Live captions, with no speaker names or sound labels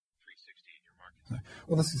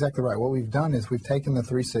Well, that's exactly right. What we've done is we've taken the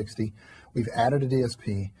 360, we've added a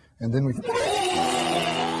DSP, and then we've...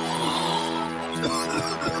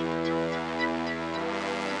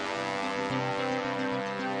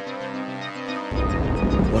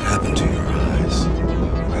 What happened to your eyes?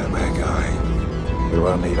 Bad guy. You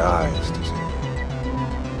will need eyes to see.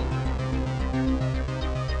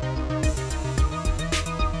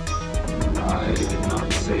 I did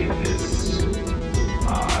not say this.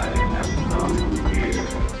 I have come here.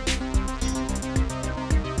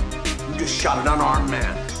 You just shot an unarmed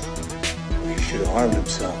man. He should have harmed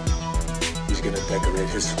himself. He's gonna decorate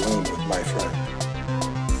his swoon with my friend.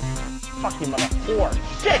 Fucking mother whore.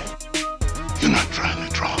 Shit! You're not trying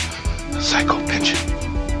to draw a psycho pension.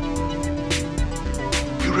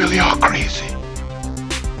 You really are crazy.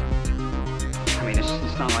 I mean,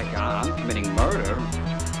 it's not like I'm committing murder.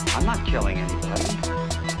 I'm not killing anybody.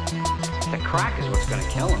 The crack is what's gonna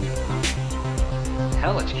kill him.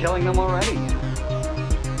 Hell, it's killing them already.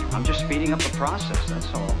 I'm just speeding up the process,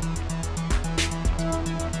 that's all.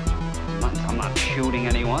 I'm not shooting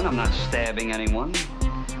anyone, I'm not stabbing anyone.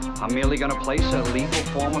 I'm merely gonna place a lethal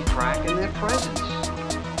form of crack in their presence.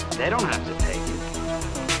 They don't have to take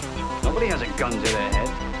it. Nobody has a gun to their head.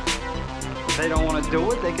 If they don't want to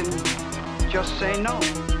do it, they can just say no.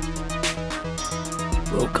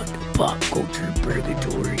 Welcome to Pop Culture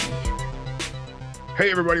Purgatory.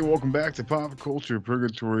 Hey everybody, welcome back to Pop Culture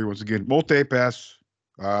Purgatory. Once again, multi-pass.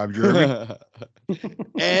 Jeremy.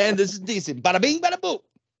 And this is decent. Bada bing, bada boom.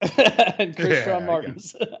 And Chris John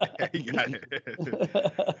Martins. You got it.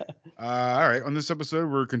 All right, on this episode,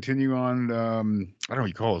 we're continuing on. I don't know what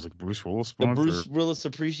you call it, like Bruce Willis. The Bruce Willis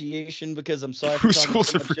appreciation, because I'm sorry Bruce for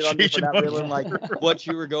Willis talking so much shit on you for not appreciation. really like what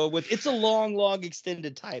you were going with. It's a long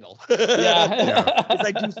extended title. Yeah. Because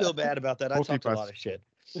I do feel bad about that. I talked a lot of shit.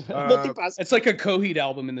 It's like a Coheed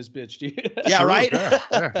album in this bitch, dude. Yeah, Sure, right?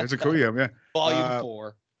 Yeah, it's a cool. Yeah. Volume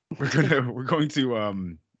 4. We're going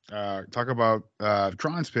to talk about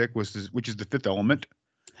Tron's pick, which is The Fifth Element.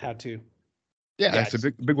 Had to. Yeah, it's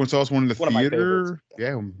a big one. Saw this one in the one of my theater.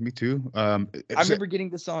 Yeah, me too. I remember getting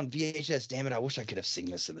this on VHS. Damn it, I wish I could have seen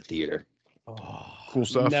this in the theater. Oh, cool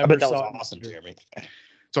stuff. I bet that was awesome, Jeremy.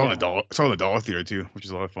 It's on the dollar. It's on the dollar theater too, which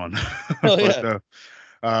is a lot of fun. Oh, yeah.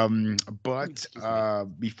 But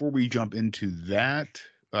before we jump into that,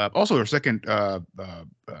 also our second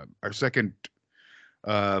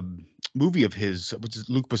movie of his, which is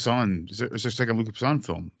Luc Besson. It's our second Luc Besson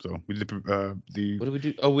film. So we did the What did we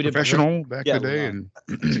do? Oh, we did Professional back in the day, and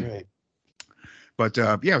that's right. but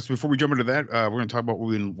yeah. So before we jump into that, we're going to talk about what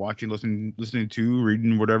we've been watching, listening to,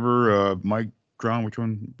 reading, whatever. Mike, Tron, which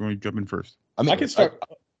one? You want to jump in first? I can start.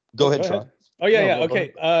 Go ahead, Tron. Oh yeah.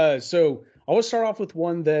 Okay. So I want to start off with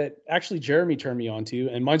one that actually Jeremy turned me on to,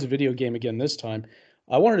 and mine's a video game again this time.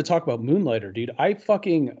 I wanted to talk about Moonlighter, dude. I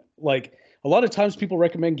fucking like. A lot of times people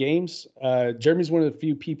recommend games. Jeremy's one of the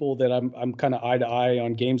few people that I'm kind of eye to eye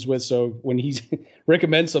on games with. So when he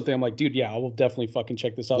recommends something, I'm like, dude, yeah, I will definitely fucking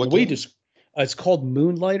check this out. What the way game? it's called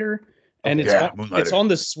Moonlighter, and it's on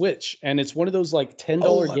the Switch, and it's one of those like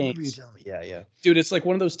 $10 games. Yeah. Dude, it's like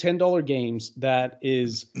one of those $10 games that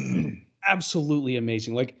is absolutely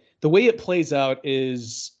amazing. Like the way it plays out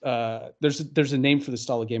is there's a name for the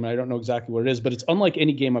style of game, and I don't know exactly what it is, but it's unlike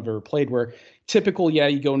any game I've ever played where typical,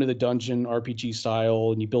 you go into the dungeon RPG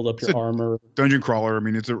style and you build up your armor. Dungeon crawler. I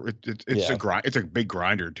mean, it's a grind. It's a big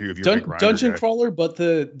grinder too. If you're a big grinder dungeon guy. crawler, but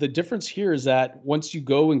the difference here is that once you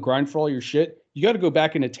go and grind for all your shit, you got to go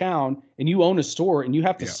back into town and you own a store and you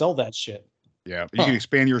have to sell that shit. Yeah, you can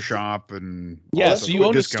expand your shop and so you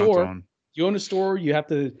own a store. On. You own a store. You have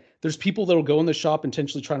to. There's people that'll go in the shop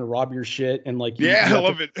intentionally trying to rob your shit, and like I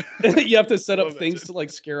love it. You have to set up things to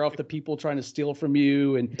like scare off the people trying to steal from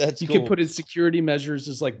you, and you can put in security measures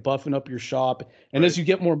as like buffing up your shop. And as you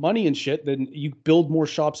get more money and shit, then you build more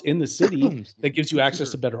shops in the city that gives you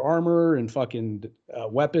access to better armor and fucking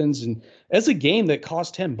weapons. And as a game that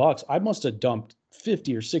cost $10, I must have dumped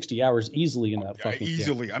 50 or 60 hours easily in that fucking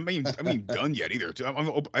easily. game. I mean, done yet either. I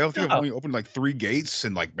don't think I've only opened like 3 gates,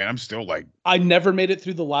 and like, man, I'm still like. I never made it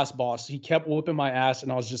through the last boss. He kept whooping my ass,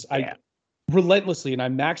 and I was just relentlessly, and I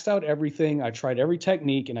maxed out everything. I tried every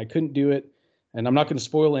technique, and I couldn't do it. And I'm not going to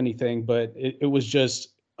spoil anything, but it was just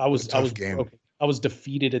I was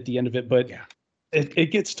defeated at the end of it. But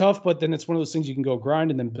it gets tough. But then it's one of those things you can go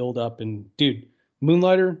grind and then build up. And dude,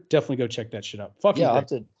 Moonlighter, definitely go check that shit out. Fucking I'll have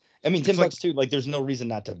to. I mean, $10 too. Like, there's no reason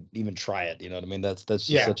not to even try it. You know what I mean? That's just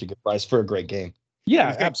such a good price for a great game.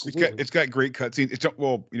 Yeah, absolutely. It's got great cutscenes. It's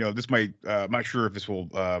this might. I'm not sure if this will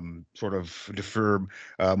sort of defer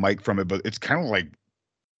Mike from it, but it's kind of like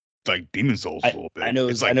like Demon Souls a little bit. I know.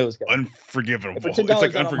 It's like unforgivable. For $10, It's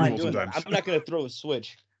like I don't mind unforgivable doing that. sometimes. I'm not gonna throw a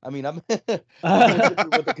Switch. I mean, I'm with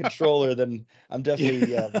a controller. Then I'm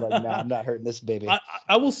definitely like, nah, I'm not hurting this baby.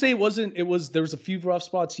 I will say it was there was a few rough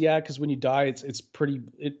spots, yeah, because when you die, it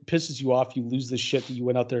pisses you off. You lose the shit that you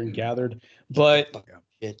went out there and gathered. But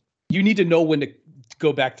you need to know when to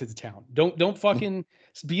go back to the town. Don't fucking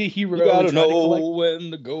be a hero. You gotta know when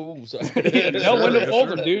to go. Know when to fold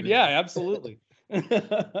them, dude. Yeah, absolutely.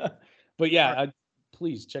 But yeah,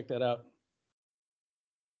 please check that out.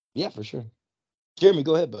 Yeah, for sure. Jeremy,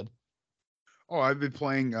 go ahead, bud. Oh, I've been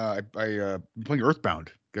playing. Been playing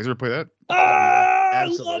Earthbound. You guys ever play that? I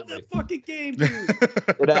love that fucking game, dude.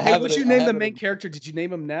 Hey, what'd you name the main character? Did you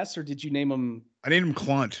name him Ness or did you name him? I named him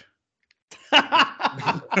Clunt.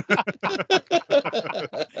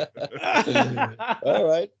 All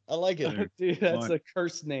right, I like it, dude. That's a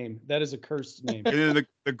cursed name. That is a cursed name. And then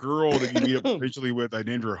the girl that you meet up eventually with, I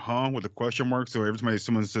named her with a question mark. So every time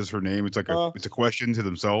someone says her name, it's like it's a question to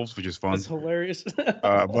themselves, which is fun. That's hilarious.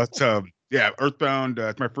 Yeah, Earthbound.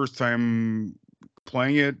 It's my first time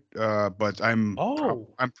playing it, but I'm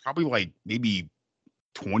probably like maybe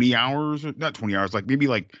 20 hours, not 20 hours, like maybe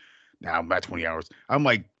like. Now I'm at 20 hours. I'm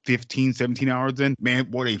like 15, 17 hours in. Man,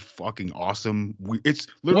 what a fucking awesome. It's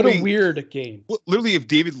literally. What a weird game. Literally, if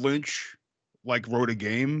David Lynch like wrote a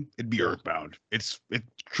game, it'd be Earthbound. It's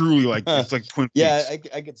truly like it's like Twin Peaks. Yeah,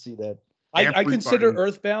 I could see that. I consider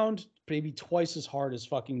Earthbound maybe twice as hard as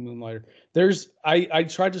fucking Moonlighter. I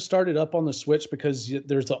tried to start it up on the Switch because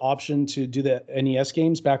there's the option to do the NES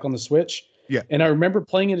games back on the Switch. Yeah. And I remember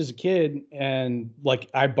playing it as a kid and like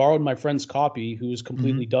I borrowed my friend's copy who was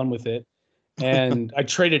completely done with it. And I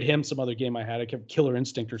traded him some other game I had. I kept Killer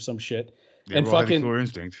Instinct or some shit. Yeah, and fucking Killer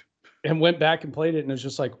Instinct. And went back and played it and it was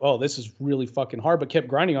just like, oh, this is really fucking hard, but kept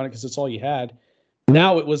grinding on it because it's all you had.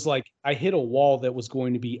 Now it was like I hit a wall that was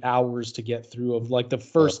going to be hours to get through of like the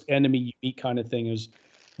first enemy you meet kind of thing. It was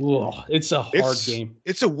it's a hard game.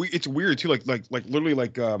 It's weird too. Like literally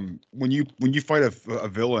like when you fight a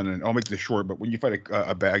villain, and I'll make this short, but when you fight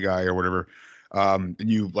a bad guy or whatever, and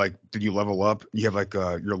you level up, you have like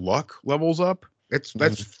your luck levels up. That's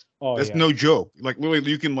no joke. Like literally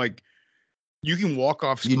you can walk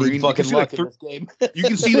off screen. You need fucking luck in this game. You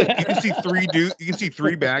can see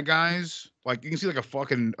three bad guys. Like you can see like a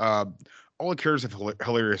fucking all the characters have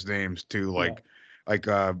hilarious names too. Like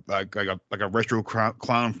a retro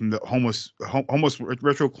clown from the homeless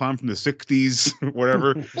retro clown from the 60s,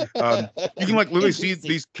 whatever. You can like literally see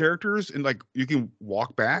these characters and like you can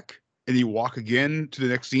walk back and you walk again to the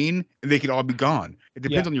next scene and they could all be gone. It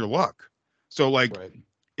depends on your luck. So like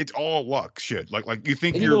it's all luck shit. Like you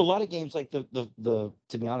think a lot of games like the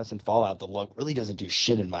to be honest in Fallout, the luck really doesn't do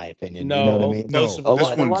shit in my opinion. No, you know what I mean? No. A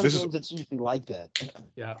lot of games it's usually like that.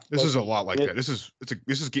 Yeah. This is a lot like that.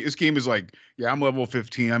 This game is like, yeah, I'm level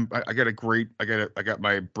 15. I got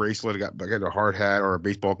my bracelet. I got a hard hat or a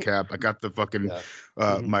baseball cap. I got the fucking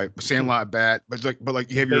my Sandlot bat. But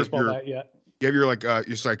you have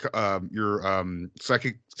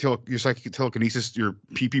psychic telekinesis, your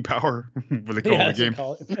PP power, what they call it in the game.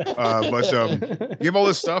 You have all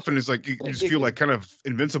this stuff, and it's like you just feel like kind of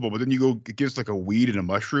invincible. But then you go against like a weed and a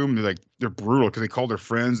mushroom. They're brutal because they call their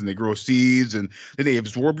friends and they grow seeds, and then they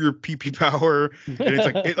absorb your PP power. And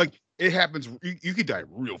it's like it happens. You could die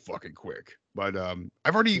real fucking quick. But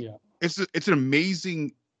I've already. It's an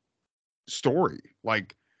amazing story.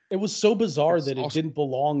 Like it was so bizarre that it didn't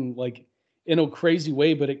belong like in a crazy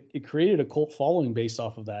way, but it created a cult following based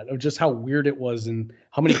off of that, of just how weird it was and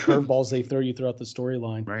how many curveballs they throw you throughout the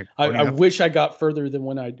storyline. Right. I wish I got further than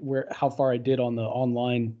how far I did on the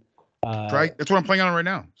online. That's what I'm playing on right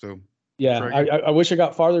now. So yeah, I wish I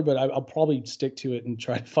got farther, but I'll probably stick to it and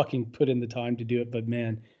try to fucking put in the time to do it. But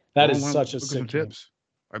man, that is such a sick tips.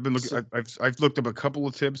 I've been looking. I've looked up a couple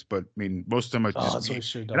of tips, but I mean, most of them I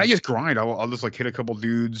I just grind. I'll just like hit a couple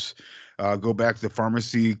dudes, go back to the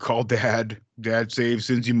pharmacy, call dad. Dad saves,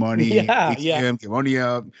 sends you money. ATM, get money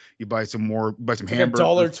out. You buy some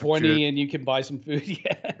hamburgers. $1.20 and you can buy some food.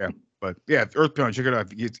 Yeah. But yeah, Earthbound, check it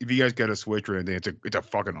out. If you guys got a Switch or anything, it's a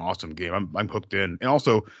fucking awesome game. I'm hooked in. And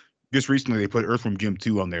also, just recently they put Earthworm Jim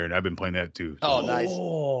 2 on there, and I've been playing that too. Oh, nice.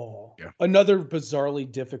 Yeah. Another bizarrely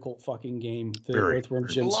difficult fucking game. The Earthworm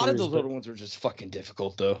Jim. A lot of those other ones are just fucking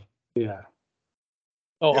difficult, though. Yeah.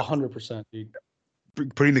 Oh, 100%, dude.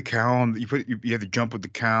 Putting the cow on, you have to jump with the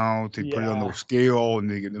cow to put it on the scale, and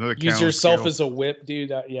then get another cow. Use yourself as a whip, dude.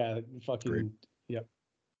 Fucking. Great. Yep.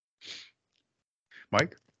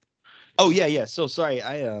 Mike. Oh yeah. So sorry,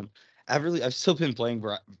 I've still been playing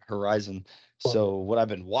Horizon. So what I've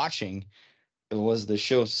been watching was the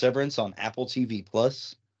show Severance on Apple TV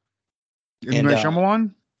Plus. Isn't that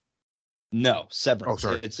Shyamalan? No, Severance.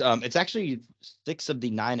 sorry. It's actually 6 of the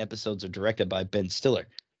 9 episodes are directed by Ben Stiller.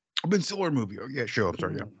 Ben Stiller movie. Oh yeah, sure. I'm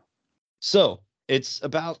sorry. Yeah. So it's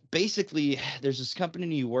about basically there's this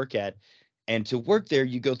company you work at, and to work there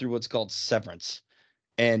you go through what's called severance,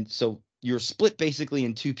 and so you're split basically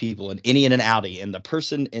in 2 people, an innie and an outie, and the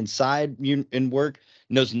person inside you in work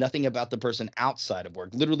knows nothing about the person outside of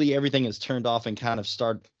work. Literally everything is turned off and kind of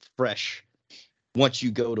start fresh once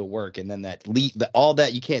you go to work, and then all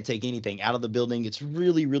that you can't take anything out of the building. It's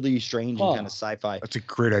really, really strange and kind of sci-fi. That's a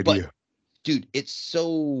great idea. But, dude, it's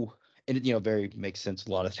so, and it, very makes sense.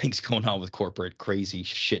 A lot of things going on with corporate crazy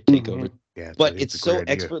shit takeover. Yeah, but it's so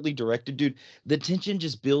expertly directed, dude. The tension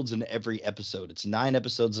just builds in every episode. It's 9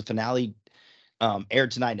 episodes. The finale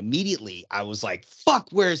aired tonight. Immediately, I was like, "Fuck,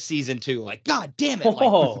 where's season 2?" Like, God damn it!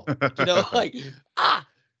 Like,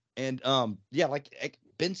 and yeah, like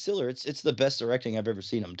Ben Stiller. It's the best directing I've ever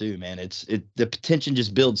seen him do, man. The tension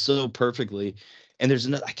just builds so perfectly. And there's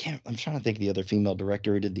another. I'm trying to think of the other female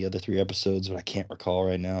director who did the other 3 episodes, but I can't recall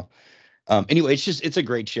right now. Anyway, it's a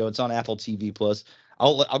great show. It's on Apple TV Plus.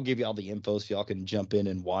 I'll give you all the info so y'all can jump in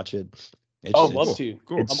and watch it. Love to.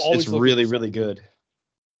 Cool. It's really, really good.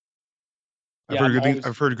 I've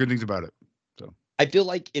heard good things about it. So I feel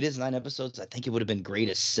like it is 9 episodes. I think it would have been great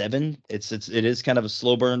as 7. It is kind of a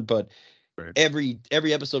slow burn, but every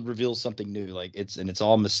episode reveals something new. Like it's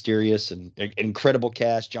all mysterious and incredible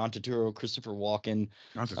cast. John Turturro, Christopher Walken,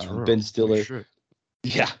 Ben Stiller.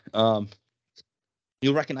 Yeah.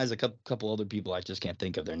 You'll recognize a couple other people. I just can't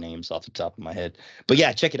think of their names off the top of my head. But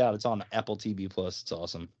yeah, check it out. It's on Apple TV Plus. It's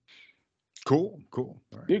awesome. Cool. All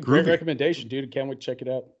right. Dude, great recommendation, dude. Can't wait to check it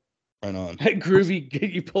out. Right on.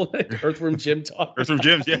 Groovy, you pull that Earthworm Jim talk. Earthworm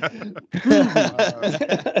Jim, yeah.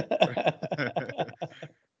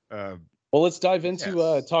 Well, let's dive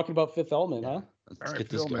into talking about Fifth Element, huh? Let's all get right,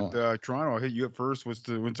 this going. Toronto, I'll hit you up first. When's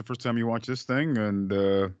the first time you watched this thing? And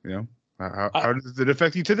how does it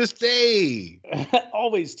affect you to this day?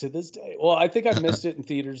 Always to this day. Well, I think I missed it in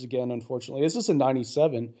theaters again, unfortunately. This is in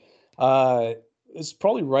 97. It's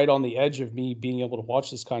probably right on the edge of me being able to watch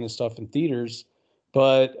this kind of stuff in theaters.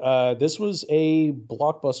 But this was a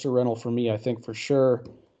blockbuster rental for me, I think, for sure.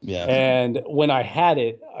 Yeah. And when I had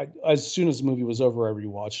it, as soon as the movie was over, I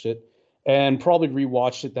rewatched it. And probably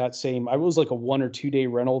rewatched it that same. I was like a 1 or 2 day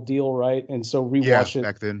rental deal, right? And so rewatched it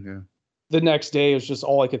back then. Yeah. The next day, it was just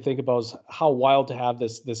all I could think about was how wild to have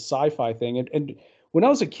this sci-fi thing. And when I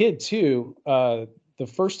was a kid too, the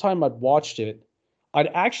first time I'd watched it, I'd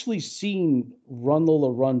actually seen Run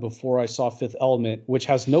Lola Run before I saw Fifth Element, which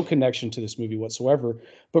has no connection to this movie whatsoever.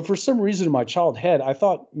 But for some reason in my child head, I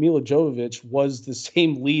thought Mila Jovovich was the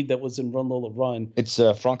same lead that was in Run Lola Run. It's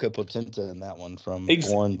Franco Potente in that one from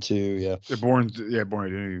Born 2, yeah. Born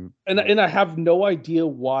Identity. And I have no idea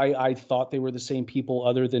why I thought they were the same people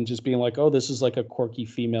other than just being like, oh, this is like a quirky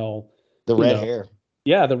female. The red hair.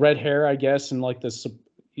 Yeah, the red hair, I guess, and like the same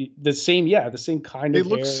kind of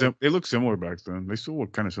hair. They look similar back then. They still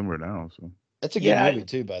look kind of similar now. So that's a good movie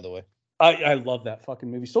too, by the way. I love that fucking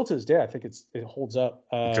movie. Still to this day, I think it holds up.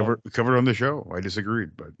 We covered on the show. I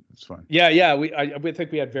disagreed, but it's fine. Yeah. I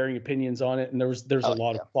think we had varying opinions on it, and there's a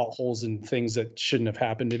lot of plot holes and things that shouldn't have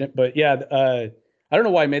happened in it. But yeah, I don't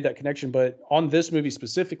know why I made that connection, but on this movie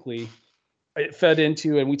specifically, it fed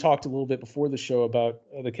into, and we talked a little bit before the show about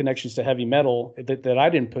the connections to heavy metal that I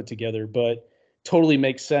didn't put together, but totally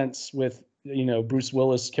makes sense with, Bruce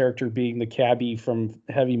Willis' character being the cabbie from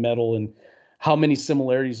Heavy Metal and how many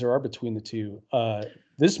similarities there are between the two.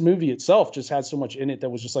 This movie itself just had so much in it that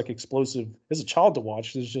was just like explosive as a child to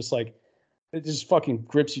watch. It's just like, it just fucking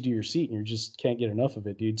grips you to your seat and you just can't get enough of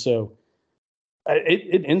it, dude. So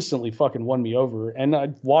it instantly fucking won me over. And I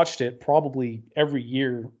watched it probably every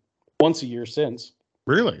year, once a year since.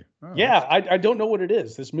 Really? Oh, yeah. I don't know what it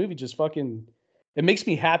is. This movie just fucking, it makes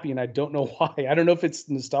me happy, and I don't know why. I don't know if it's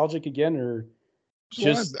nostalgic again or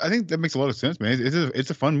just. I think that makes a lot of sense, man. It's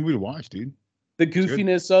a fun movie to watch, dude. The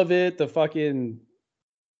goofiness of it, the fucking,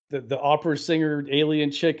 the opera singer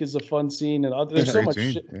alien chick is a fun scene, and there's so much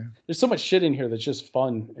shit. Yeah. There's so much shit in here that's just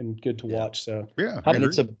fun and good to watch. So yeah, and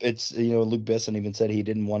it's Luc Besson even said he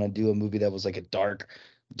didn't want to do a movie that was like a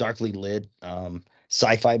darkly lit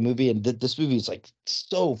sci-fi movie, and this movie is like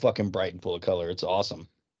so fucking bright and full of color. It's awesome.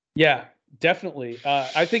 Yeah. Definitely.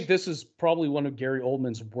 I think this is probably one of Gary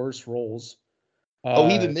Oldman's worst roles.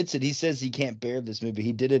 He admits it. He says he can't bear this movie.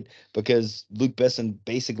 He did it because Luc Besson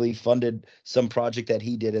basically funded some project that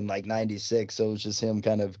he did in like 96. So it was just him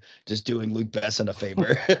kind of just doing Luc Besson a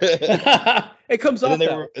favor. It comes off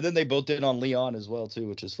and then they both did on Leon as well, too,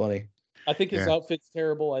 which is funny. I think his Yeah. outfit's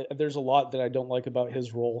terrible. There's a lot that I don't like about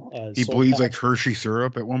his role. He Soul bleeds like Patch. Hershey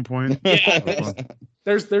syrup at one point. Yeah.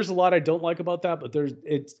 There's a lot I don't like about that, but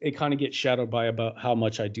it kind of gets shadowed by about how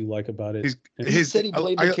much I do like about it. He said he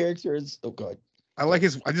played the I- character as God. I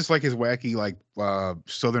just like his wacky like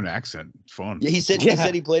southern accent. It's fun. Yeah, he said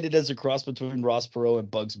he played it as a cross between Ross Perot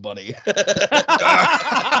and Bugs Bunny.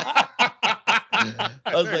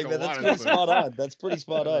 I was like, man, that's pretty spot on. That's pretty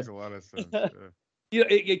spot on. Makes a lot of sense. Yeah. Yeah,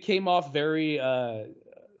 it came off very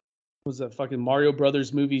was that fucking Mario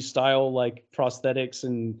Brothers movie style, like prosthetics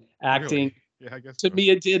and acting. Really? Yeah, I guess To so. me,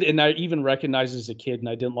 it did, and I even recognized it as a kid, and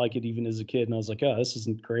I didn't like it even as a kid, and I was like, oh, this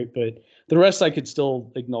isn't great, but the rest I could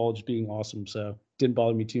still acknowledge being awesome, so didn't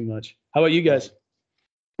bother me too much. How about you guys?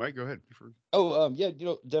 Mike, go ahead. Oh, yeah,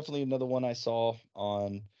 definitely another one I saw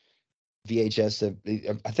on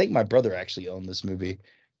VHS. I think my brother actually owned this movie.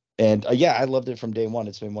 And yeah, I loved it from day one.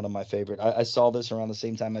 It's been one of my favorite. I saw this around the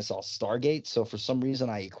same time I saw Stargate. So for some reason,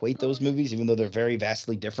 I equate those movies, even though they're very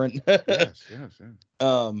vastly different. Yes.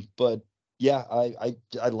 But yeah,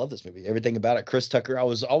 I love this movie. Everything about it. Chris Tucker, I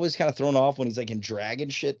was always kind of thrown off when he's like in dragon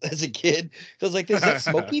shit as a kid. I was like, is that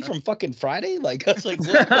Smokey from fucking Friday? Like, I was like,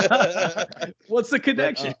 what? What's the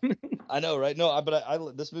connection? I know, right? No, but I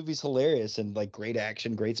this movie's hilarious and like great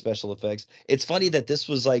action, great special effects. It's funny that this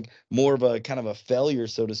was like more of a kind of a failure,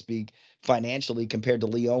 so to speak, financially compared to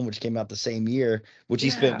Leon, which came out the same year, which he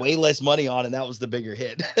spent way less money on, and that was the bigger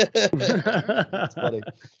hit. It's funny.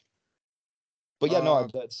 But yeah,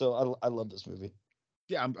 I love this movie.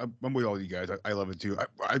 Yeah, I'm with all you guys. I love it too.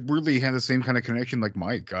 I really had the same kind of connection like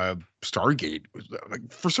Mike. Stargate was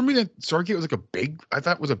like, for some reason, Stargate was like I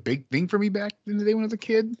thought it was a big thing for me back in the day when I was a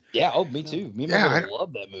kid. Yeah, me too. Me and my brother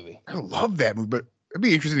love that movie. I love that movie, but it'd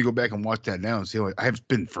be interesting to go back and watch that now and see how it's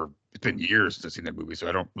been years since I've seen that movie, so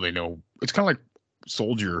I don't really know. It's kind of like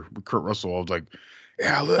Soldier with Kurt Russell. I was like,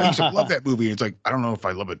 yeah, I used to love that movie. It's like I don't know if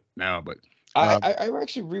I love it now, but I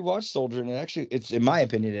actually rewatched Soldier, and it's in my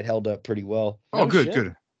opinion, it held up pretty well. Oh,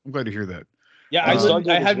 good. I'm glad to hear that. Yeah, I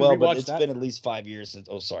hadn't rewatched it's been at least 5 years since.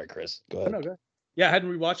 Oh, sorry, Chris. Go ahead. No, go ahead. Yeah, I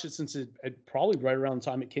hadn't rewatched it since it probably right around the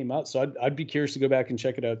time it came out. So I'd be curious to go back and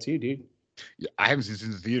check it out too, dude. Yeah, I haven't seen it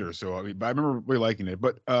in the theater, so but I remember really liking it.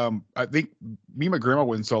 But I think me and my grandma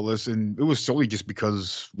went and saw this, and it was solely just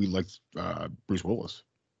because we liked Bruce Willis.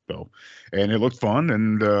 So, and it looked fun,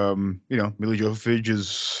 and Mila Jovovich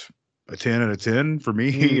is a 10 out of 10 for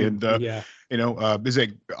me. And there's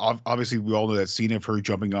like obviously we all know that scene of her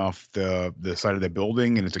jumping off the side of the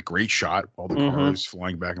building, and it's a great shot, all the cars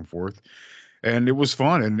flying back and forth, and it was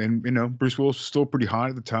fun. And Bruce Willis was still pretty hot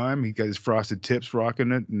at the time. He got his frosted tips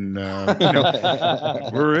rocking it, and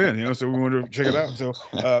we're in, so we wanted to check it out. So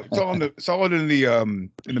saw it in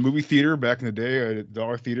the movie theater back in the day at the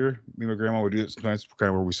Dollar Theater. Me and my grandma would do it sometimes, kind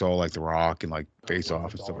of where we saw like The Rock and like Face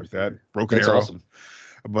Off and stuff like that. Broken Arrow. Awesome.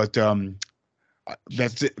 But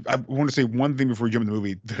that's it. I want to say one thing before we jump in the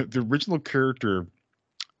movie. The original character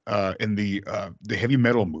in the heavy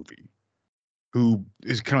metal movie, who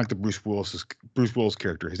is kind of like the Bruce Willis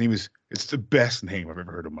character. His name it's the best name I've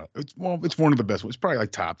ever heard of. It's one of the best ones. It's probably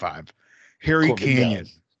like top 5. Harry Canyon.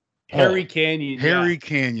 Harry Canyon. Harry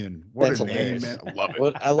Canyon. What That's a name, hilarious. man. I love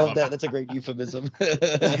it. I love that. That's a great euphemism.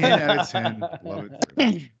 10 out of 10. Love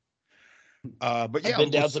it. But yeah, I've been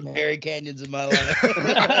down some Harry Canyons in my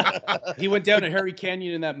life. He went down to Harry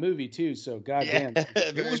Canyon in that movie too. So goddamn,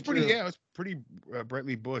 it was pretty. Yeah, it was pretty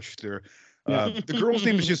brightly bushed there. The girl's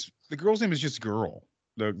name is just Girl.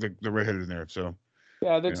 The redheaded in there. So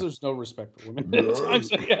yeah, there's no respect for women.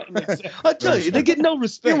 I tell you, they get no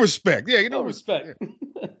respect. No respect. Yeah, no respect.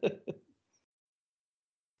 Yeah.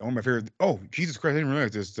 One of my favorite. Oh, Jesus Christ! I didn't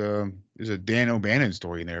realize this. There's a Dan O'Bannon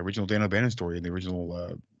story in there. Original Dan O'Bannon story in the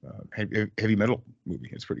original heavy metal movie.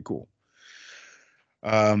 It's pretty cool.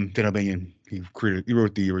 Dan O'Bannon, he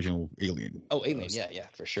wrote the original Alien. Oh, Alien, yeah,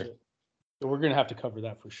 for sure. So we're gonna have to cover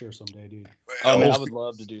that for sure someday, dude. Oh man, I would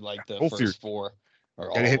love to do like the first 4 or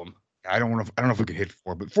all of them. I don't know if we could hit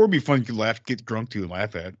 4, but 4 would be fun. You could get drunk to and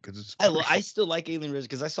laugh at because it's. I still like Alien Rise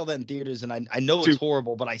because I saw that in theaters and I know it's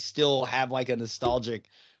horrible, but I still have like a nostalgic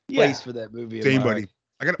place for that movie. Same, buddy.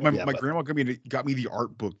 I got my grandma got me the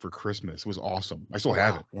art book for Christmas. It was awesome. I still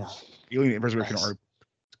have it. Yeah. Alien Resurrection art.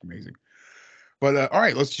 It's amazing. But all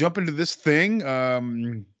right, let's jump into this thing.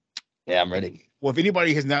 Yeah, I'm ready. Well, if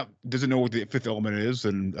anybody doesn't know what the Fifth Element is,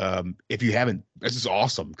 and if you haven't, this is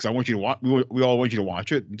awesome because I want you to watch. We all want you to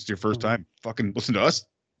watch it. It's your first time. Fucking listen to us.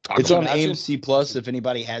 It's on AMC Plus if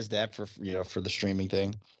anybody has that for the streaming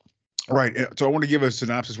thing. Right. So I want to give a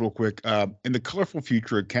synopsis real quick. In the colorful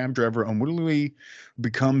future, a cab driver unwittingly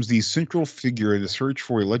becomes the central figure in the search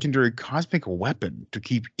for a legendary cosmic weapon to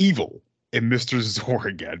keep evil and Mr.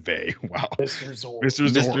 Zorg at bay. Wow. Mr. Zorg. Mr.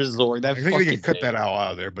 Zorg. Mr. Zorg. That I think they can fucking cut that name.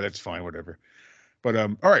 out of there, but that's fine, whatever. But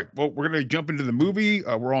all right. Well, we're gonna jump into the movie.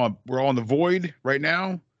 We're all in the void right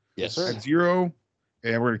now Yes. at 0,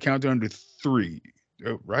 and we're gonna count down to 3.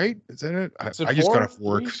 Oh, right? Is that it? Is it I just 4? got off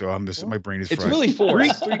work, 3? so I'm just my brain is It's fried. really 4. 3,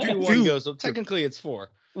 3, 2, 1, 2. go. So technically it's 4.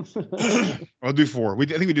 I'll do 4. I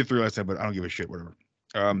think we did 3 last time, but I don't give a shit. Whatever.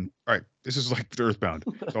 All right. This is like Earthbound.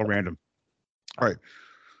 It's all random. All right.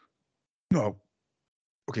 No.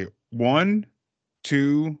 Okay. 1,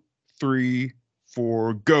 2, 3,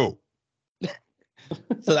 4, go.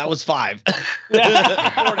 So that was 5.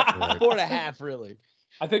 4.5, really.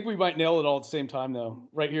 I think we might nail it all at the same time, though.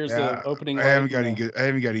 Right here's the opening. I haven't got any good. I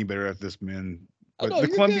haven't got any better at this, man. Oh, But no, the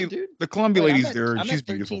you're Columbia, good, dude. the Columbia Wait, lady's there, and I'm she's at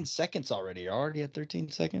 13 beautiful. seconds already. You're already at 13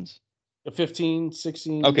 seconds? 15,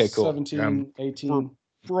 16, Okay, cool. 17, 18,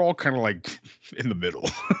 We're all kind of like in the middle.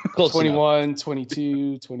 Close 21,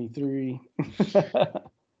 22, 23.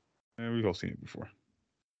 We've all seen it before.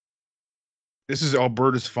 This is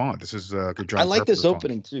Alberta's font. This is good job. I like this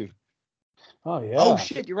opening, too. Oh, yeah. Oh,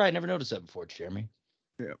 shit. You're right. I never noticed that before, Jeremy.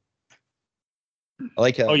 Yeah. I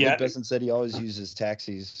like how Oh, yeah. Luke Besson said he always uses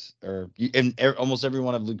taxis, almost every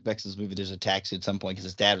one of Luke Besson's movie, there's a taxi at some point because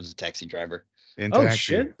his dad was a taxi driver. Oh,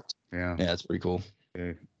 shit. Yeah. Yeah, that's pretty cool.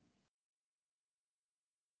 Yeah.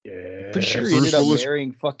 Yeah. Pretty sure he Bruce ended up Willis-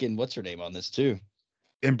 marrying fucking what's her name on this too.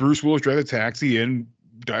 And Bruce Willis drive a taxi in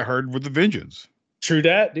Die Hard with a Vengeance. True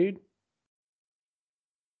that, dude.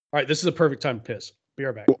 All right, this is a perfect time to piss. Be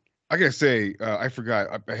right back. Well, I gotta say, I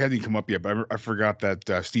forgot. I hadn't come up yet, but I forgot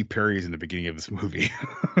that Steve Perry is in the beginning of this movie.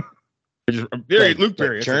 Luke Perry.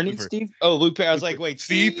 that's Journey, Luke Perry. Steve? Oh, Luke Perry. I was like, wait,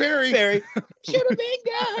 Steve Perry. Should have been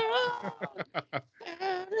gone.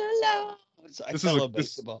 I This is fell a- on this-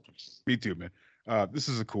 basketball. Me too, man. This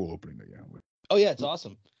is a cool opening. Yeah. Oh yeah, it's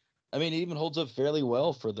awesome. I mean, it even holds up fairly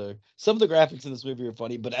well for some of the graphics in this movie are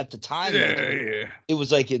funny, but at the time, Yeah. it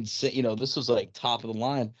was like insane. You know, this was like top of the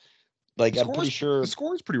line. Like I'm pretty sure the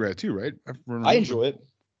score is pretty rad too, right? I enjoy it.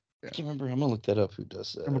 Yeah. I can't remember. I'm gonna look that up. Who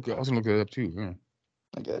does that? I was gonna look that up too. Yeah.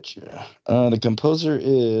 I got you. The composer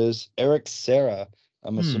is Eric Serra.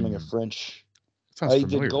 I'm assuming a French. Sounds He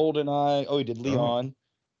familiar. did GoldenEye. Oh, he did Leon.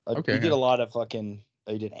 Okay, He did yeah. a lot of fucking.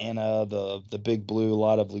 He did Anna, the Big Blue, a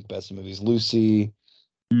lot of Luke Besson movies. Lucy,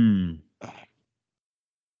 Hmm.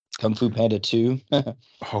 Kung Fu Panda 2,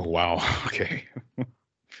 Oh wow. Okay.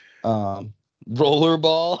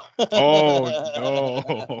 Rollerball. Oh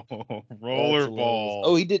no. Rollerball.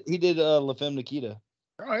 Oh, he did La Femme Nikita.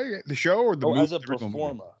 Oh, yeah, the show or the Oh, movie? as a the original movie?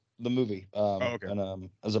 performer, the movie. okay. And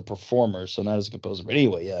as a performer, so not as a composer. But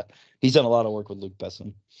anyway, yeah, he's done a lot of work with Luke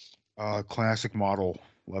Besson. Classic model.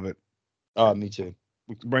 Love it. Oh, me too.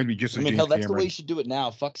 Reminds me just I of mean, James hell, that's the Cameron. way you should do it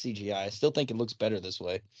now. Fuck CGI. I still think it looks better this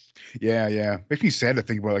way. Yeah. Makes me sad to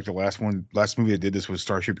think about like the last movie that did this was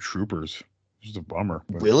Starship Troopers. It's a bummer.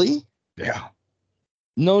 but- Really? Yeah.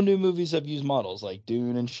 No new movies have used models like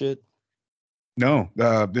Dune and shit. No,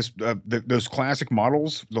 those classic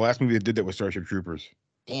models. The last movie that did that was Starship Troopers.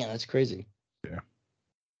 Damn, that's crazy.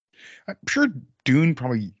 I'm sure Dune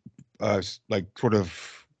probably like sort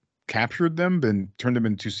of captured them and turned them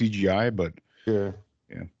into CGI, but Sure.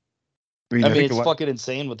 I mean, I mean, think it's a lot- fucking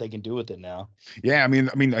insane what they can do with it now. Yeah, I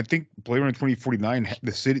mean, I think Blade Runner 2049,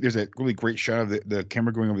 the city. There's a really great shot of the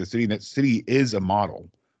camera going over the city, and that city is a model.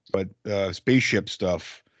 But spaceship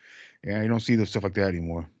stuff, yeah, you don't see the stuff like that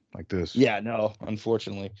anymore, like this. Yeah, no,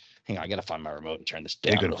 unfortunately. Hang on, I gotta find my remote and turn this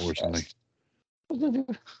down. Big real unfortunately.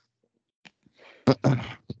 fast.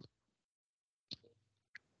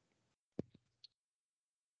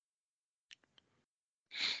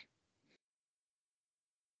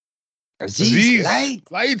 Aziz,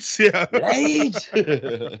 Lights, yeah. light.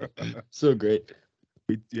 So great.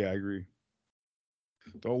 Yeah, I agree.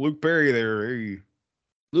 Oh, Luke Perry there. Hey,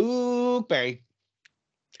 Luke Perry.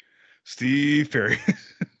 Steve Perry.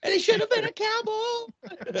 And he should have been a cowboy.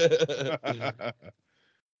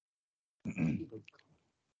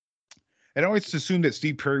 And I always assumed that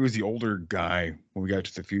Steve Perry was the older guy when we got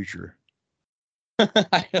to the future.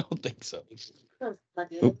 I don't think so.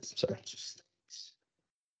 Oops, sorry.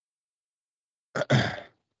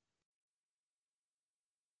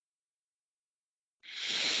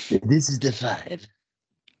 This is the 5.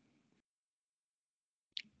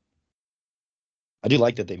 I do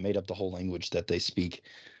like that they made up the whole language that they speak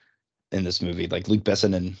in this movie. Like Luke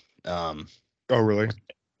Besson and Oh, really?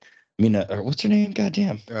 Mina, or what's her name?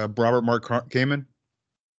 Goddamn. Robert Mark Kamen?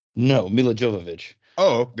 No, Mila Jovovich.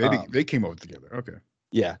 Oh, Um, they came up together. Okay.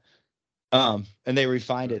 Yeah. And they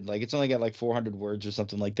refined it. Like it's only got like 400 words or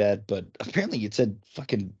something like that. But apparently it said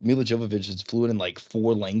fucking Mila Jovovich is fluent in like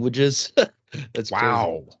 4 languages. That's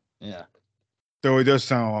Wow. crazy. Yeah. Though it does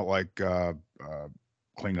sound a lot like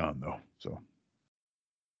Klingon, though. So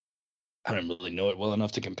I don't really know it well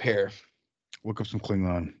enough to compare. look up some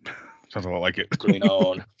Klingon. Sounds a lot like it.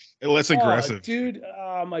 Klingon. Less aggressive. Dude,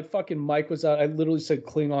 my fucking mic was out. I literally said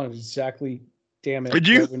Klingon exactly. Damn it. Did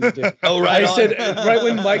you? Right when you did. Oh, right. I said right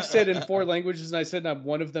when Mike said in 4 languages, and I said I'm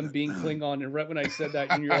one of them being Klingon, and right when I said that,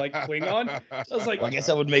 and you're like Klingon, I was like, Well, I guess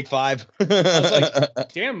that would make 5. I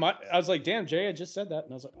was like, damn, Jay, I just said that,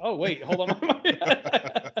 and I was like, oh wait, hold on.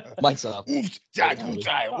 Mike's up. I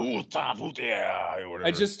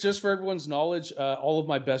just for everyone's knowledge, all of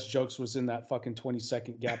my best jokes was in that fucking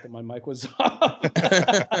 20-second gap that my mic was off.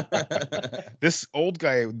 This old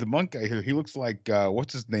guy, the monk guy here, he looks like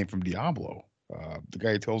what's his name from Diablo? The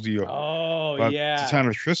guy who tells you about yeah, the town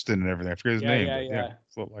of Tristan and everything. I forget his name. Yeah.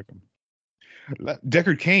 It's a lot like him.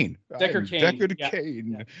 Deckard Cain. Deckard Cain. Deckard Yeah.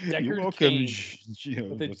 Cain. Yeah. You're Deckard welcome, Cain.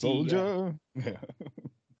 With a D, soldier.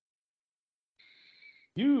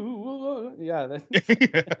 You, yeah,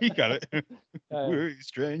 You got it. We're a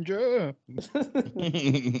stranger.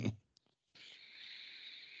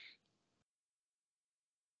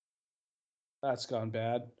 That's gone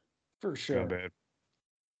bad for sure. Not bad.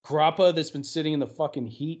 Grappa that's been sitting in the fucking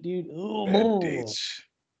heat, dude. Ooh. Bad dates.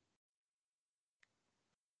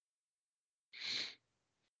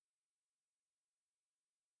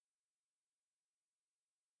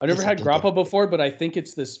 I've never Yes, had I did grappa before, but I think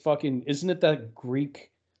it's this fucking. Isn't it that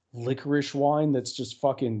Greek licorice wine that's just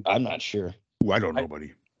fucking? I'm not sure. Ooh, I don't know,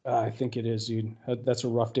 buddy. I think it is, dude. That's a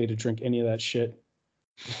rough day to drink any of that shit.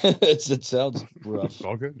 It sounds rough. It's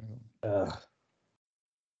all good.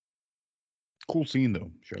 Cool scene though.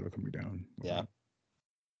 Shadow coming down. Yeah.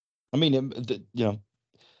 I mean,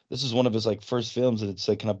 this is one of his like first films, and it's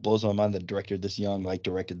like kind of blows my mind that a director this young like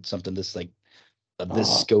directed something this like of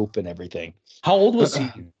this scope and everything. How old was he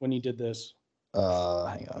when he did this? Hang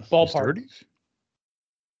on. Ballpark. 30s?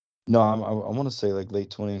 No, I want to say like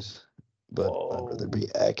late 20s, but I'd rather be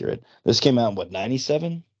accurate. This came out in what,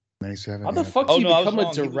 97? 97. How the yeah. fuck did he I was become a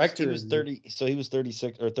wrong. director? He was 30. So he was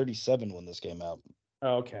 36 or 37 when this came out.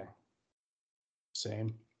 Oh, okay.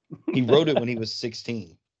 Same. He wrote it when he was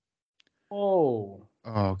 16, Oh.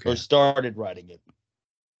 Oh, okay. or started writing it.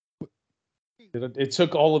 It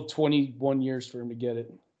took all of 21 years for him to get it.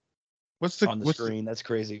 What's the On the screen. That's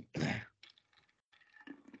crazy.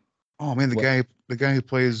 Oh man, the What? guy who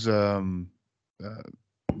plays Barry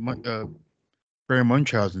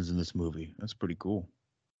Munchausen's in this movie. That's pretty cool.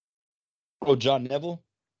 Oh, John Neville?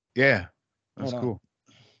 Yeah, that's Right on. cool.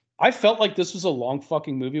 I felt like this was a long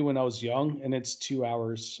fucking movie when I was young, and it's 2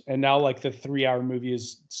 hours. And now, like, the 3-hour movie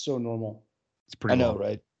is so normal. It's pretty. I know, long.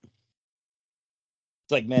 right?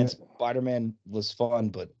 It's like, man, Spider-Man was fun,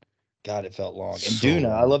 but God, it felt long. And So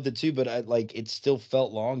Duna, I long. loved it too, but I like it still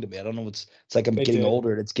felt long to me. I don't know what's. It's like I'm It getting did.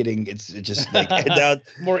 older, and it's just like now,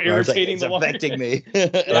 More it's like, irritating it's the longer. affecting me.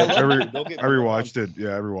 And I I love it, don't get I me wrong. rewatched it. Yeah,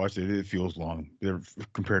 I rewatched it. It feels long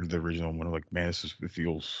compared to the original one. Like, man, it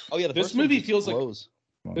feels. Oh yeah, the This first one movie just feels like- blows.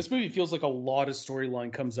 This movie feels like a lot of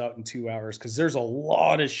storyline comes out in 2 hours because there's a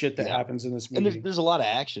lot of shit that Yeah. happens in this And movie. there's a lot of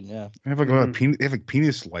action. Yeah. They have like a lot of they have like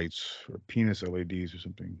penis lights or penis LEDs or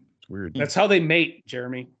something. It's weird. That's how they mate,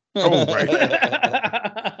 Jeremy. Oh, right.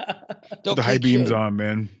 Don't The high keep beams shit. on,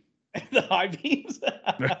 man. The high beams.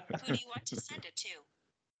 Who do you want to send it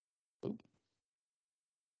to?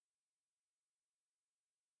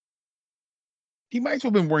 He might as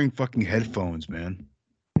well have been wearing fucking headphones, man.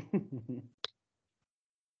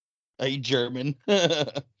 Are you German? I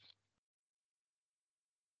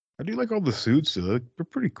do like all the suits. They're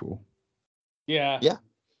pretty cool. Yeah. Yeah.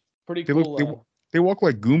 Pretty They cool. look. They walk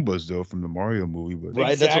like Goombas though from the Mario movie, but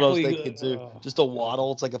Right. That's what I was Exactly, thinking too. uh, Just a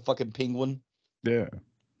waddle. It's like a fucking penguin. yeah.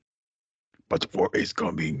 But the war is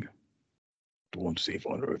coming. Don't save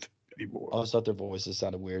on Earth anymore. I always thought their voices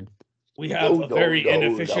sounded weird. we have No, a very no,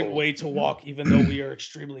 inefficient no. way to walk, even though we are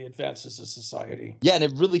extremely advanced as a society. Yeah, and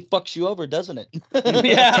it really fucks you over, doesn't it?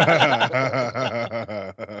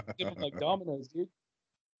 Yeah. Give 'em like dominoes, dude.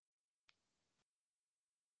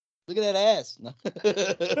 Look at that ass.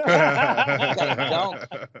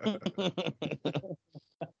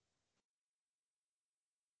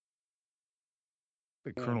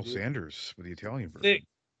 Like Yeah, Colonel dude. Sanders with the Italian version. Thick.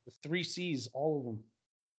 With 3 C's, all of them.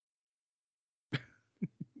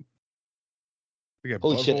 They got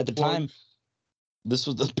Holy shit! butthole At the time, plugs. this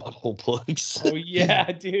was the butthole plugs. Oh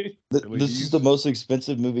yeah, dude. This is the most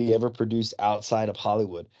expensive movie ever produced outside of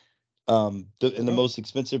Hollywood. In the most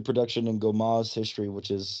expensive production in Gomaz history,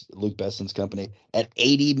 which is Luc Besson's company, at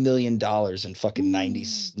 $80 million in fucking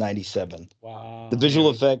 97. Wow. The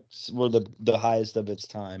visual effects were the highest of its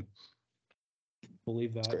time.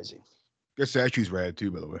 Believe It's that. crazy. That statue's rad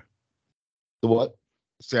too, by the way. The what?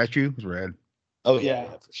 Statue was rad. Oh yeah, Yeah.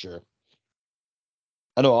 for sure.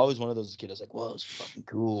 I know. I was one of those kids. I was like, "Whoa, it's fucking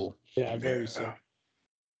cool." Yeah, very sick.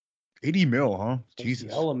 80 mil, huh? Those Jesus,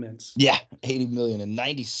 the elements. Yeah, 80 million and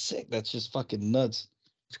 96. That's just fucking nuts.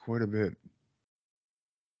 it's quite a bit.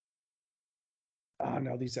 Oh,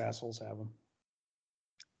 no, these assholes have them.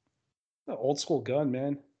 The old school gun,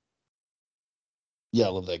 man. Yeah, I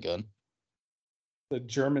love that gun. The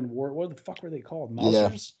German war. What the fuck were they called? Yeah.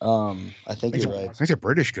 Mausers? I think It's you're a, right. it's a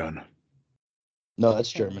British gun. No,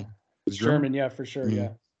 that's German. It's German, yeah, for sure. Mhm. Yeah.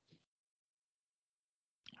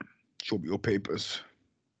 Show me your papers.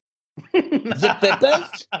 The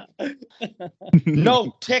papers?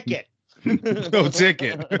 No ticket. No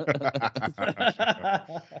ticket.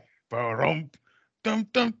 Ba-dum, dum,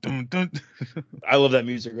 dum, dum, dum. I love that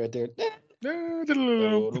music right there.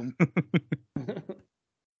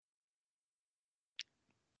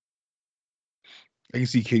 I can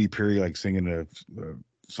see Katy Perry like singing a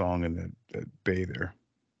song in that bay there.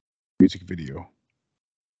 Music video.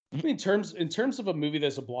 I mean, in terms of a movie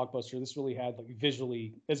that's a blockbuster, this really had like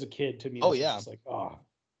visually as a kid to me. Oh, this was yeah. just like, oh,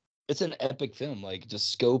 It's an epic film, like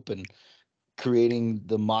just scope and creating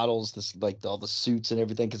the models, this like all the suits and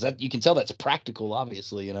everything, because that you can tell that's practical,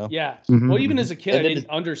 obviously, you know. yeah. Mhm, Well, even mhm. as a kid, And I then didn't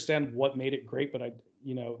understand what made it great, but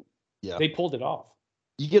Yeah. they pulled it off.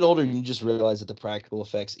 You get older and you just realize that the practical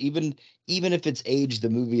effects, even if it's aged, the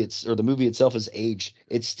movie itself is aged,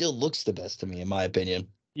 it still looks the best to me, in my opinion.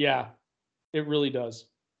 Yeah, it really does.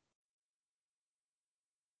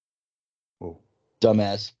 Whoa.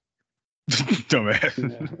 Dumbass. Dumbass.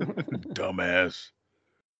 Yeah. Dumbass.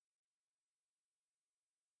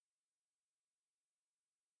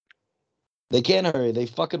 They can't hurry. They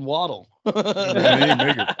fucking waddle. They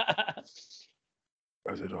make it.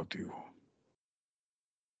 As it all do.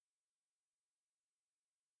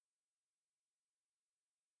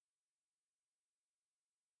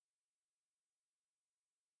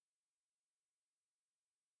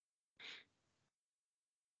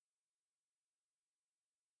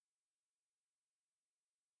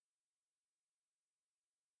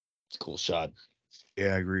 It's a cool shot.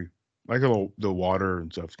 Yeah, I agree. Like the water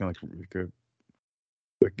and stuff. It's kind of like really good.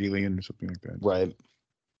 Like Alien or something like that. Right.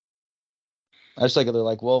 I just like it. They're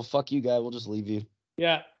like, well, fuck you, guy. We'll just leave you.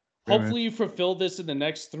 Yeah. Yeah, Hopefully, you fulfill this in the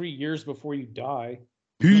next 3 years before you die.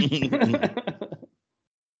 Such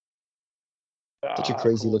a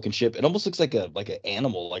crazy looking ship. It almost looks like an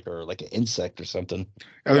animal, like an insect or something.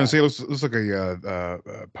 I was gonna say it looks like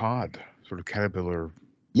a pod, sort of caterpillar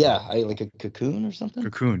Yeah, like a cocoon or something.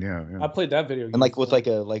 cocoon. Yeah, I yeah. played that video game. And like with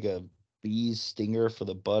before. like a bee's stinger for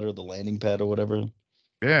the butt or the landing pad or whatever.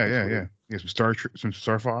 Yeah, That's yeah, weird. yeah. Some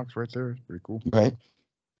Star Fox right there. Pretty cool. Right.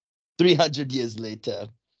 300 years later.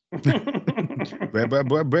 Blah, blah,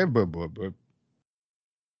 blah, blah, blah, blah, blah.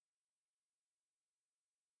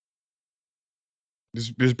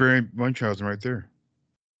 There's Barry Munchausen right there.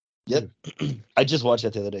 Yep. I just watched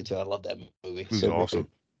that the other day too. I love that movie. It was So awesome. great.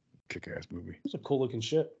 Kick-ass movie. It's a cool looking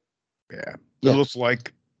ship. Yeah. Yeah. It looks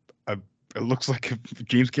like a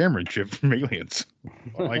James Cameron ship from Aliens.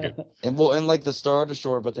 I like it. And like the Star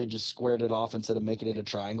Destroyer, but they just squared it off instead of making it a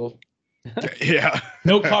triangle. Yeah.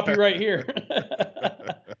 No copyright here.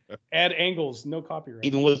 Add angles, no copyright.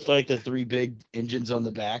 Even with like the 3 big engines on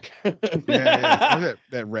the back. Yeah.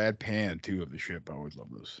 That rad pan too of the ship. I always love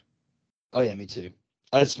those. Oh yeah, me too.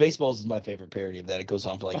 Spaceballs is my favorite parody of that. It goes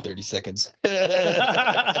on for like 30 seconds.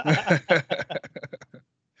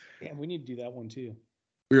 Damn, we need to do that one too.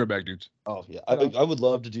 We are back, dudes. Oh yeah, I would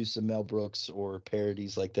love to do some Mel Brooks or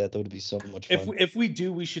parodies like that. That would be so much fun. If we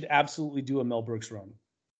do, we should absolutely do a Mel Brooks run.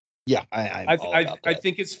 Yeah, I'm all about I that.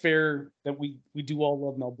 think it's fair that we do all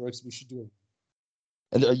love Mel Brooks. We should do it.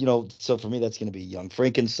 And so for me, that's going to be Young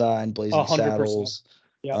Frankenstein, Blazing 100%. Saddles,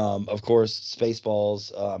 Yeah. of course,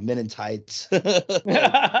 Spaceballs, Men in Tights.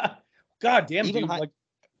 God damn, Even dude!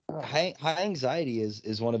 High Anxiety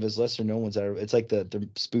is one of his lesser known ones. It's like they're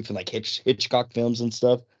spoofing like Hitchcock films and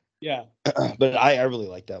stuff. Yeah, But I really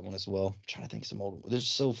like that one as well. I'm trying to think of some old. There's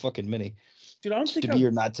so fucking many. dude, I don't think To Be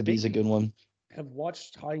or Not to Be is a good one. have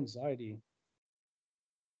watched High Anxiety.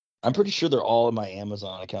 I'm pretty sure they're all in my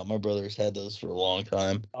Amazon account. My brother's had those for a long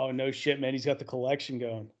time. Oh no shit, man! He's got the collection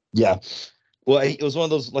going. Yeah. Well, it was one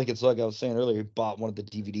of those, like I was saying earlier, he bought one of the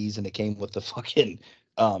DVDs and it came with the fucking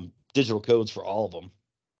digital codes for all of them.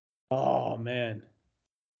 Oh man.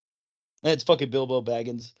 And it's fucking Bilbo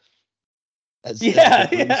Baggins. Yeah,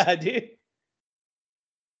 Bruce. yeah, dude.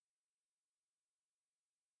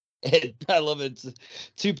 And I love it.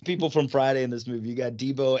 It's 2 people from Friday in this movie. You got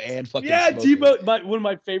Debo and fucking Yeah, Smokey. Debo. One of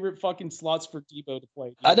my favorite fucking slots for Debo to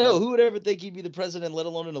play. I know. Who would ever think he'd be the president, let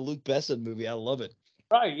alone in a Luke Besson movie? I love it.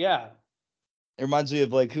 Right? Yeah. It reminds me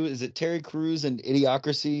of like who is it? Terry Crews and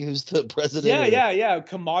Idiocracy, who's the president. Yeah.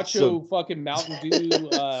 Camacho, fucking Mountain Dew.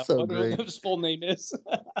 So what great. his full name is.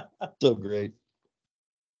 So great.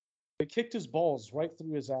 It kicked his balls right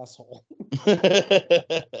through his asshole.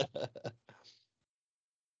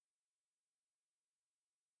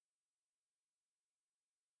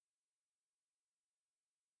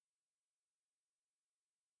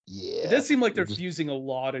 Yeah. It does seem like they're fusing a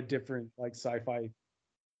lot of different like sci-fi,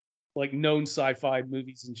 like known sci-fi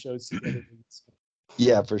movies and shows together.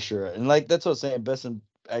 Yeah, for sure. And like that's what I'm saying. Besson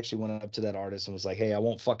actually went up to that artist and was like, "Hey, I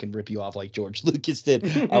won't fucking rip you off like George Lucas did.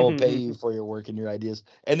 I will pay you for your work and your ideas."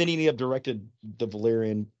 And then he ended up directed the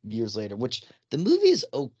Valerian years later, which the movie is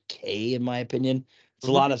okay in my opinion. It's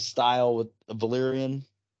a lot of style with Valerian.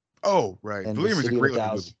 Oh, right. And Valerian was a City of great looking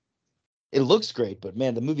 1000. movie. It looks great, but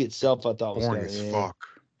man, the movie itself I thought was Boring kinda, as fuck.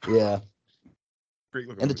 Yeah. Great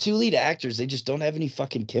looking And the movie. two lead actors, they just don't have any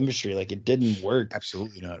fucking chemistry. Like it didn't work.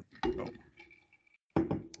 Absolutely not. No.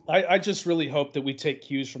 I just really hope that we take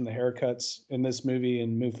cues from the haircuts in this movie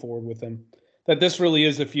and move forward with them. That this really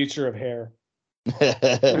is the future of hair.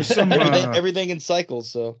 There's some everything in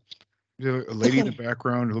cycles. So there's a lady in the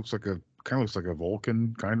background. It looks like a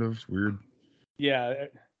Vulcan, kind of. It's weird. Yeah.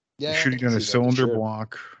 yeah, Shooting I can down a see that for cylinder sure.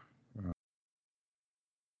 block.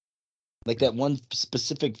 Like that one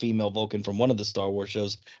specific female Vulcan from one of the Star Wars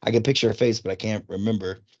shows. I can picture her face, but I can't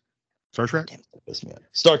remember. Star Trek? Damn, that pissed me off.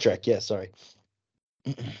 Star Trek, yeah, sorry.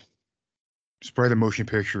 It's probably the motion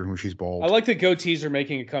picture when she's bald. I like the goatees are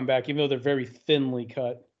making a comeback, even though they're very thinly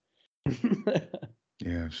cut.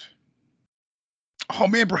 Yes. Oh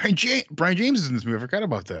man, Brian James is in this movie. I forgot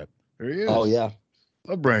about that. There he is. Oh yeah.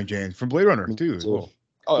 Love Brian James from Blade Runner too. as well.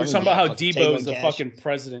 Oh, We're talking about how fucking Debo is Tango the Cash. fucking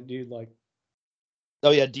president, dude. Like, Oh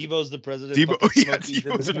yeah, Devo's the president. Debo- Fucking yeah, Smokey's in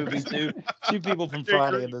Devo's this the movie too. president. Two people from Okay,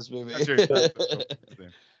 Friday great. in this movie. That's right.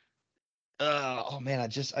 Oh man, I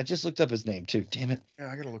just looked up his name too. Damn it. Yeah,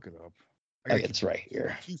 I gotta look it up. Oh, it's right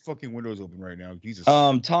here. Two fucking windows open right now. Jesus.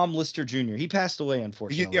 Tom Lister Jr. He passed away,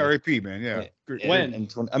 unfortunately. Yeah, R.I.P. Man. Yeah. Good. When? In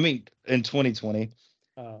 2020.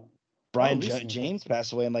 Brian recently. James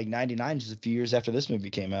passed away in like 99, just a few years after this movie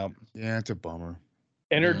came out. Yeah, it's a bummer.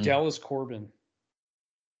 Enter Mhm. Dallas Corbin.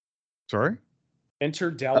 Sorry. Enter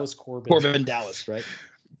Dallas Corbin. Corbin Dallas, right?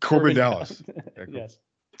 Corbin Dallas. Yeah, Yes.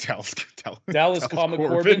 Dallas Comic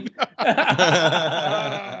Corbin.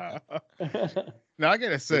 Now I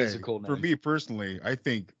gotta say, is a cool for name. me personally, I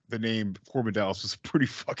think the name Corbin Dallas was a pretty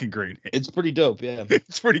fucking great name. It's pretty dope, yeah.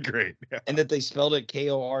 It's pretty great. Yeah. And that they spelled it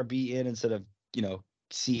Korbin instead of, Corbin.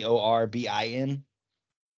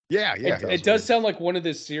 Yeah. It does sound like one of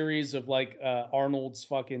the series of like Arnold's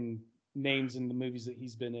fucking names in the movies that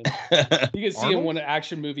he's been in. You can see him in one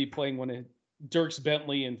action movie playing one of Dirks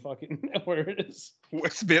Bentley and fucking where it is.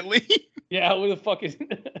 Wes Bentley. Yeah, with a fucking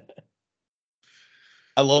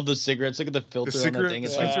I love those cigarettes. Look at the filter on that cigarette- thing.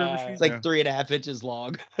 It's the like, cigarette Yeah. machine? it's like Yeah. 3.5 inches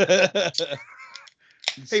long. The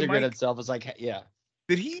cigarette Mike. itself is like, yeah.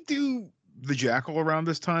 Did he do the Jackal around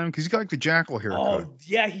this time? Because he's got like the Jackal haircut. Oh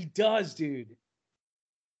yeah, he does, dude.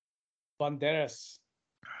 Banderas.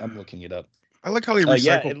 I'm looking it up. I like how they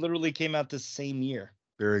Yeah, recycle. it literally came out the same year,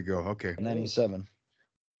 There you go. Okay. 97.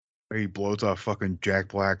 He blows off fucking Jack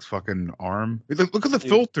Black's fucking arm. Look at the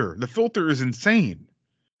filter. The filter is insane.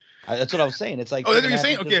 That's what I was saying. It's like Oh, that's what you're 3.5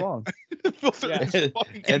 saying? inches Okay. long. The filter Yeah. is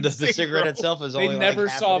fucking And the insane, cigarette bro. itself is They only never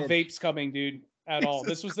like half saw an inch. vapes coming, dude, at all.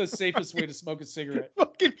 This was the safest way to smoke a cigarette.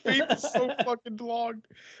 Fucking vape is so fucking long.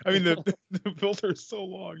 I mean, the filter is so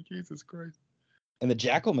long. Jesus Christ. And the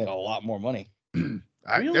Jackal made a lot more money. Really?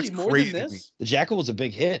 That's More crazy. than to me. this? The Jackal was a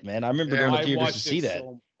big hit, man. I remember Yeah. going to I theaters to watched see it that.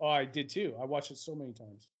 Oh, I did too. I watched it so many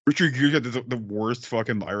times. Richard Gere had the worst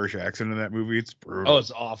fucking Irish accent in that movie. It's brutal. Oh,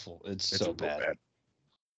 it's awful. It's so real bad.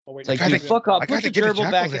 Oh, wait, It's like, I you gotta- fuck up, I put gotta the get the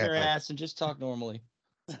gerbil back Jackal's in your hat back. ass and just talk normally.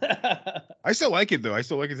 I still like it though. I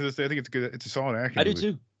still like it to this day. I think it's good. It's a solid action. I do movie.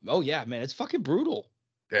 too. Oh yeah, man, it's fucking brutal.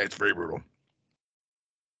 Yeah, it's very brutal.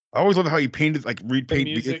 I always loved how he painted repaint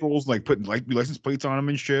music. vehicles, like putting license plates on them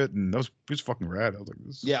and shit, and that was fucking rad. I was like,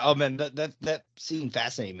 this. Yeah. Oh man, that scene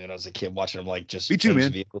fascinated me when I was a kid, watching him like just Me too, change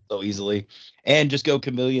man. vehicles so easily, and just go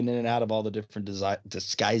chameleon in and out of all the different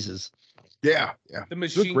disguises. Yeah. The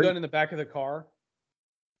machine great. gun in the back of the car,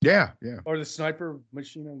 Yeah. or the sniper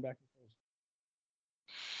machine gun in the back of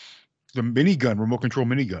the car. The minigun, remote control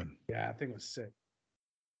minigun. Yeah, I think it was sick.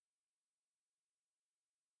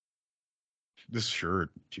 This shirt,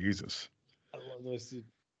 Jesus. I love this, dude.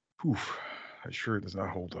 Whew, that shirt does not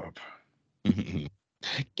hold up.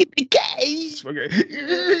 Get the case. Okay.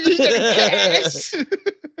 You got the cash.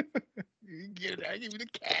 Give me the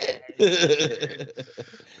cash.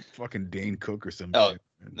 Fucking Dane Cook or something. Oh,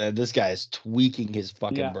 this guy is tweaking his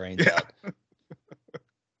fucking Yeah. brains Yeah. out.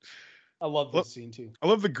 I love Look, this scene too. I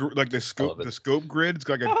love the scope grid. It's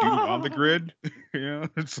got like a dude on the grid. You know,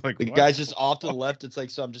 it's like The what? guy's just off to the left. It's like,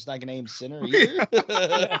 so I'm just not gonna aim center either.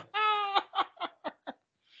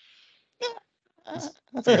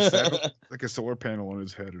 It's like a solar panel on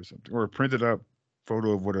his head or something, or a printed up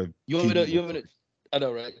photo of what a. You want me to? TV You want me looks to? I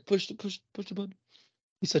know, right? Push the button.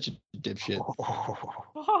 He's such a dipshit.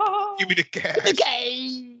 like. Give me the cash.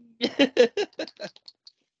 Okay.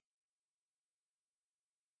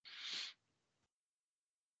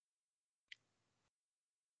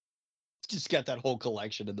 Just got that whole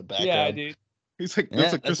collection in the background. Yeah, dude. He's like, Yeah,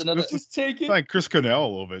 that's like that's Chris, another- that's Just take it. like Chris Cornell a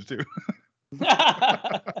little bit too.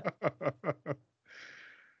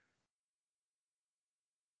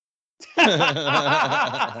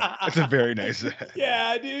 That's a very nice.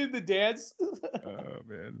 Yeah, dude, the dance. Oh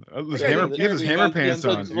man, his Yeah, hammer, the- he has his the hammer young- pants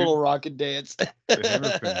young on. Thug's Dude. little rocket dance. The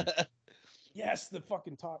hammer pants. Yes, the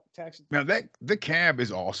fucking taxi. Now that the cab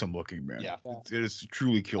is awesome looking, man. Yeah. It is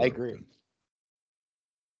truly killer. I agree.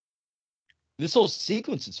 This whole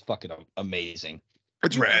sequence is fucking amazing.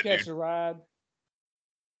 It's You can rad. catch Dude. a ride.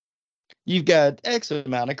 You've got X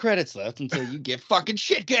amount of credits left until you get fucking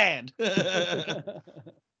shit canned.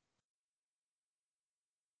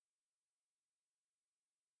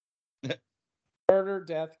 Murder,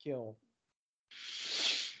 death, kill.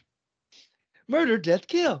 Murder, death,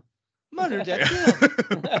 kill. Murder, death, kill.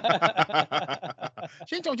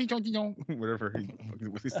 Whatever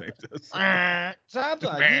what his name does. Sometimes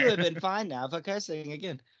you would have been fine now for cursing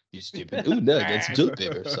again. You stupid. Ooh, no, that's tooth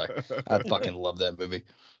paper. Sorry. I fucking love that movie.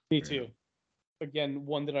 Me too. Again,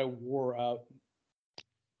 one that I wore out.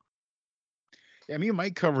 Yeah, me and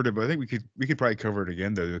Mike covered it, but I think we could probably cover it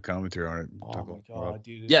again though, do a commentary on it. Oh Talk my about- god,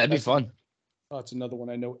 dude. Yeah, it'd be That's- fun. Oh, it's another one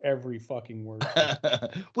I know every fucking word.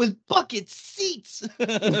 With bucket seats. Talk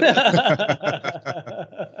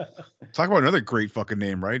about another great fucking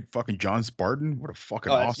name, right? Fucking John Spartan. What a fucking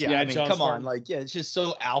Oh, awesome. yeah, Yeah, I mean, John come Spartan. on. Like, yeah, it's just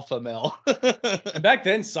so alpha male. Back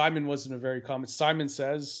then, Simon wasn't a very common. Simon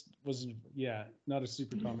Says was, not a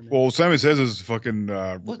super common name. Well, Simon Says is fucking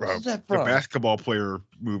What is that the from? basketball player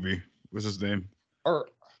movie. What's his name? Or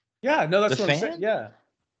Yeah, no, that's The what I'm Fan? saying. Yeah.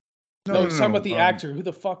 No, it's talking about the actor. Who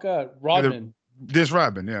the fuck? Rodman. This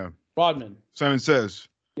Robin, yeah. Rodman. Simon Says.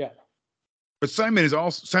 Yeah. But Simon is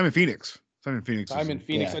also Simon Phoenix. Simon Phoenix. is- Simon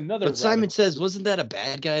Phoenix. yeah. Another. But Simon Rodman. Says, wasn't that a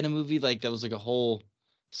bad guy in a movie? Like that was like a whole.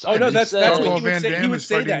 Oh no, Simon that's Says. what Paul he would Van say. Damme He would is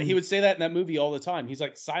say that. fighting- He would say that in that movie all the time. He's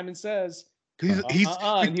like, Simon Says. He's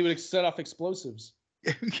And he would set off explosives.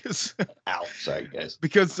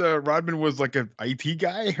 because Rodman was like an IT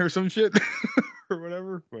guy or some shit or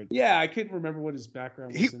whatever. But Yeah, I couldn't remember what his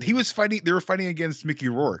background was. he was fighting. They were fighting against Mickey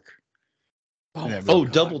Rourke. Yeah, Oh,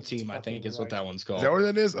 God, Double that's Team, I fucking think is what right. that one's Is called. that what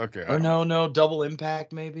that is? Okay. Or no, Double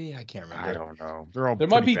Impact maybe. I can't remember. I don't know. They're all There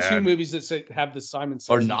might be pretty two bad. movies that say have the Simon Says.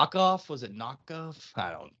 Or Knockoff? Was it Knockoff?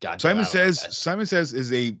 I don't. God, Simon Says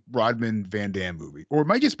is a Rodman Van Damme movie, or it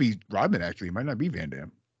might just be Rodman. Actually, it might not be Van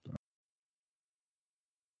Damme.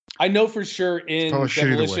 I know for sure in probably shit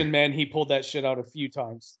either way. Demolition Man he pulled that shit out a few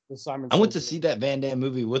times. The Simon. I went to Says see that Van Damme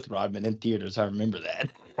movie with Rodman in theaters. I remember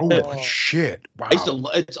that. Oh Oh. shit! Wow, I used to.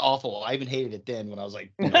 It's awful. I even hated it then when I was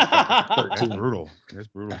like that's 13. brutal. That's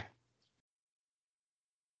brutal.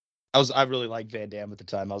 I really liked Van Damme at the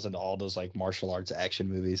time. I was into all those like martial arts action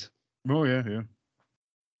movies. Oh yeah, yeah.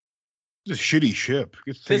 It's a shitty ship.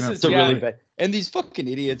 Gets This taken out is- It's a Yeah. really bad. And these fucking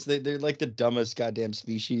idiots, they're like the dumbest goddamn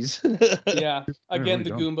species. Yeah. Again, really the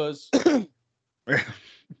don't. Goombas.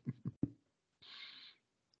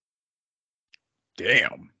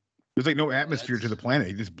 Damn. There's like no atmosphere to the planet.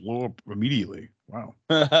 You just blow up immediately. Wow.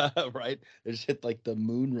 Right? They just hit like the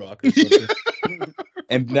moon rock or something.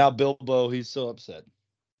 And now Bilbo, he's so upset.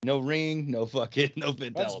 No ring, no fucking, no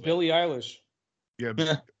Finn That's Taliban. Billie Eilish. Yeah.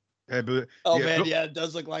 But, Oh yeah, man, Bil- yeah, it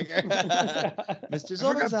does look like her. Mr. I forgot-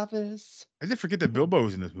 Zorro's office. I did forget that Bilbo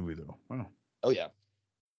was in this movie though. Wow. Oh yeah.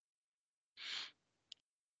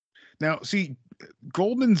 Now, see,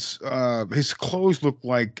 Goldman's his clothes look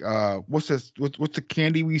like what's this? What's the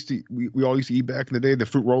candy we all used to eat back in the day? The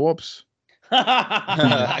fruit roll-ups.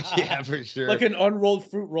 Yeah, for sure. Like an unrolled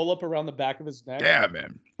fruit roll up around the back of his neck. Yeah,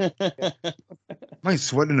 man. Am I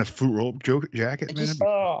sweating a fruit roll-up jacket, I man? just-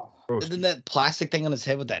 Oh, Gross. And then that plastic thing on his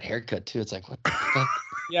head with that haircut too. It's like, what the fuck?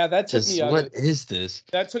 yeah, that took Just, me out. what Of, is this?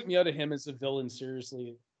 that took me out of him as a villain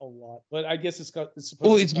seriously a lot. But I guess it's supposed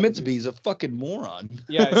Well, it's meant to be. He's a fucking moron.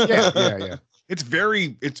 Yeah, it's- Yeah. It's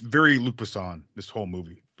very Luc Besson, this whole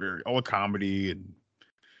movie. Very all the comedy and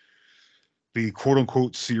the quote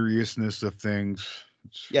unquote seriousness of things.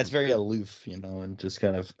 Yeah, it's very aloof, and just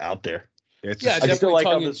kind of out there. It's Yeah, just- I definitely still like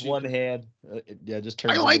how tongue in this cheek. one hand, just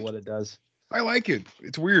turns I into like- what it does. I like it.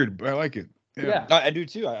 It's weird, but I like it. Yeah. I do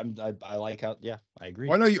too. I like how. Yeah, I agree.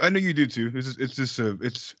 Well, I know you do too.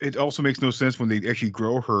 It also makes no sense when they actually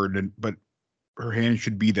grow her, but her hand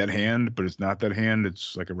should be that hand, but it's not that hand.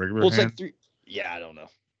 It's like a regular Well, it's hand. like three. Yeah, I don't know.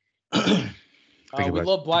 We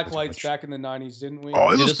loved black lights back in the 90s, didn't we? Oh,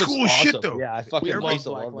 it Dude, looks this cool as shit awesome. though. Yeah, I fucking Everybody used to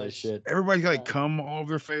black love this lights. shit. Everybody got like cum all over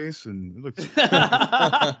their face, and it looks. Dude,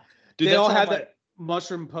 They that's all how had my- that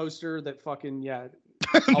mushroom poster that fucking I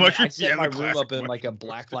set yeah, my the room up classic in like a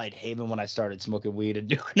blacklight haven when I started smoking weed and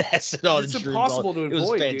doing acid on It's shrooms. impossible to It was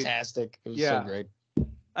avoid, dude. fantastic. It was Yeah. so great.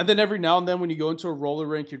 And then every now and then when you go into a roller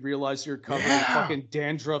rink, you'd realize you're covered in Yeah. fucking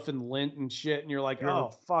dandruff and lint and shit, and you're like, You're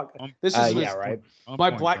oh fuck, on- this is Yeah, right. On My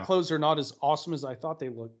point, black Tom. clothes are not as awesome as I thought they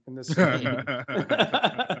looked in this.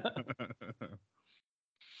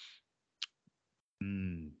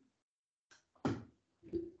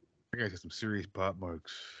 That guy's got some serious pop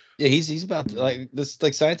marks. Yeah, he's about to, like this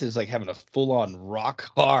like scientist is like having a full on rock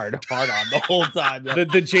hard on the whole time.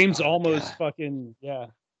 the James Oh, almost God. fucking yeah.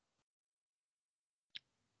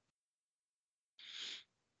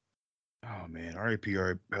 Oh man, R.I.P.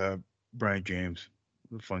 Brian James,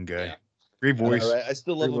 a fun guy, Yeah. great voice. Right? I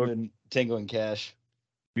still love Great him look. in Tango and Cash.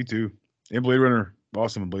 Me too. And Blade Runner,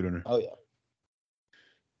 awesome in Blade Runner. Oh yeah.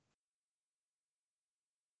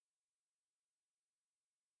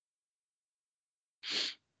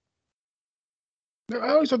 I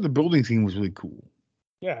always thought the building scene was really cool.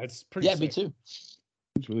 Yeah, it's pretty Yeah, sick. me too.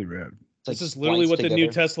 It's really rad. It's like This is literally what spliced the new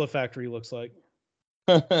together. Tesla factory looks like.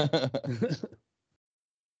 I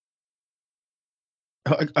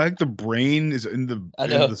like the brain is in the I in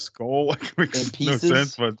know. the skull. Like makes In no pieces.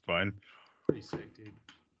 sense, but it's fine. Pretty sick, dude.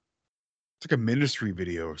 It's like a ministry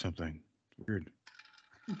video or something. Weird.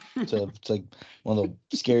 It's like one of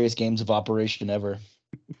the scariest games of operation ever.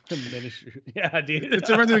 The ministry. Yeah, dude. It's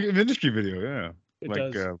a regular ministry video, yeah. It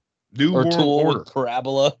like does. New Or World Tool Order. with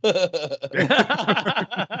Parabola.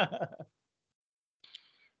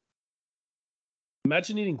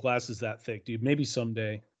 Imagine eating glasses that thick, dude. Maybe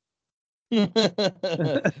someday.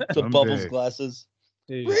 The Someday. bubbles glasses.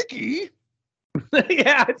 Dude. Ricky.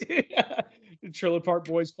 Yeah, dude. The Trailer Park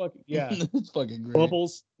Boys fucking yeah. It's fucking great.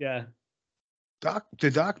 Bubbles. Yeah.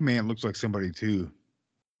 The Doc Man looks like somebody too.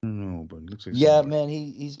 I don't know, but it looks like Yeah, somebody. man,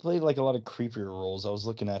 he's played like a lot of creepier roles. I was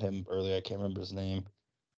looking at him earlier. I can't remember his name.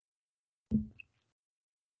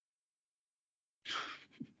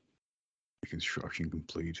 Construction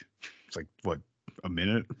complete. It's like what, a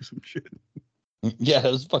minute or some shit. Yeah,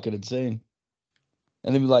 it was fucking insane.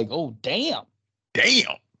 And then be like, oh damn.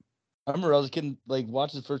 Damn. I remember I was kidding, like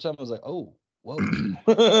watching the first time. I was like, oh, whoa.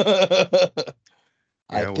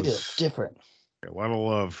 I it feel was- different, A lot of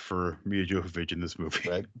love for Mia Jovovich in this movie,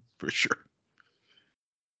 right? for sure.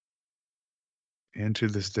 And to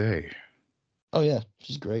this day, Oh yeah,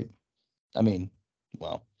 she's great. I mean,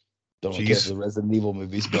 well, don't care She's- for the Resident Evil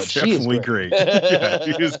movies, but she is definitely great. great. Yeah,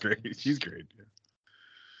 she is great. She's great. Yeah.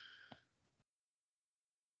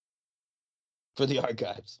 For the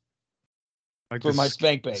archives, Like for this my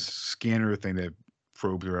spank bank. scanner thing that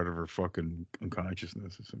probes her out of her fucking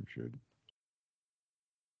unconsciousness or some shit.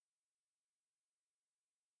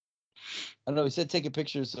 I don't know. He said take a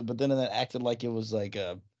picture, but then that acted like it was like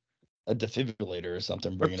a defibrillator or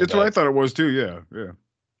something. Bringing That's it what I back. thought it was too. Yeah, yeah.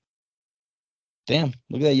 Damn,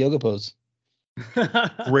 look at that yoga pose.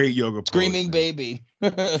 Great yoga pose. Screaming man. baby.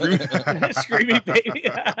 Screaming baby.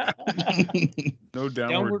 No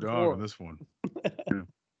downward Downward dog four. on this one.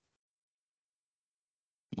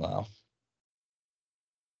 Wow.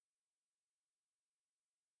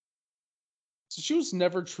 So she was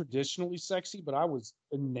never traditionally sexy, but I was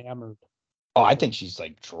enamored. Oh, I think she's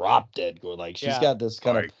like drop dead good. Like she's Yeah. got this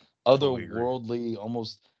kind Right. of totally agree. otherworldly,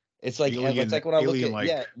 almost. It's like Alien- it's like when I look at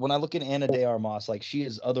alien-like. when I look at Anna de Armas, like she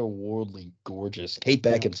is otherworldly gorgeous. Kate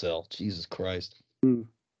Beckinsale, Jesus Christ.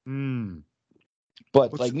 Mm.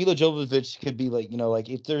 But What's- like Mila Jovovich could be like, like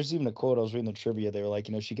if there's even a quote I was reading the trivia, they were like,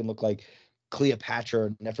 she can look like Cleopatra or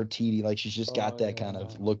Nefertiti. Like she's just got Oh, that kind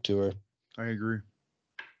of yeah. look to her. I agree.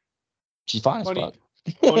 She's fine as Funny- fuck.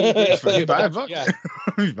 funny you bring up $5. Cleopatra- yeah.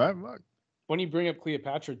 $5. When you bring up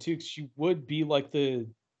Cleopatra too, 'cause she would be like the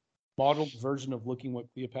modeled version of looking what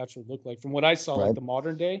Cleopatra looked like from what I saw, Right. like the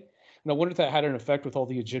modern day. And I wonder if that had an effect with all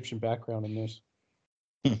the Egyptian background in this,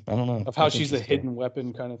 I don't know. of how That's she's the interesting. hidden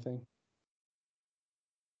weapon kind of thing.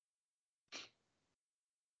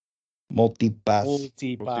 Multipass.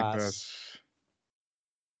 Multi-pass.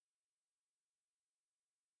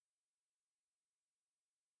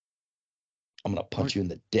 I'm gonna punch you in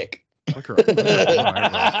the dick. Look her-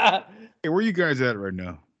 Hey, where you guys at right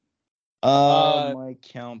now? My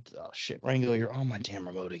count. Oh shit, Rango, you're on my damn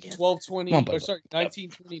remote again. 1220, Come on, or sorry, bud.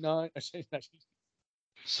 1929.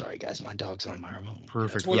 Sorry, guys, my dog's on my remote.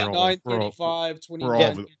 Perfect.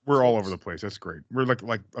 29:35, We're all over the place. That's great. We're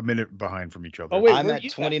like a minute behind from each other. Oh, wait, I'm where at you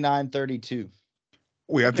at? 29:32.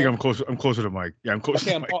 Wait, I Okay. think I'm close. I'm closer to Mike. Yeah, I'm close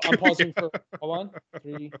Okay, to Mike. I'm pausing for. Hold on.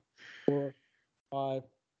 3, 4, 5,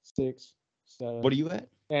 6, 7. What are you at?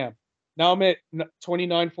 Damn. Now I'm at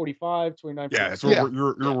 29:45, 29:46. Yeah, that's where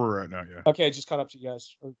you're where we're at now. Yeah. Okay, I just caught up to you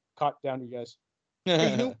guys, or caught down to you guys.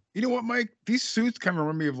 Hey, you know what, Mike? These suits kind of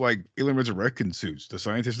remind me of like Alien Resurrection suits. The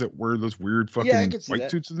scientists that wear those weird fucking I can see white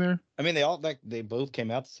that. suits in there. I mean, they both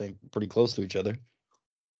came out the same, pretty close to each other.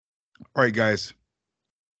 All right, guys.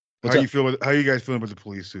 What's How up? you feel? How you guys feeling about the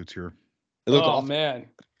police suits here? They look Oh awful. man,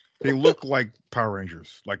 They look like Power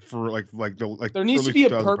Rangers, like there needs to early be a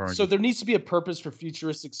 2000s Power purpose. So Rangers. there needs to be a purpose for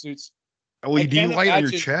futuristic suits. LED can't light on your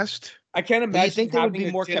imagine- chest. I can't Do imagine. you think they would having be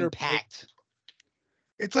a more dinner plate- compact?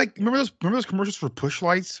 It's like remember those commercials for push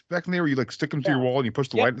lights back in there where you like stick them to your Yeah. wall and you push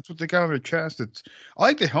the Yep. light. That's what they got on their chest. I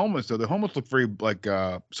like the helmets though. The helmets look very like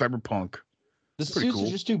cyberpunk. The Pretty suits cool.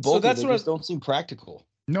 are just too bulky. that's They what just don't seem practical.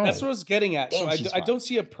 No, That's what I was getting at. So Damn, she's I fine. don't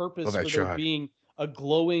see a purpose Love for that there shot. being a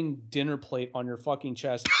glowing dinner plate on your fucking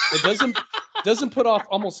chest. It doesn't put off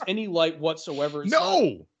almost any light whatsoever. It's not-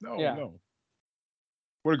 Yeah. no.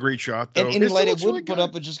 What a great shot though. And any It light still it looks really wouldn't put good.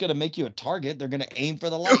 up is just going to make you a target. They're going to aim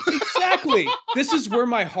for the light. Exactly. This is where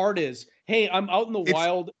my heart is. Hey, I'm out in the It's-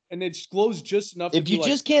 wild and it glows just enough. If to you be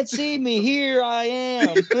like, just can't see me, here I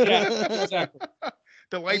am. yeah, exactly.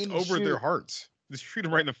 The light's aim and over their shoot. hearts. Just shoot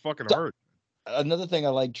them right in the fucking So- heart. Another thing I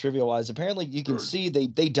like trivia wise, apparently you can see they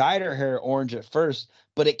dyed her hair orange at first,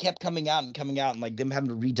 but it kept coming out and like them having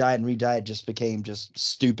to re-dye it just became just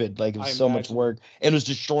stupid. Like it was I so much imagine. work and it was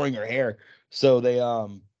destroying her hair. So they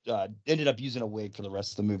ended up using a wig for the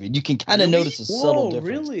rest of the movie. And you can kind of Really? notice a subtle Whoa,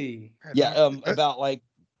 difference. really? Yeah, about like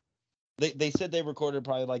they said they recorded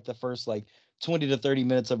probably like the first like 20 to 30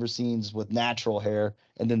 minutes of her scenes with natural hair,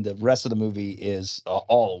 and then the rest of the movie is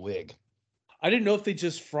all a wig. I didn't know if they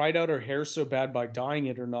just fried out her hair so bad by dyeing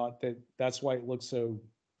it or not. That's why it looks so.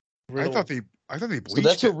 I Brittle. thought they bleached So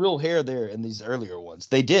that's it. her real hair there in these earlier ones.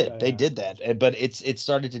 They did. Yeah, They yeah. did that. But it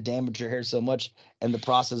started to damage your hair so much, and the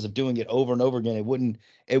process of doing it over and over again,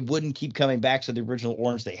 it wouldn't keep coming back to the original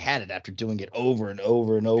orange they had it after doing it over and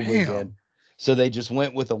over and over Damn. again. So they just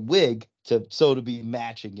went with a wig to be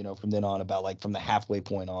matching, from then on, about like from the halfway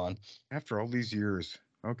point on. After all these years.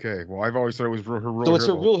 Okay. Well, I've always thought it was her real So hair. it's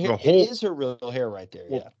her real hair. The whole, It is her real hair right there.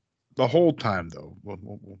 Well, Yeah. the whole time though. Well,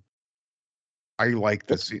 I like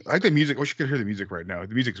the scene. I like the music. I wish you could hear the music right now.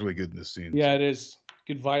 The music's really good in this scene. Yeah, it is.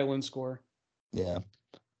 Good violin score. Yeah.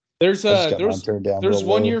 There's I just got mine turned down there's real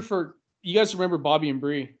one low. year for you guys remember Bobby and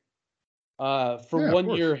Bree. For Yeah, of 1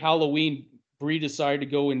 course. year Halloween, Bree decided to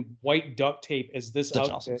go in white duct tape as this Such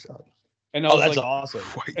an awesome outfit. shot. And I Oh, was that's like, awesome.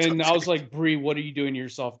 White and I was duct like, Bree, what are you doing to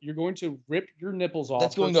yourself? You're going to rip your nipples off.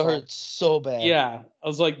 That's going to first hurt off. so bad. Yeah. I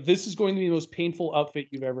was like, this is going to be the most painful outfit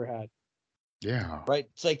you've ever had. tape. Yeah. Right.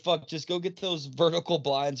 It's like, fuck, just go get those vertical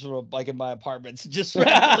blinds from like in my apartments. Just She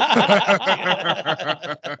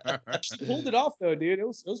pulled it off though, dude. It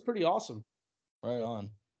was pretty awesome. right on.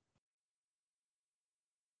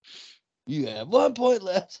 You have 1 point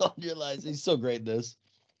left on your license. He's so great in this.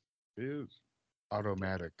 It is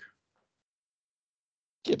automatic.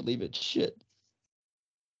 Can't believe it. Shit.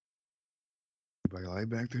 Anybody lie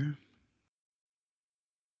back there?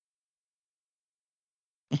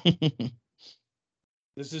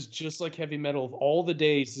 This is just like heavy metal. Of all the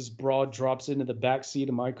days, this broad drops into the back seat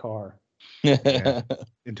of my car. Yeah.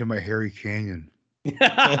 Into my hairy canyon. He's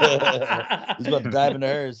about to dive into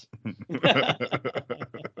hers.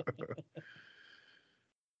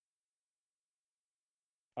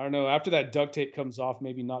 I don't know. After that duct tape comes off,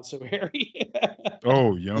 maybe not so hairy.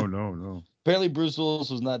 Oh, no. Apparently, Bruce Willis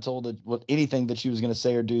was not told anything that she was going to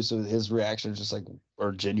say or do, so his reaction is just like,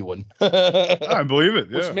 or genuine. I believe it.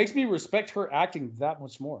 Which Yeah. makes me respect her acting that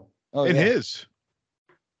much more. Oh, And yeah. his.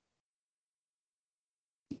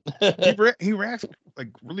 He reacts like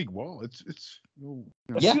really well. It's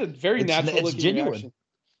That's Yeah, a very it's natural looking genuine. reaction.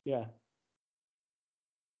 Yeah.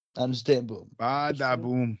 I understand. Boom. bada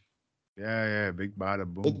boom. Yeah, big bada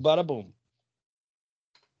boom. Big bada boom.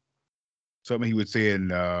 Something he would say in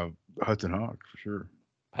Hudson Hawk for sure.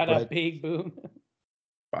 Had a Right. big boom.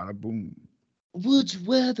 Bada boom. Would you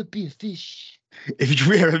rather be a fish? If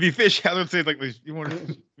you have to fish, I would say like you want to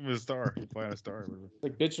be a star, you fly on a star. Whatever.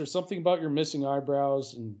 Like, bitch, there's something about your missing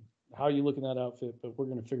eyebrows and how you look in that outfit, but we're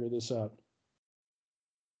gonna figure this out.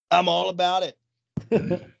 I'm all about it.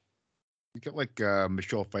 You got like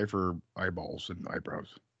Michelle Pfeiffer eyeballs and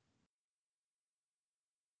eyebrows.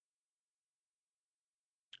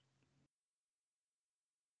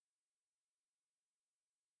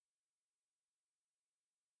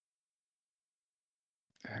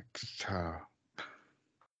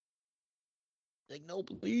 Like, no,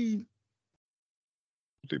 please.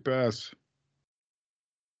 They pass.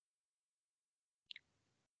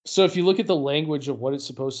 So if you look at the language of what it's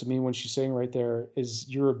supposed to mean when she's saying right there is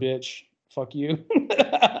 "you're a bitch, fuck you."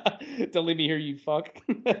 Don't let me hear you fuck.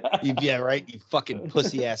 Yeah, right. You fucking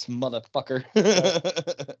pussy ass motherfucker.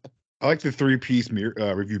 I like the 3-piece mirror,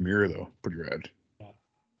 review mirror though. Pretty rad.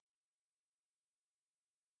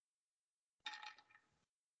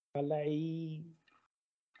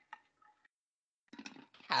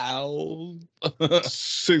 How?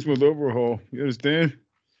 6-month overhaul. You understand?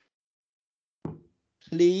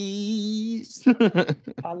 Please.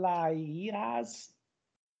 Palais.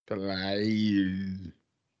 Please.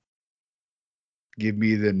 Give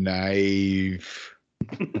me the knife.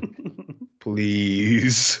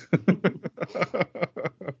 Please.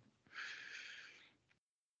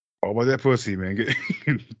 All about that pussy, man. Get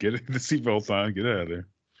the seatbelt on. Get out of there.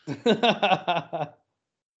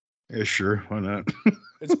 Yeah, sure. Why not?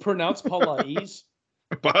 It's pronounced Palais.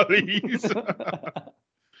 Palais.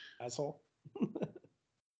 Asshole.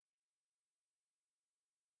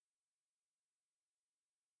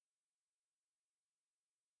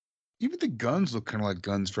 Even the guns look kind of like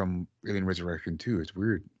guns from Alien Resurrection too. It's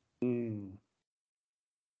weird.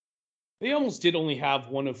 They almost did only have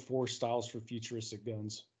one of 4 styles for futuristic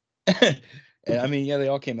guns. And I mean, yeah, they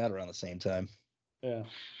all came out around the same time. Yeah.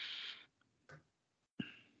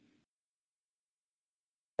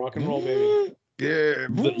 Rock and roll, baby. Yeah.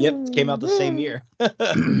 Yep, came out the same year.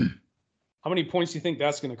 How many points do you think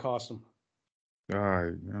that's going to cost him?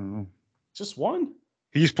 I don't know. Just one?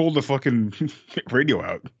 He just pulled the fucking radio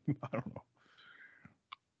out. I don't know.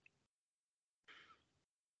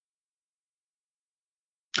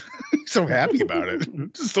 He's so happy about it.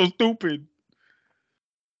 It's so stupid.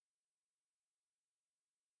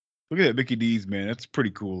 Look at that Mickey D's, man. That's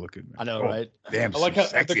pretty cool looking. Man. I know, right? Damn, I like how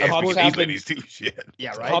sexy the ass cops Mickey have D's ladies too. Shit.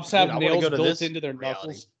 Yeah, right. Cops have Dude, I wanna nails go to built this into their reality.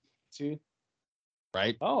 knuckles, too.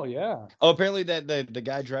 Right? Oh, yeah. Oh, apparently the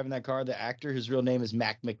guy driving that car, the actor, his real name is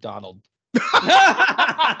Mac McDonald.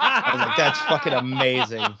 I was like, that's fucking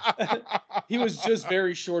amazing. He was just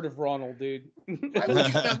very short of Ronald, dude.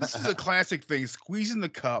 This is a classic thing. Squeezing the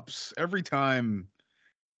cups every time.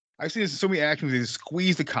 I've seen this in so many actions. They just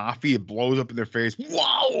squeeze the coffee, it blows up in their face.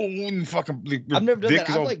 Wow! And fucking. I've never done dick that.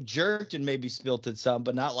 is I've all- like jerked and maybe spilt it some,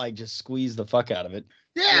 but not like just squeezed the fuck out of it.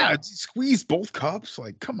 Yeah, squeeze both cups.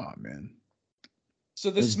 Like, come on, man.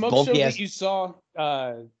 So the This smoke bulky show ass- that you saw,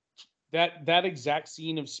 that exact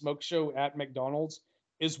scene of smoke show at McDonald's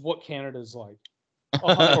is what Canada's like.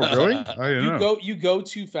 Oh, really? I didn't know. You go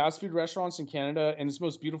to fast food restaurants in Canada, and it's the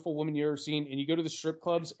most beautiful woman you ever seen. And you go to the strip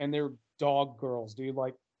clubs, and they're dog girls, dude.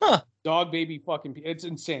 Like dog baby fucking. It's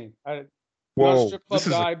insane. I'm not Whoa, a strip club this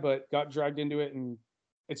is guy, but got dragged into it, and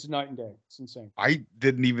it's night and day. It's insane. I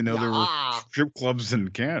didn't even know there were Yeah. strip clubs in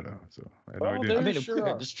Canada. So I had no Well, idea. there- I mean, sure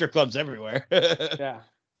are. there's strip clubs everywhere. Yeah.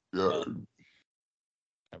 Never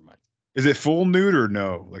mind. Is it full nude or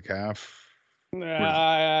no? Like half?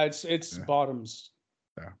 It's Yeah. bottoms.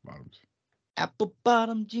 Yeah, bottoms. Apple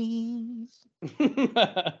bottom jeans.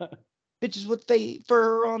 Bitches with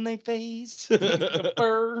fur on their face.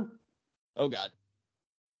 Fur. Oh God.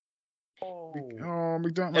 Oh. Oh,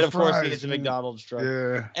 McDonald's. And of course, fries, it's a man. McDonald's truck.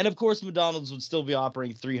 Yeah. And of course, McDonald's would still be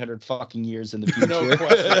operating 300 fucking years in the future. No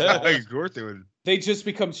question. Of course they would. They just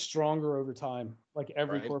become stronger over time, like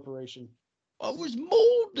every Right. corporation. I was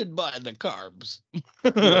molded by the carbs.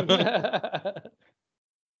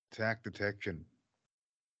 Attack detection.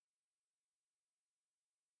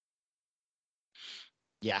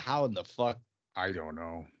 Yeah, how in the fuck? I don't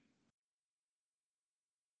know.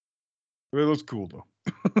 It looks cool though.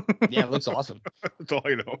 Yeah, it looks awesome. That's all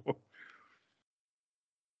I know.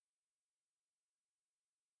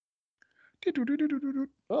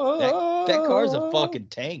 That car's a fucking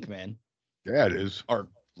tank, man. Yeah, it is. Or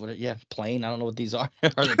what? Yeah, plane. I don't know what these are. Are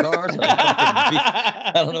they cars? Are they fucking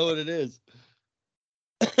I don't know what it is.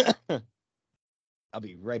 I'll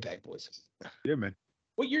be right back, boys. Yeah, man.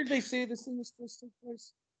 What year did they say this thing was supposed to take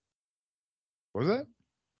place? What was that?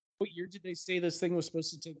 What year did they say this thing was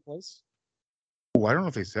supposed to take place? Oh, I don't know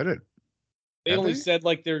if they said it. They Have only they? said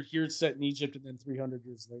like they're here set in Egypt and then 300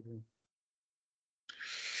 years later.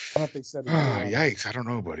 I don't know if they said it. Ah, yikes. I don't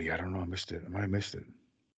know, buddy. I don't know. I missed it. I might have missed it.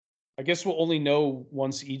 I guess we'll only know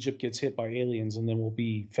once Egypt gets hit by aliens, and then we'll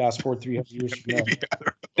be fast forward 300 years from now, Maybe. I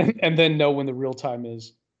don't know. and then know when the real time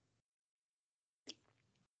is.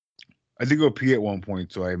 I did go pee at one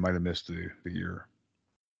point, so I might have missed the year.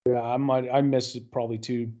 Yeah, I missed it probably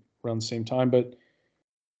too around the same time, but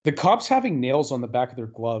the cops having nails on the back of their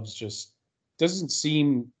gloves just doesn't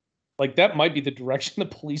seem Like that might be the direction the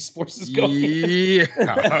police force is going.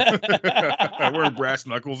 Yeah. Wearing brass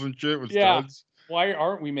knuckles and shit with studs. Why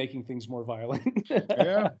aren't we making things more violent?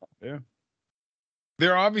 Yeah.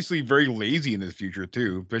 They're obviously very lazy in the future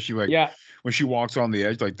too, especially like when she walks on the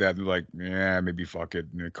edge like that. They're like, yeah, maybe fuck it,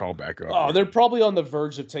 and call back up. Oh, they're probably on the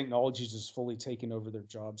verge of technology just fully taking over their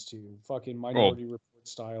jobs too. Fucking Minority Report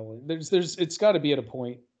style. It's got to be at a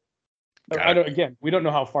point. Again, we don't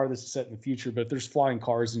know how far this is set in the future, but if there's flying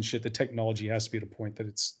cars and shit, the technology has to be at a point that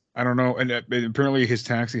it's. I don't know, and apparently his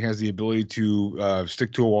taxi has the ability to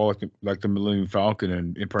stick to a wall like the Millennium Falcon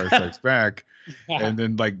and Empire Strikes Back, and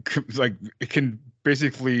then like it can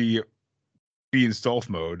basically be in stealth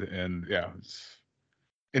mode, and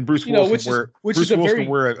and Bruce Willis can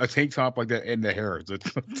wear a tank top like that and the hair.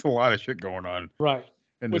 It's a lot of shit going on, right?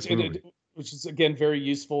 In this movie. Which is again very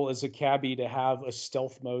useful as a cabbie to have a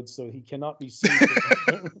stealth mode so he cannot be seen.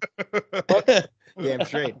 Yeah,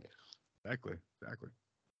 straight. Exactly.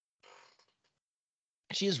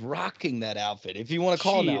 She is rocking that outfit. If you want to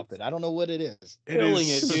call it an outfit, I don't know what it is. Killing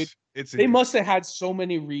it, dude. They must have had so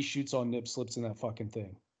many reshoots on nip slips in that fucking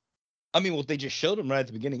thing. I mean, well, they just showed them right at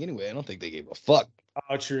the beginning anyway. I don't think they gave a fuck.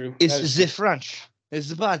 Oh, true. It's the French. It's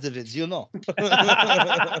the part of it, you know.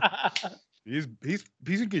 He's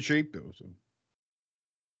in good shape though, so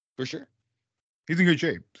for sure. He's in good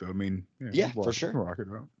shape. So I mean, for sure. Rock it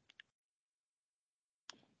out.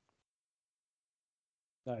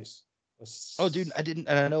 Nice. Oh, dude,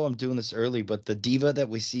 I know I'm doing this early, but the diva that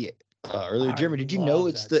we see earlier, Jeremy, did you know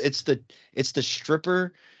it's the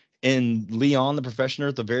stripper in Leon the Professional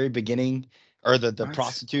at the very beginning, or the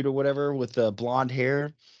prostitute or whatever with the blonde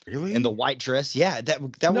hair, really, and the white dress? Yeah, that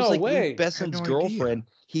was like Luke Besson's girlfriend.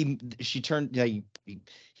 She turned.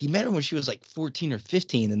 He met her when she was like 14 or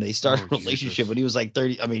 15, and they started a relationship when he was like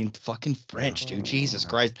 30. I mean, fucking French, dude. Jesus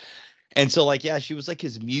Christ. And so, like, yeah, she was like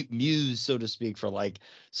his muse, so to speak, for like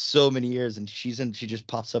so many years. And she just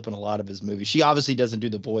pops up in a lot of his movies. She obviously doesn't do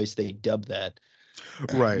the voice; they dub that.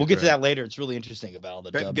 Right. We'll get to that later. It's really interesting about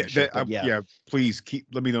the dub. Please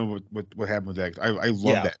let me know what happened with that. I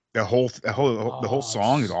love that. The whole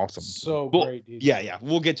song is awesome. So great, dude. Yeah.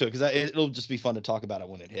 We'll get to it because it'll just be fun to talk about it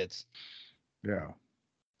when it hits. Yeah.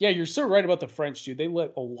 Yeah, you're so right about the French, dude. They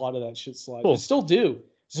let a lot of that shit slide. They still do.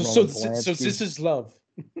 So this is love.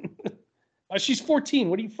 She's 14.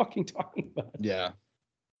 What are you fucking talking about? Yeah.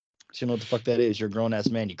 She know what the fuck that is. You're a grown ass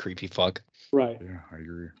man, you creepy fuck. Right. Yeah, I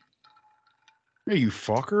agree. Hey, you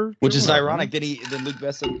fucker. Which is ironic that then Luke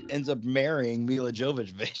Besson ends up marrying Mila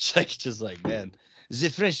Jovovich. Like, just like, man, the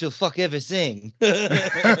French will fuck everything.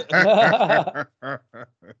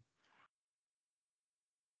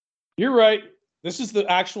 You're right. This is the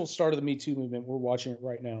actual start of the Me Too movement. We're watching it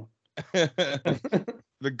right now.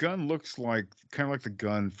 The gun looks like kind of like the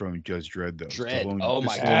gun from Judge Dredd, though. Dredd. Oh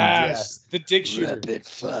my god! Yes, the dick shooter.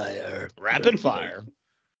 Rapid fire.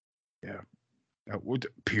 Yeah. With the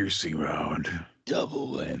piercing round. Double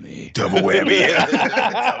whammy. Double whammy.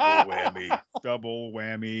 Double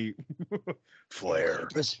whammy. Flare.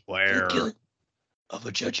 Of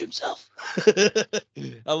a judge himself.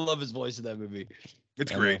 I love his voice in that movie.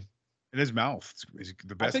 It's great. In his mouth, it's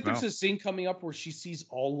the best. I think mouth. there's a scene coming up where she sees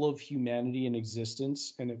all of humanity in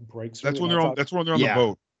existence, and it breaks her. That's when they're on. That's when they're on the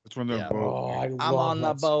boat. That's when they're on the boat. Oh, I'm on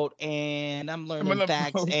the boat and I'm learning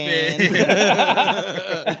facts and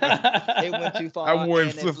it went too far. I'm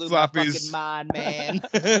wearing flip floppies. Mind, man.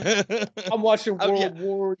 I'm watching World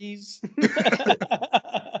Wars.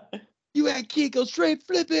 You had Kiko straight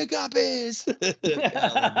flipping copies.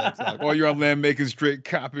 While you're on land making straight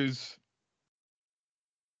copies.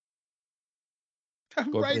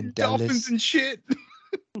 I'm riding dolphins and shit.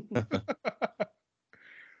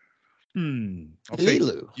 I'll take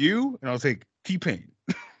you, and I'll take T-Pain.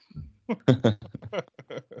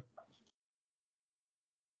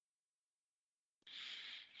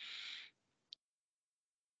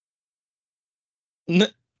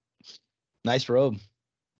 Nice robe.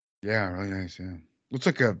 Yeah, really nice. Yeah, looks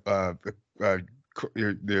like the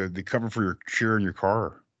cover for your chair in your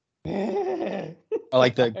car. I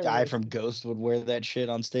like the guy from Ghost would wear that shit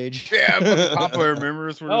on stage. Yeah, Papa, remember?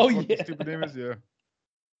 Stupid name is, yeah.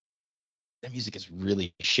 That music is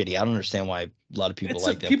really shitty. I don't understand why a lot of people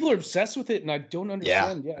like them. People are obsessed with it, and I don't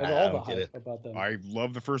understand all the hype about them. I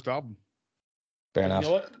love the first album. Fair enough. You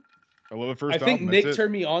know what? I love the first album. I think Nick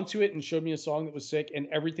turned me onto it and showed me a song that was sick, and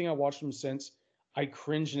everything I watched from since, I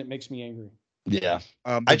cringe and it makes me angry. Yeah.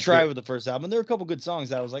 I tried with the first album. There were a couple good songs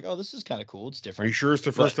that I was like, oh, this is kind of cool. It's different. Are you sure it's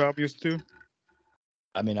the first album too?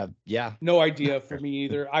 I mean, yeah. No idea for me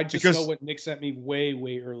either. I just know what Nick sent me way,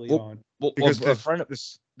 way early on. Because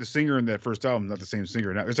the singer in that first album, not the same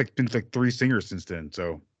singer. Now there's been 3 singers since then.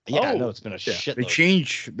 So Yeah, no, it's been a shit. They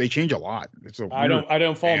change a lot. It's a I don't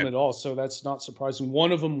follow them band. at all, so that's not surprising.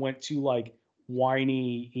 One of them went to like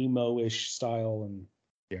whiny emo-ish style, and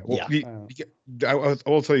I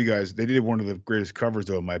will tell you guys, they did one of the greatest covers,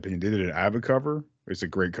 though, in my opinion. They did an ABBA cover. It's a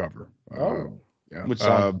great cover. Yeah. Which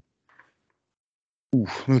song?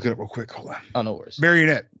 Let me look it up real quick. Hold on. Oh, no worries.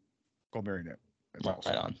 Marionette. Called Marionette. That's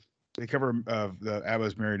awesome. Right on. They cover the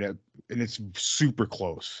ABBA's Marionette, and it's super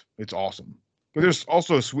close. It's awesome. But there's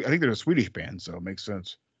also I think they're a Swedish band, so it makes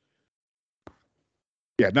sense.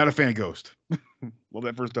 Yeah, not a fan of Ghost. Love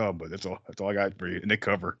that first album, but that's all I got for you. And they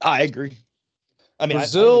cover. I agree. I mean,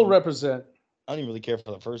 Brazil represent. I don't even really care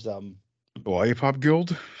for the first album. Well, Hip-Hop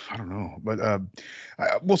Guild? I don't know. But I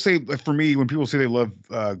will say, for me, when people say they love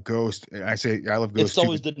Ghost, and I say I love Ghost It's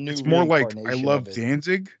always the new it's more like I reincarnation love of it.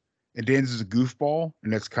 Danzig, and Danzig is a goofball,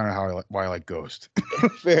 and that's kind of why I like Ghost.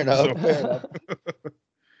 Fair enough. So- Fair enough.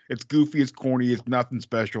 It's goofy, it's corny, it's nothing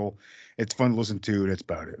special. It's fun to listen to, and that's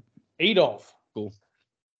about it. Adolf. Cool.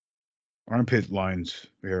 Armpit lines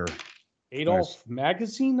there. Adolf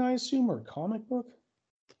magazine, I assume, or comic book?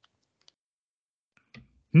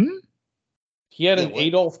 He had an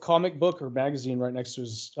Adolf comic book or magazine right next to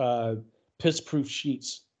his piss-proof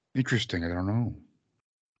sheets. Interesting. I don't know.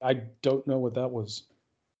 I don't know what that was.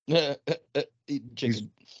 He's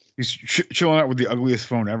chilling out with the ugliest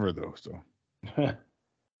phone ever, though. So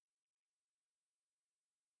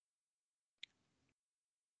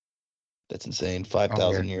That's insane.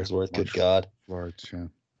 5,000 years worth. Good God. Large, yeah.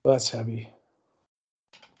 That's heavy.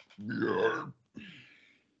 Yeah.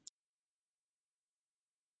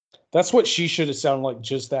 That's what she should have sounded like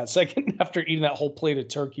just that second after eating that whole plate of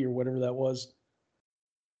turkey or whatever that was.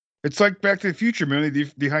 It's like Back to the Future, man. They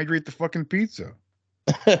dehydrate the fucking pizza.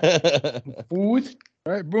 Food?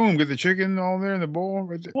 Right, boom, get the chicken all there in the bowl.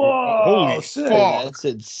 Right there. Whoa, Holy sick. fuck. That's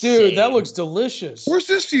insane. Dude, that looks delicious. Where's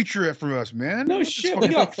this feature at from us, man? No This shit, fucking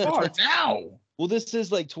we got right fucked. now. Well, this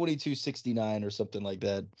is like 2269 or something like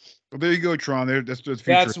that. Well, there you go, Tron. That's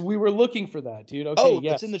feature. We were looking for that, dude. Okay, Oh,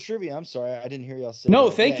 yes. it's in the trivia. I'm sorry. I didn't hear y'all say No,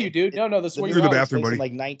 that. thank Yeah, you, dude. No, that's what Through you're the on. bathroom, buddy.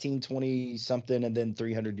 Like 1920 something and then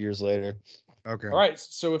 300 years later. Okay. All right,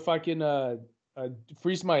 so if I can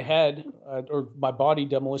freeze my head or my body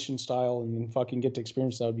demolition style and then fucking get to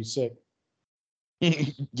experience that would be sick.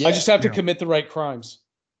 Yeah. I just have to Yeah. commit the right crimes.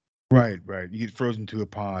 Right. You get frozen to a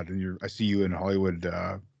pod, and I see you in Hollywood,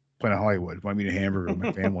 Planet Hollywood. Want me to hamburger with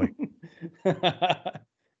my family? Go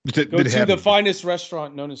to the finest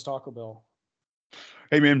restaurant known as Taco Bell.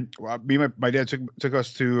 Hey man, me and my dad took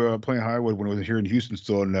us to Planet Hollywood when I was here in Houston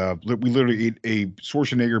still, and we literally ate a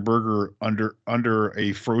Schwarzenegger burger under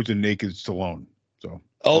a frozen naked Stallone. So.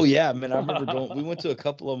 Oh yeah, man! I remember going. We went to a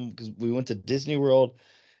couple of them because we went to Disney World,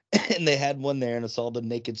 and they had one there, and I saw the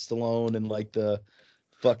naked Stallone and like the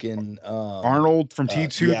fucking Arnold from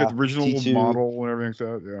T2, yeah, the original T2. model and everything.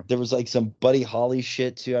 So yeah. There was like some Buddy Holly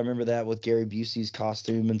shit too. I remember that with Gary Busey's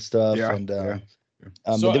costume and stuff. Yeah, And yeah.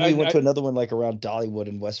 So and then we went I- to another one like around Dollywood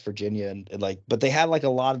in West Virginia, and like, but they had like a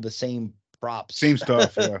lot of the same props. Same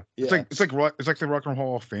stuff. Yeah. Yeah. It's like the Rock and Roll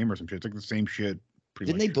Hall of Fame or some shit. It's like the same shit.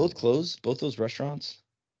 Didn't they both close? Both those restaurants?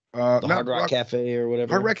 The not Hard Rock Cafe or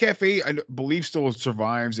whatever. Hard Rock Cafe, I believe, still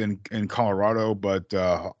survives in Colorado, but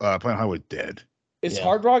Planet Hollywood dead. Is Yeah.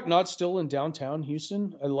 Hard Rock not still in downtown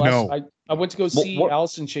Houston? I went to go see what-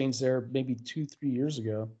 Allison Chains there maybe 2-3 years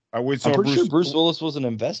ago. I went and I'm saw pretty sure Bruce Willis was an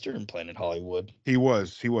investor in Planet Hollywood. He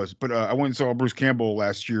was, but I went and saw Bruce Campbell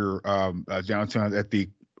last year downtown at the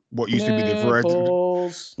what used to be the Verizon.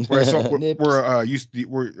 Nipples. Where I saw Nips. where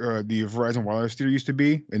the Verizon Wireless Theater used to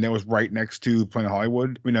be, and that was right next to Planet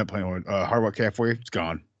Hollywood. I mean, not Planet Hollywood. Hard Rock Cafe. It's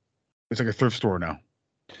gone. It's like a thrift store now.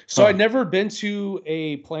 So I'd never been to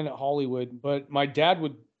a Planet Hollywood, but my dad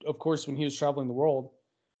would, of course, when he was traveling the world,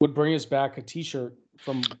 would bring us back a T-shirt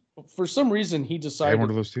from. For some reason, he I had one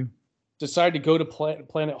of decided those too. to go to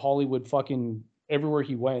Planet Hollywood, fucking everywhere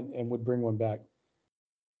he went, and would bring one back.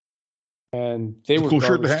 And they It's a were cool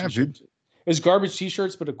shirt to garbage have, dude. T-shirts. It's garbage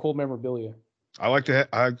T-shirts, but a cool memorabilia. I like the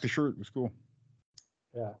shirt. It was cool.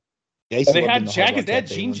 Yeah, Yeah, I used to they love had them, the Hard jackets. Rock They had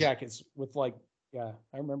Cafe jean ones. jackets with like, yeah,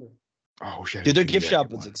 I remember. Oh shit! Dude, their I didn't gift see shop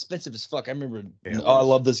that was one. expensive as fuck. I remember. Yeah, it Oh, I was.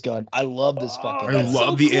 love this gun. I love this fucking. I gun. that's love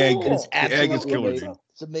so the egg. cool. It is The egg is absolutely killer, amazing. dude.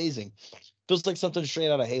 It's amazing. Feels like something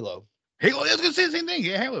straight out of Halo. Halo. I was gonna say the same thing.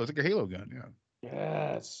 Yeah, Halo. It's like a Halo gun. Yeah.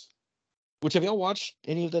 Yes. Which have y'all watched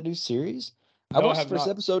any of that new series? No, I I watched have the first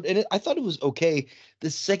not. episode and I thought it was okay. The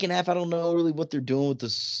second half, I don't know really what they're doing with the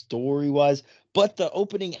story wise, but the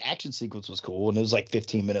opening action sequence was cool and it was like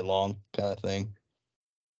 15-minute long kind of thing.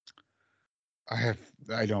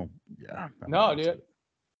 I don't. Yeah. No, dude.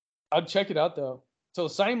 I'd check it out though. So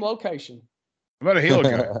same location. I'm not a Halo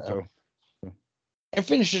guy, so And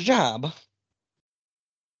finish the job.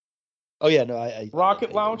 Oh yeah, no, I Rocket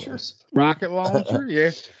hate launcher? those. rocket launcher,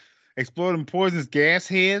 yeah, exploding poisonous gas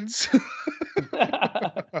heads,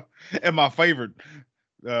 and my favorite,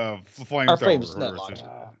 flamethrower. Our famous net launcher.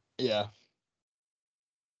 Yeah,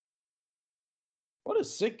 What a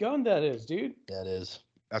sick gun that is, dude. that is.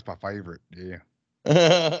 That's my favorite. Yeah.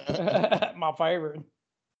 My favorite.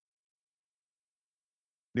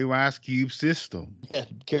 New Ice Cube system. Yeah,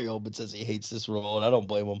 Gary Oldman says he hates this role, and I don't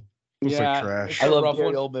blame him. Looks Yeah, like trash. it's I a love rough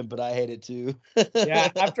Gary one. Oldman, but I hate it too. Yeah,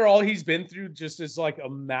 after all he's been through, just as like a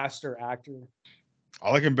master actor.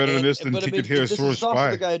 I like him better than this than But I Tinker mean, Tailor this Sword is also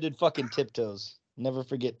Spy. the guy who did fucking Tiptoes. Never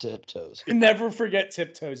forget Tiptoes. Never forget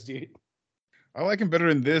Tiptoes, dude. I like him better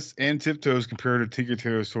than this and Tiptoes compared to Tinker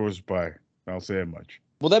Tailor Sword Spy. I'll say that much.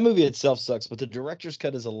 Well, that movie itself sucks, but the director's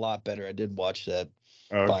cut is a lot better. I did watch that.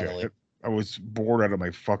 Okay. Finally. I was bored out of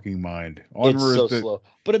my fucking mind. It's so slow.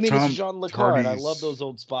 But I mean, Tom it's Jean Le Carre, and I Hardy's- love those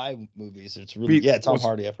old spy movies. It's really, yeah, Tom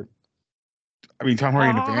Hardy effort. I mean, Tom Hardy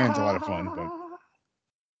and the band's a lot of fun, but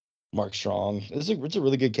Mark Strong. It's a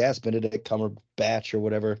really good cast. Benedict Cumberbatch or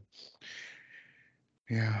whatever.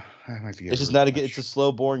 yeah, I like to get. It's just rid not of a good. much. It's a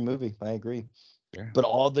slow, boring movie. I agree. Yeah. But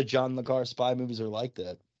all the John Le Carre spy movies are like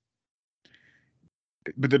that.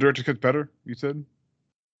 But the director's cut's better. You said.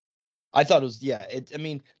 I thought it was, yeah. I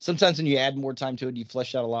mean, sometimes when you add more time to it, you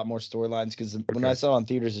flesh out a lot more storylines. Because when I saw it in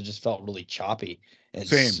theaters, it just felt really choppy. And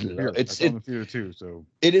Same. slow. Here, It's I saw it in the theater too. So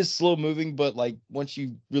it is slow moving, but like once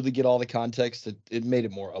you really get all the context, it made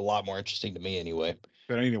it a lot more interesting to me anyway.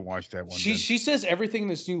 then I need to watch that one. She says everything in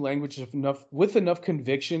this new language with enough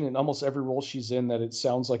conviction in almost every role she's in that it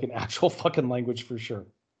sounds like an actual fucking language for sure.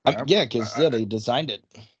 Yeah, because they designed it.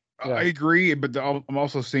 I agree, but I'm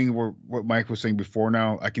also seeing what Mike was saying before.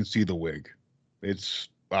 Now I can see the wig. It's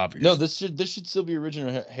obvious. No, this should still be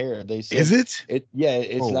original hair. They said, Is it? It's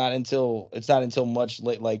Oh. not until much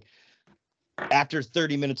late, like after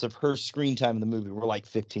 30 minutes of her screen time in the movie. We're like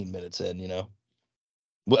 15 minutes in,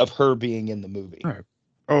 of her being in the movie. All right.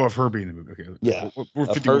 Oh, of her being in the movie. Okay. Yeah, We're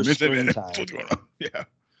of 51 her minutes in. screen That's time. what's going on. Yeah.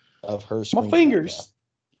 Of her My screen time, fingers.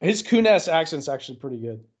 His Kunas accent's actually pretty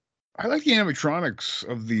good. I like the animatronics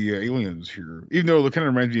of the aliens here, even though it kind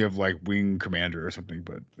of reminds me of like Wing Commander or something.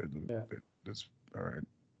 But that's all right.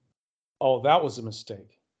 Oh, that was a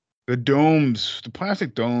mistake. The domes, the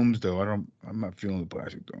plastic domes, though. I'm not feeling the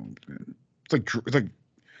plastic domes, man. It's like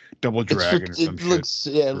Double Dragon or some It shit. looks,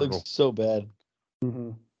 yeah, it Brutal. looks so bad.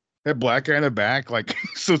 Mm-hmm. That black guy in the back, like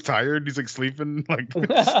so tired, he's like sleeping. Like,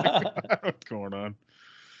 what's going on?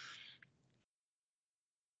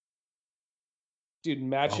 Dude,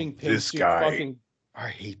 matching Oh, this pink suit guy. fucking. I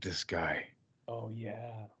hate this guy. Oh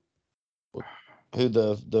yeah. Who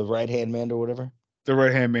the right hand man or whatever? The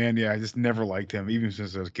right hand man, yeah, I just never liked him, even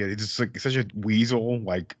since I was a kid. He's just like such a weasel,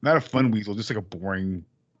 like not a fun weasel, just like a boring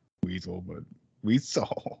weasel, but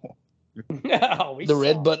weasel. No, The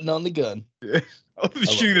red button on the gun. Oh,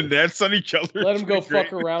 shooting the nets on each other. Let him go It's pretty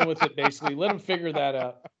fuck around with it, basically. Let him figure that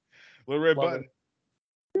out. Little red Love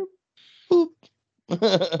button.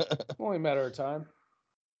 Only a matter of time.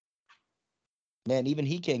 Man, even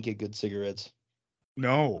he can't get good cigarettes.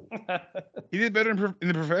 No, he did better in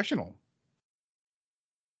the professional.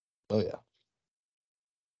 Oh yeah.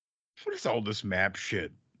 What is all this map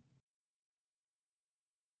shit?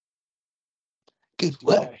 Good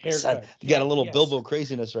well, haircut. son. You got a little Yes. Bilbo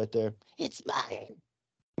craziness right there. It's mine.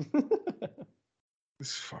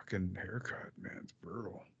 This fucking haircut, man, it's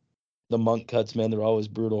brutal. The monk cuts, man, they're always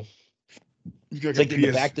brutal. He's got It's like in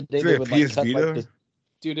the back the day he's they got would a like PS cut like Vita. this.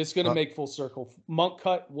 Dude, it's gonna make full circle. Monk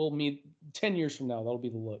cut will meet 10 years from now. That'll be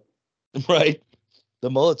the look. Right. The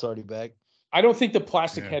mullet's already back. I don't think the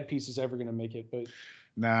plastic Yeah. headpiece is ever gonna make it, but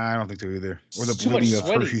Nah, I don't think so either. Or the It's too much bleeding of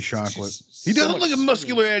sweating. Hershey It's chocolate. just He so does much look like a sweating.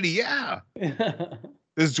 muscular Eddie, yeah.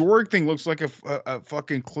 The Zorg thing looks like a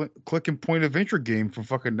fucking click and point adventure game from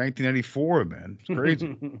fucking 1994, man. It's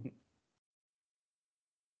crazy.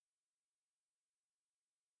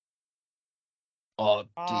 Oh,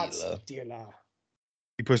 Ah, Dila. dealer.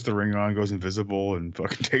 He puts the ring on, goes invisible, and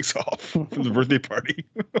fucking takes off from the birthday party.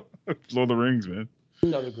 Lord of the Rings, man.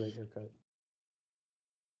 Another great haircut.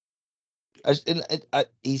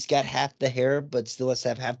 He's got half the hair, but still has to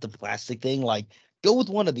have half the plastic thing. Like, go with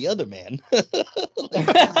one or the other, man. Like,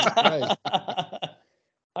 Jesus Christ.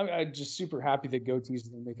 I'm just super happy that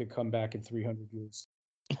goatees will make a comeback in 300 years.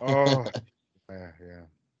 Oh, yeah.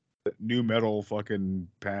 New metal fucking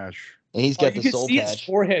patch. And he's got you the can soul see his patch.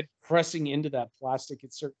 forehead pressing into that plastic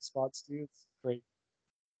at certain spots, dude. It's great.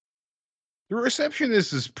 The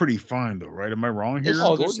receptionist is pretty fine, though, right? Am I wrong here? It's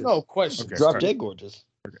Oh, there's gorgeous. no question. Okay. Drop Right. dead gorgeous.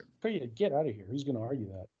 Okay, get out of here. Who's going to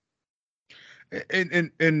argue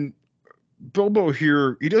that? And Bilbo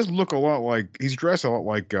here, he does look a lot like he's dressed a lot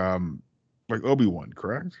like Obi-Wan,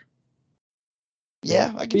 correct?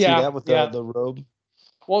 Yeah, I can see that with the robe.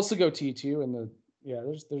 Well, it's the goatee too, and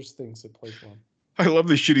there's things that play for him. I love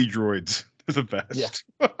the shitty droids. They're the best. Yeah.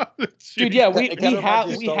 Dude, yeah, we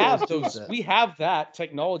have those. We have that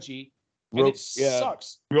technology, and it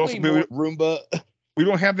sucks. We also Roomba. We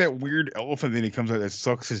don't have that weird elephant thing that comes out that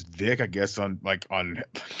sucks his dick, I guess, on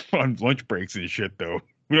lunch breaks and shit, though.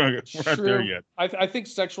 We're not there yet. I think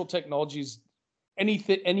sexual technologies,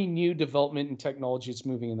 any new development in technology, is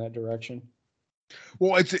moving in that direction.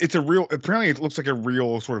 Well, it's a real. Apparently, it looks like a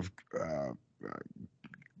real sort of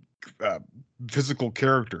physical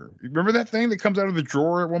character. Remember that thing that comes out of the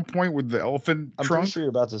drawer at one point with the elephant I'm trunk? pretty sure you're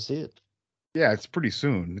about to see it. Yeah, it's pretty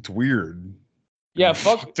soon. It's weird. Yeah,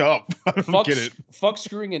 fucked up. I don't get it. Fuck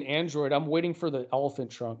screwing an android. I'm waiting for the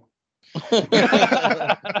elephant trunk.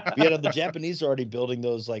 The Japanese are already building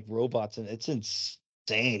those like robots, and it's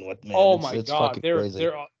insane. My god,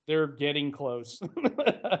 they're getting close.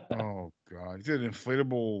 Oh god, is it an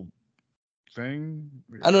inflatable thing?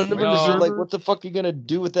 I don't know. Like, what the fuck are you gonna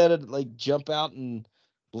do with that? Like, jump out and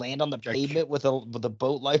land on the pavement with a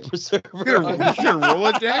boat life preserver? You get a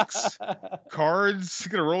Rolodex, cards.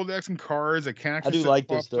 You get a Rolodex and cards. A cactus. I do like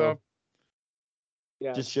this though. Up.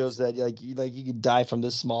 Yeah, just shows that you could die from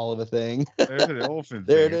this small of a thing. There's an elephant.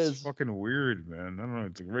 There thing. it It's is. fucking weird, man. I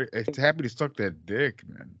don't know. It's happy to suck that dick,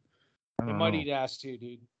 man. It might eat ass too,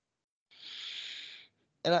 dude.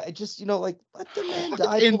 And I just, let the man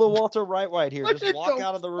die. Pull the Walter White here. Just walk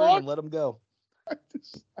out of the room and let him go.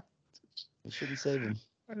 We shouldn't save him.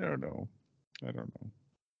 I don't know.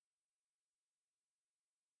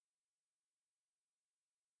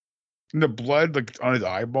 And the blood, like, on his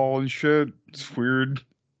eyeball and shit. It's weird.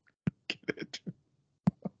 Get it.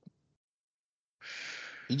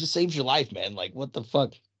 He just saves your life, man. Like, what the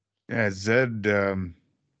fuck? Yeah, Zed.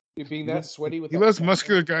 You're being that sweaty with. He loves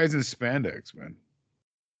muscular guys in spandex, man.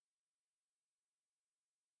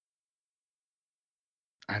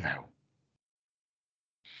 I know.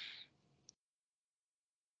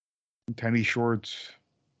 Tiny shorts.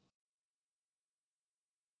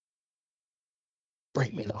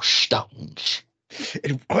 Bring me those stones.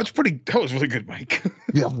 That was really good, Mike.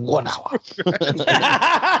 You have 1 hour.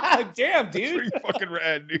 Damn, dude. Pretty fucking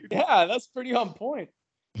rad, dude. Yeah, that's pretty on point.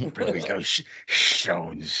 Bring me those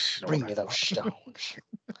stones. Bring me those stones.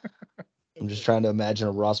 I'm just trying to imagine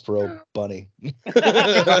a Ross Perot bunny.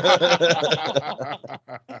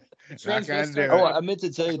 I meant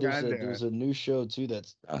to tell you, there's a new show too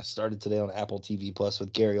that's started today on Apple TV Plus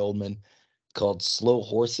with Gary Oldman called Slow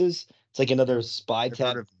Horses. It's like another spy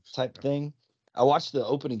type thing. I watched the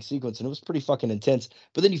opening sequence and it was pretty fucking intense.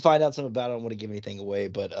 But then you find out something about it. I don't want to give anything away,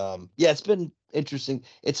 but yeah, it's been interesting.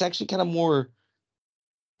 It's actually kind of more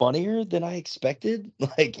funnier than I expected.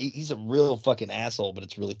 Like, he's a real fucking asshole, but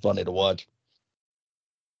it's really funny to watch.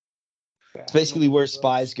 It's basically where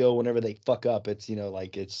spies go whenever they fuck up. It's,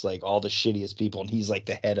 it's like all the shittiest people, and he's like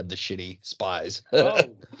the head of the shitty spies.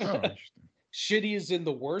 Shitty is in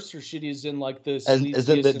the worst, or shitty is in like this? As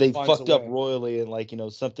in that they fucked up royally, and like,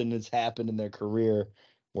 something has happened in their career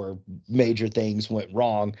where major things went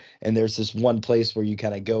wrong, and there's this one place where you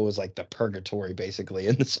kind of go as like the purgatory, basically,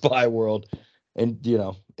 in the spy world. And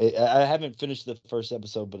I haven't finished the first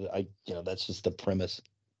episode, but that's just the premise.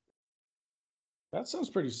 That sounds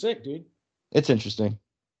pretty sick, dude. It's interesting.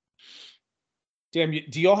 Damn,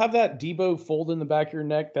 do y'all have that Debo fold in the back of your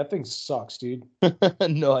neck? That thing sucks, dude.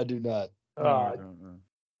 No, I do not.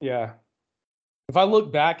 Yeah. If I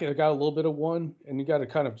look back, I got a little bit of one, and you got to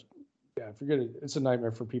kind of, forget it. It's a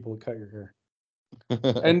nightmare for people to cut your hair.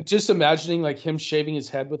 And just imagining like him shaving his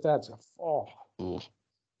head with that, it's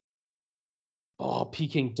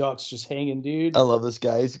Peking ducks just hanging, dude. I love this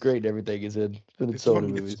guy. He's great in everything he's in.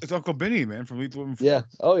 It's Uncle Benny, man, from Lethal Weapon. Yeah.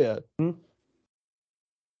 Oh, yeah.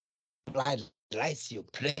 Blind lights, you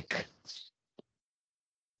prick.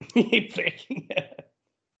 You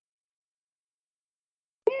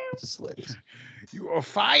are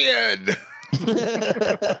fired.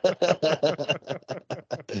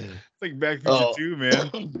 Like Back to 2,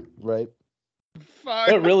 man. Right.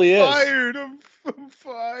 Fired. It really is. Fired. I'm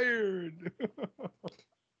fired.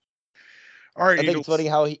 All right. I think it's funny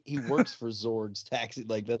how he works for Zord's taxi.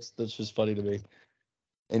 Like, that's just funny to me.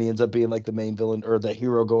 And he ends up being like the main villain or the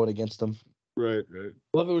hero going against him. Right. I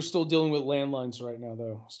love that we're still dealing with landlines right now,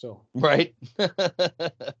 though. Still. Right.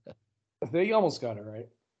 They almost got it right.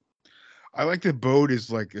 I like the boat is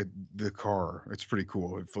like the car. It's pretty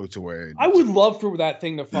cool. It floats away. I would love for that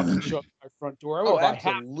thing to fucking show up at my front door. I would Oh, buy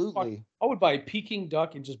absolutely. I would buy a Peking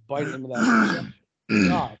duck and just bite into that.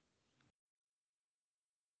 God.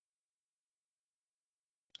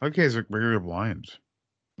 Okay, it's like regular blinds.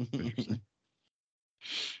 Interesting.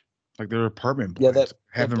 Like their apartment Yeah, blinds. that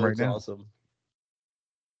Have them right boat's now. awesome.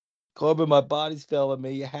 Corbin, my body's failing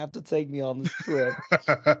me. You have to take me on this trip.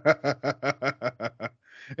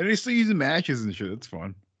 And they still using matches and shit. It's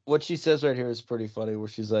fun. What she says right here is pretty funny. Where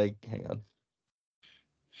she's like, "Hang on."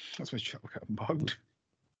 That's my show got mugged.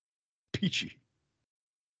 Peachy.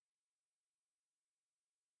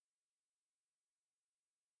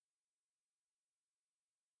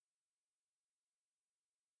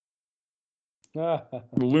 The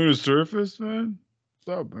lunar surface, man.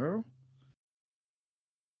 What's up, bro?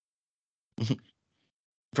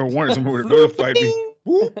 If I wanted someone would notify me.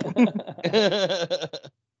 Whoop.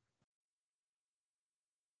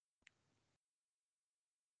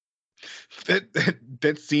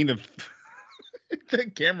 that scene of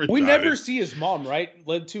that camera. We shot never it. see his mom, right?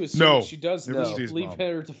 Led to assume No, she does never leave, see his leave mom.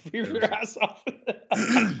 her to fear her ass off.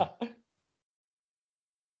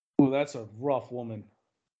 Oh, that's a rough woman.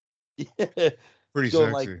 Pretty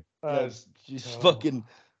So, sexy. like, yeah, she's Oh. fucking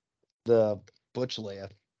the Butch Leia.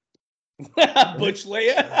 Butch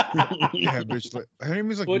Leia. Yeah, bitch. Her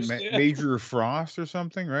name is like Butch Leia. Major Frost or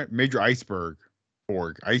something, right? Major Iceberg.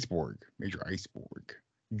 Major Iceberg.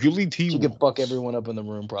 Julie T. She could fuck Waltz. everyone up in the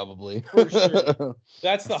room, probably. For sure.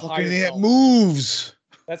 That's the Fucking highest. that level. moves.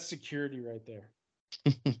 That's security right there.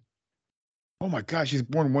 Oh my gosh, she's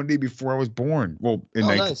born one day before I was born. Well, in Oh,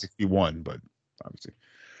 nice. 1961, but obviously.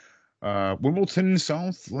 Wimbledon,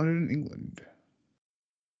 South London, England.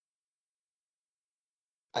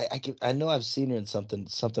 I know I've seen her in something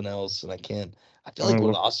else, and I can't. I feel I'm like gonna one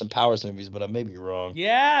of the look- Austin Powers movies, but I may be wrong.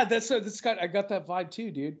 Yeah, that's I got that vibe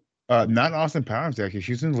too, dude. Not Austin Powers, actually.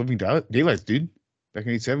 She's in Living Daylights, dude. Back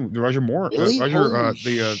in '87. The Roger Moore. Really? Roger,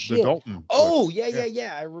 Holy the shit. Dalton. Oh flick.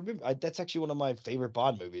 yeah. I remember. That's actually one of my favorite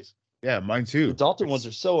Bond movies. Yeah, mine The too. Dalton ones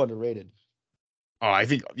are so underrated. Oh, I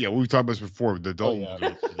think, yeah, we talked about this before. The Dalton yeah.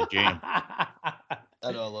 was the jam. I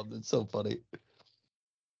know, I love it. It's so funny.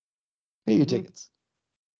 Here are your tickets.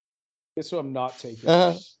 Guess what I'm not taking.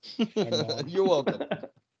 Uh-huh. My mom. You're welcome.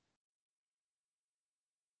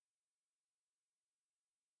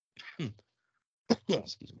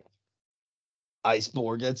 Excuse me.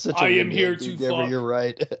 Iceborg. That's such a I am weird here name, to dude. Deborah, fuck. You're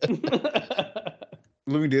right.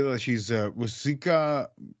 Living Daylights, she's Wasika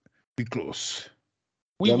Miklos.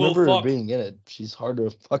 We I will remember her fuck. being in it. She's hard to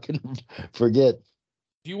fucking forget.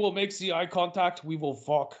 If you will make the eye contact, we will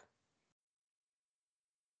fuck.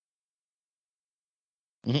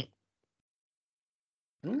 Mhm.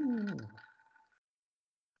 Ooh.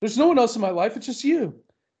 There's no one else in my life. It's just you.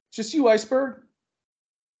 It's just you, Iceberg.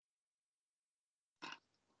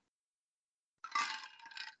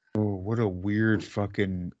 Oh, what a weird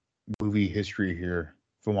fucking movie history here.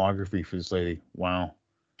 Filmography for this lady. Wow.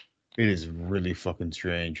 It is really fucking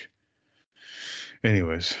strange.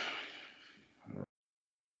 Anyways.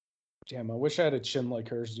 Damn, I wish I had a chin like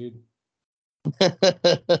hers, dude.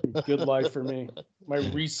 Good life for me. My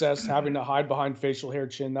recess, having to hide behind facial hair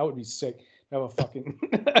chin, that would be sick. Have a fucking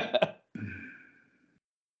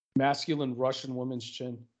masculine Russian woman's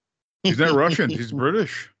chin. She's not Russian. She's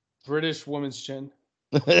British. British woman's chin.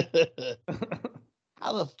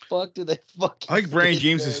 How the fuck do they fucking? I like Brian fit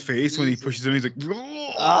James's that? face when he Jesus. pushes him. He's like,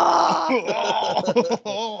 Ah!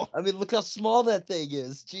 I mean, look how small that thing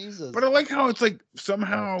is. Jesus. but I like how it's like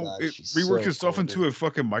somehow Oh, God, it she's reworks so itself cool, into dude. a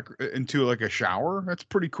fucking into like a shower. That's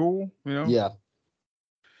pretty cool, you know? Yeah.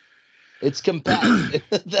 It's compact.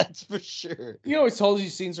 That's for sure. You know, all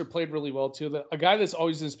these scenes are played really well too. A guy that's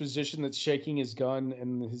always in his position, that's shaking his gun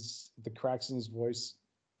and the cracks in his voice.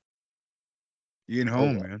 Ian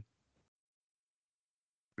Holm, yeah. man.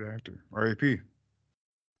 Good actor. R.A.P.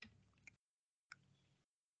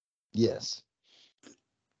 Yes.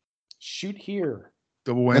 Shoot here.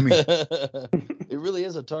 Double whammy. It really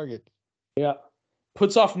is a target. Yeah.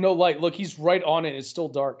 Puts off no light. Look, he's right on it. It's still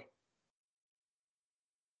dark.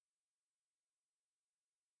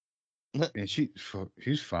 And she's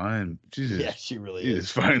fine. Jesus. Yeah, she really She is.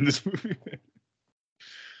 is fine in this movie.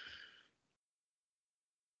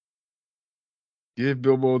 Give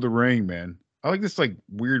Bilbo the ring, man. I like this like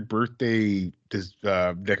weird birthday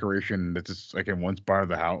decoration that's just like in one spot of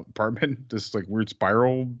the house apartment. This like weird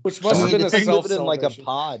spiral. Which must I have mean, been a it's like self living in like a celebration.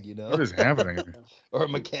 pod, you know, What is happening? or a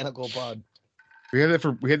mechanical pod. We had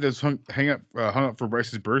this hung up for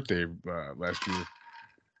Bryce's birthday last year.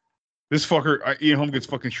 This fucker, Ian Holm gets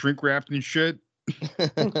fucking shrink wrapped and shit.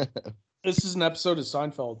 This is an episode of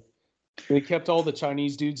Seinfeld. They kept all the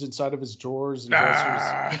Chinese dudes inside of his drawers and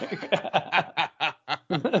dressers.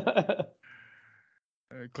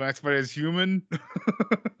 Classified as human.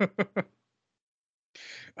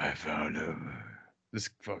 I found him. This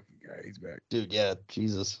fucking guy, he's back. Dude, yeah,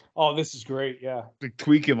 Jesus. Oh, this is great. Yeah. Like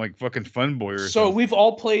tweaking like fucking Fun Boy or So something. we've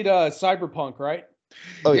all played Cyberpunk, right?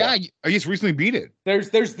 Oh, yeah. I just recently beat it. There's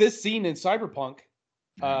this scene in Cyberpunk.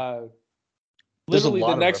 There's a Literally lot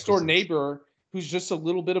the of next door references. neighbor who's just a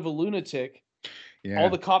little bit of a lunatic. Yeah. All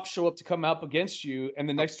the cops show up to come up against you, and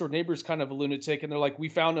the next door neighbor's kind of a lunatic, and they're like, "We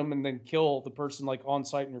found him," and then kill the person like on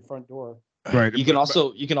site in your front door. Right. You can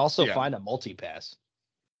also yeah. find a multi-pass.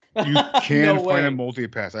 You can No find way. a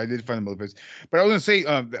multi-pass. I did find a multi-pass. But I was gonna say,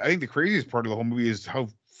 I think the craziest part of the whole movie is how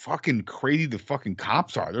fucking crazy the fucking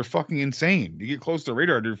cops are. They're fucking insane. You get close to the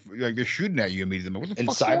radar, they're shooting at you immediately. What the In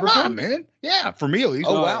fuck's going Cyberpunk? on, man? Yeah, for me at least.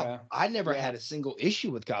 Oh, Oh, wow. yeah. I never had a single issue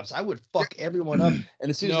with cops. I would fuck everyone up. And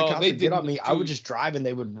as soon as No, the cops they would get on didn't, me, I would dude. just drive and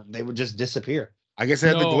they would just disappear. I guess I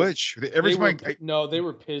had the No. glitch. Every time they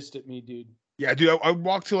were pissed at me, dude. yeah, dude, I would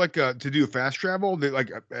walk to like to do a fast travel,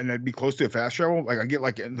 and I'd be close to a fast travel. Like I get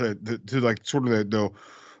like to like sort of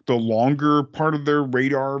the longer part of their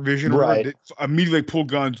radar vision, or Right. whatever. They immediately pull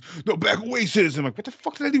guns. No, back away, citizen. I'm like, what the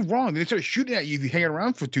fuck did I do wrong? They start shooting at you if you hang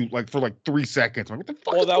around for 3 seconds. I'm like, what the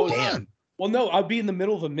fuck Well, is that going was- on? Well, no, I'd be in the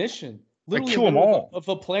middle of a mission, literally kill in the 'em middle all. of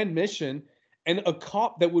a planned mission, and a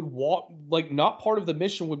cop that would walk, like not part of the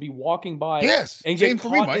mission, would be walking by Yes, and same get for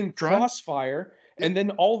me, caught Mike. in Tron. crossfire, and then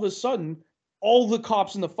all of a sudden, all the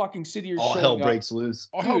cops in the fucking city are All showing hell up. breaks loose.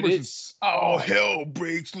 All hell Dude, breaks it's all hell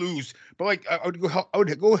breaks loose. But like I would go help. I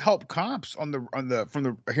would go help cops on the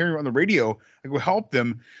hearing on the radio. I go help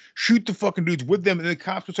them shoot the fucking dudes with them, and the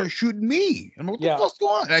cops would start shooting me. I'm like, what Yeah. the fuck's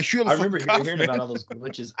going on? And I shoot. I remember cops, hearing man. about all those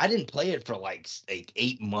glitches. I didn't play it for like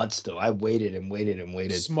 8 months though. I waited and waited and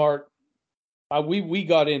waited. Smart. We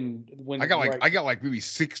got in when I got right- like maybe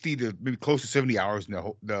 60 to maybe close to 70 hours in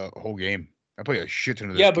the whole game. I played a shit ton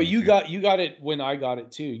of this. yeah, but game, you too. got it when I got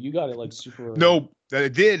it too. You got it like super early. No, that I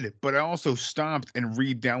did, but I also stopped and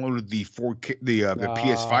re-downloaded the 4K the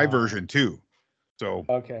PS5 Ah. version too. So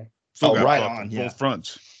Okay. still Oh, got right fucked on, on yeah. both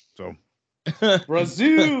fronts. So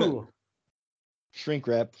Brazil. Shrink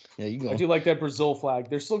wrap. Yeah, you I go. do like that Brazil flag.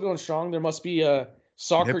 They're still going strong. There must be a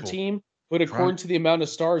soccer Nipple. team, but according to the amount of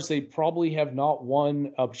stars, they probably have not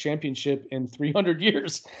won a championship in 300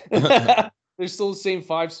 years. There's still the same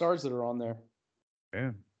 5 stars that are on there.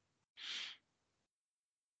 yeah.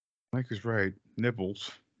 Mike is right.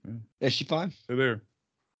 Nipples. Yeah, Is she fine? they're there.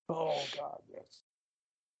 Oh God, yes.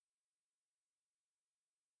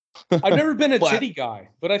 I've never been a What? titty guy,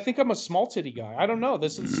 but I think I'm a small titty guy. I don't know.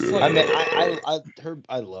 This is I like, mean,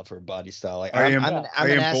 I love her body style. Like I I'm am an I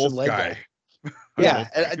am ass both and leg guy. Yeah,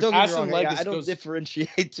 and don't get Ass me and wrong. leg I don't goes-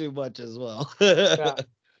 differentiate too much as well. yeah,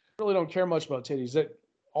 really don't care much about titties. That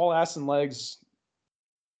all ass and legs.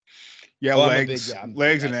 Yeah, Oh, I'm a legs, big- yeah, I'm a big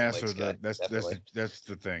legs and ass ass and are legs guy, that's definitely. that's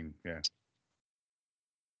the thing. Yeah.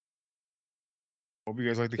 Hope you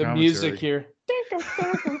guys like the The commentary. music here.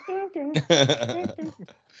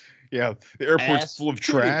 Yeah, the airport's Ass full of titties.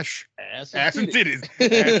 trash. Ass Ass and titties.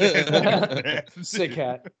 titties. Ass and Sick titties.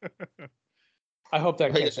 hat. I hope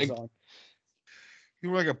that Like- catches like- on. You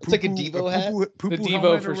were like a It's like a poo-poo- Devo hat? poo-poo- The poo-poo Devo helmet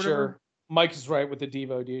or for whatever? sure. Mike is right with the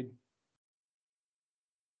Devo, dude.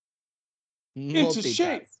 It's a Multi-pass.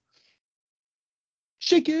 shape.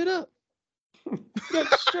 Shake it up.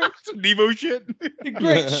 Some Devo shit. In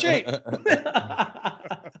great shape.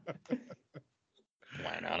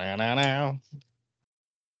 Wow.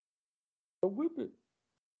 Whoop it.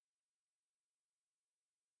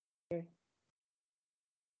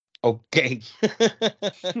 Okay.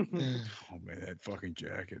 Oh man, that fucking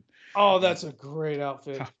jacket. Oh, that's a great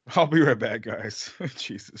outfit. I'll be right back, guys.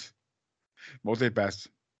 Jesus. Multi-pass.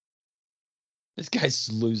 This guy's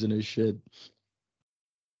losing his shit.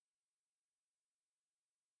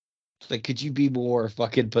 It's like, could you be more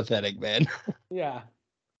fucking pathetic, man? Yeah.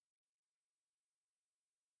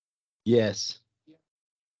 Yes.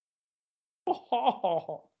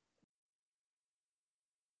 Oh.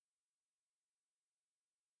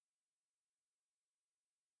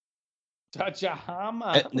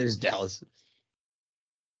 Tajahama. There's Dallas.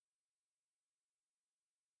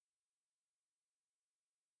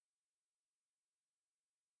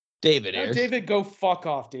 David Now, Ayers. David, go fuck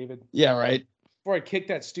off, David. Yeah, right. Before I kick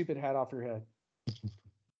that stupid hat off your head.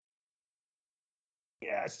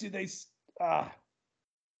 Yes, dude.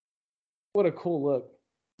 What a cool look.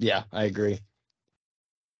 Yeah, I agree.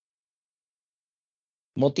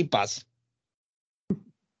 Multipass.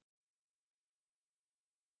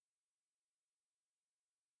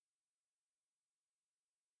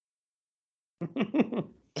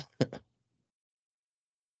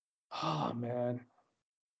 Oh man,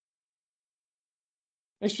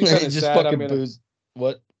 makes me kind of Just sad. fucking booze.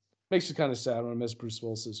 What? Makes me kind of sad when I miss Bruce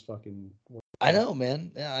Willis's fucking. I know,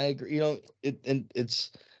 man. Yeah, I agree.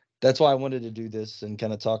 That's why I wanted to do this and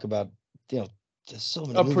kind of talk about, just so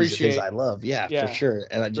many movies of his I love. Yeah, for sure.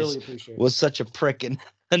 And I just really appreciate was such a prick and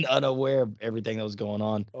unaware of everything that was going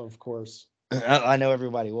on. Of course. I know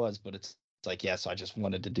everybody was, but it's like, so I just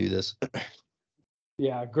wanted to do this.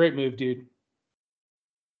 Yeah, great move, dude.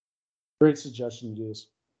 Great suggestion to do this.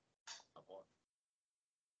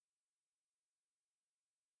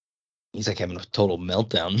 He's like having a total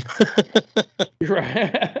meltdown. You're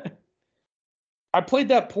right. I played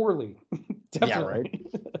that poorly. Definitely.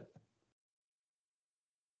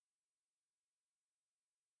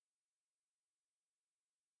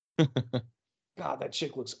 Yeah, right. God, that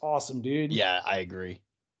chick looks awesome, dude. Yeah, I agree.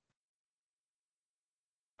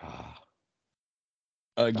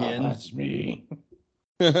 Again. That's me.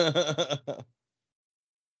 Yeah,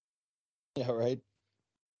 right.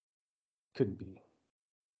 Couldn't be.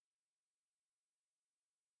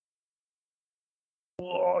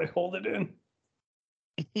 Oh, I hold it in.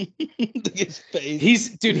 Look at his face.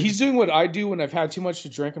 He's doing what I do when I've had too much to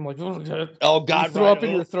drink. I'm like, oh God, you throw up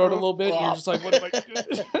in your throat a little bit. And you're just like, what am I doing?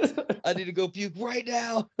 I need to go puke right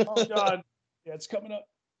now. Oh God, yeah, it's coming up.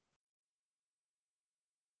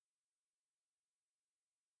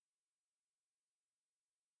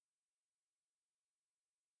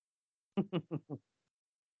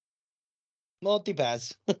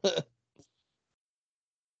 Multipass.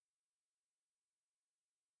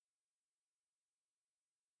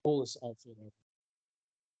 Coolest outfit ever.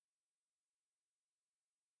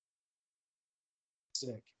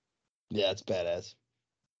 Sick. Yeah, it's badass.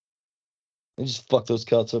 They just fuck those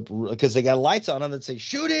cuts up because they got lights on them that say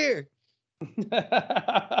 "shoot here."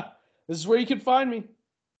 This is where you can find me.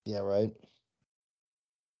 Yeah, right.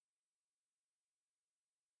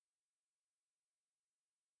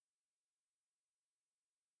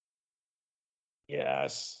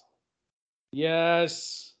 Yes.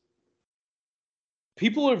 Yes.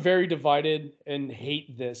 People are very divided and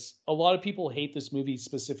hate this. A lot of people hate this movie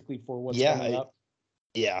specifically for what's coming up.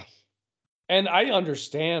 Yeah. And I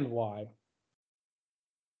understand why.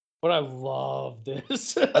 But I love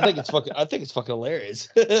this. I think it's fucking hilarious.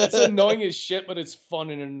 It's annoying as shit, but it's fun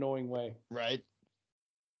in an annoying way. Right.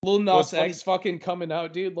 Lil Nas X fucking coming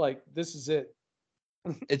out, dude. Like, this is it.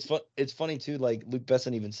 It's funny too, like Luc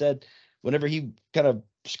Besson even said, whenever he kind of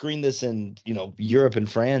screened this in, Europe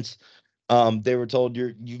and France, they were told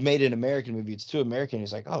you've made an American movie, it's too American.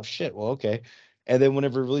 He's like, oh shit, well, okay. And then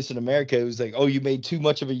whenever released in America, it was like, oh, you made too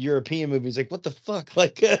much of a European movie. He's like, what the fuck?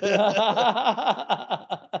 Like, they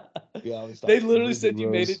literally said you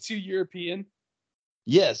made it too European.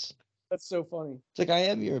 Yes. That's so funny. It's like, I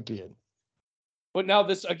am European. But now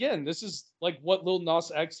this is like what Lil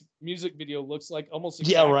Nas X music video looks like almost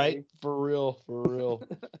exactly. Yeah, right. For real.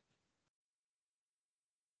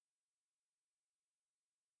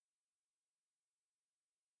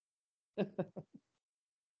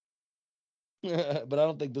 But I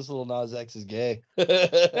don't think this Lil Nas X is gay.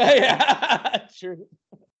 Yeah, sure.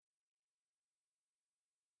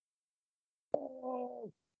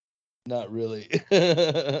 Not really.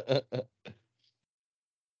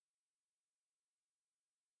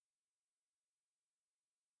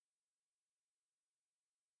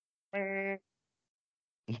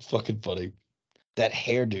 It's fucking funny. That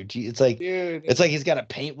hair, dude. It's like he's got a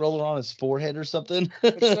paint roller on his forehead or something.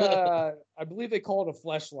 I believe they call it a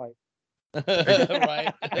fleshlight.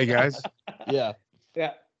 Right. Hey guys. Yeah.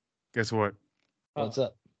 Yeah. Guess what? What's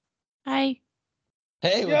up? Hi.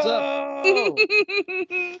 Hey, what's up?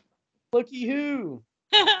 Looky who.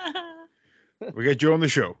 We got Joe on the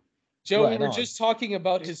show. Joe, we were just talking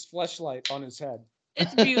about his fleshlight on his head.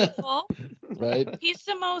 It's beautiful. Right? He's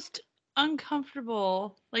the most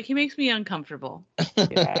uncomfortable. Like, he makes me uncomfortable.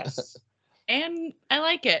 Yes. And I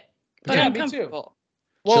like it. But Yeah, uncomfortable.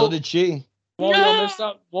 Me too. So did she.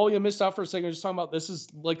 Well, you missed out for a second. Just talking about this is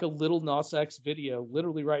like a Lil Nas X video,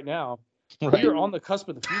 literally right now. Right. We're on the cusp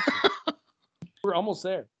of the future. We're almost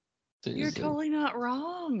there. You're totally not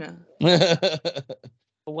wrong. The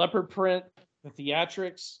leopard print, the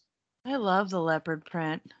theatrics. I love the leopard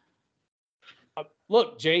print.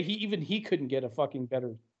 Look, Jay, he couldn't get a fucking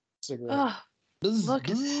better cigarette. Oh, look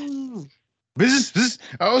at this. This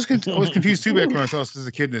I was confused too back when I saw this as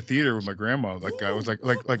a kid in the theater with my grandma. Like I was like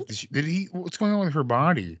did he? What's going on with her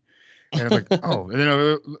body? And I was like, oh, and then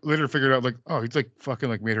I later figured out like, oh, he's like fucking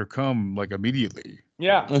like made her come like immediately.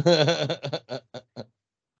 Yeah.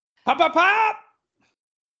 Pop, pop, pop.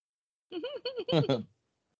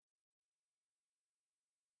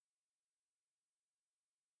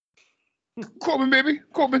 Corbin, baby,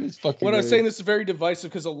 Corbin. It's fucking What I was weird. saying, this is very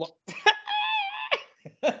divisive because a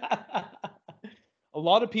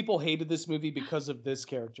lot of people hated this movie because of this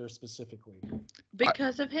character specifically.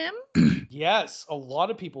 Because of him? Yes, a lot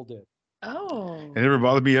of people did. Oh. It never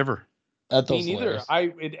bothered me ever. I thought Me it was neither.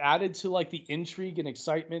 hilarious. It added to like the intrigue and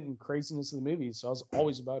excitement and craziness of the movie, so I was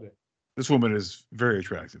always about it. This woman is very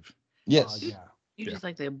attractive. Yes. Yeah. You Yeah. just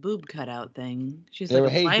like the boob cutout thing. She's They like were,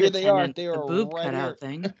 a hey, flight here they are. attendant, They the are boob right cutout here.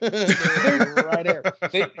 thing. They're right here.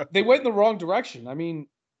 They went in the wrong direction. I mean,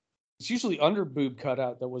 it's usually under boob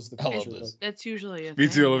cutout that was the I love picture. this. but- That's usually a Me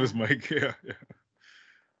thing, too. I love yeah. this mic. Yeah.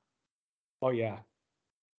 Oh yeah.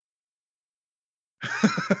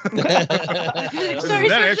 This is Sorry,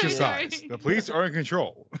 not sorry, exercise. sorry. The police are in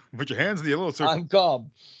control. Put your hands in the yellow circle. I'm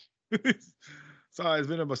calm. Sorry, it's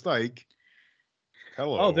been a mistake.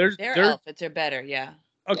 Hello. Oh, Their there. outfits are better, yeah.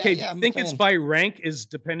 Okay, yeah, do I'm you a think it's fan. by rank? Is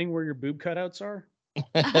depending where your boob cutouts are?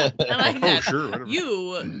 I like Oh, that. sure. Whatever.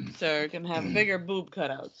 You, sir, can have bigger boob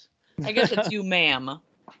cutouts. I guess it's you, ma'am.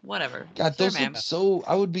 Whatever. God, Sir, those ma'am. look so.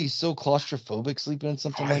 I would be so claustrophobic sleeping in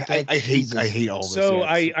something like I that. hate Jesus. all this. So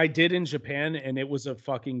yeah. I did in Japan, and it was a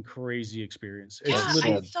fucking crazy experience. It's Yeah,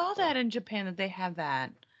 literally I saw that in Japan that they have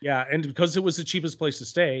that. yeah, and because it was the cheapest place to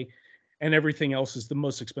stay, and everything else is the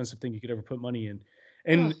most expensive thing you could ever put money in,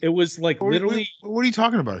 and Ugh. it was like literally What are you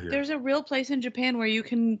talking about here? There's a real place in Japan where you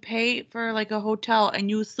can pay for like a hotel and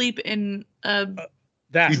you sleep in a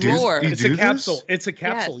that You do- drawer. you it's do a capsule. this? It's a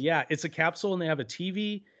capsule. Yes. Yeah, it's a capsule, and they have a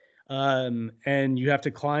TV, and you have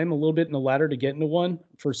to climb a little bit in the ladder to get into one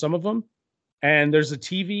for some of them. And there's a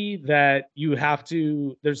TV that you have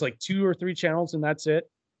to. There's like 2 or 3 channels, and that's it.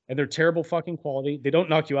 And they're terrible fucking quality. They don't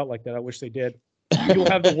knock you out like that. I wish they did. You'll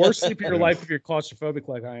have the worst sleep of your life if you're claustrophobic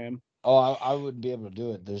like I am. Oh, I wouldn't be able to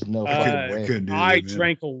do it. There's no Uh, fucking way. couldn't do I that, man.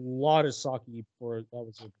 drank a lot of sake before that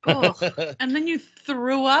was it. Ugh. And then you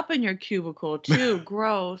threw up in your cubicle too.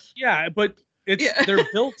 Gross. Yeah, but it's Yeah. they're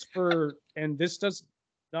built for, and this does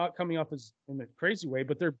not coming off as in a crazy way,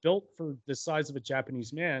 but they're built for the size of a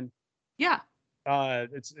Japanese man. Yeah.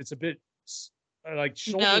 It's a bit like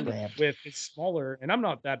shoulder Snug. width. It's smaller, and I'm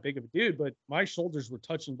not that big of a dude, but my shoulders were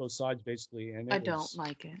touching both sides basically, and I it don't was,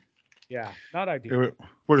 like it. Yeah, not ideal.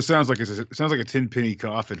 What it sounds like is it sounds like a 10-penny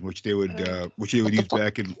coffin, which they would use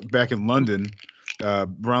back in London,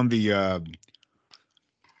 around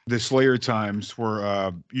the Slayer times,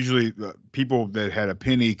 where usually people that had a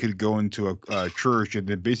penny could go into a church and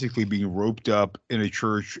then basically being roped up in a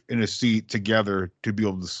church in a seat together to be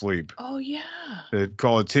able to sleep. Oh yeah. They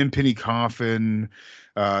call it 10-penny coffin.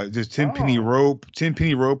 There's 10-penny Oh. rope.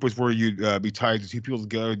 10-penny rope was where you'd be tied to 2 people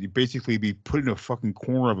together. You'd basically be put in a fucking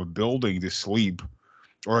corner of a building to sleep,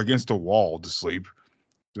 or against a wall to sleep.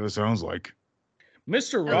 That's what it sounds like.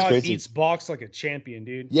 Mr. That's Rod crazy. eats box like a champion,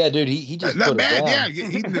 dude. Yeah, dude, he just Not put bad, it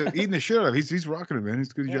yeah. down. Eating the shit out of it. He's rocking it, man.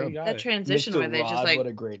 He's a good Yeah, job. you got That it. transition Mr. where they Rod, just like what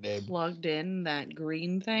a great name. plugged in that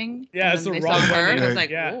green thing. Yeah, and it's then the they Rod saw her. one, And I was like,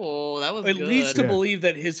 yeah. oh, that was It good. leads to Yeah. believe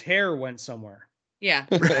that his hair went somewhere. Yeah.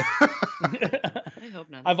 I hope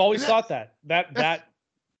not. I've always thought that. That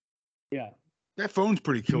yeah, That phone's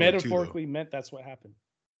pretty killer too. metaphorically meant that's what happened.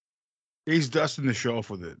 Though. He's dusting the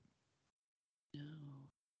shelf with it.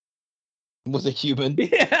 Was a human.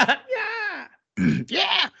 Yeah.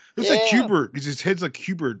 Yeah, it's like Yeah. Hubert. His head's like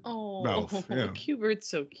Hubert. Oh, Mouth, yeah. Cubert's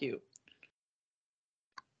so cute.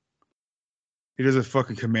 He does a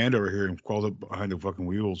fucking commando over here and crawls up behind the fucking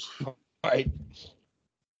wheels. Right.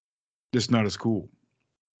 Just not as cool.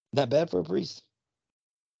 Not bad for a priest.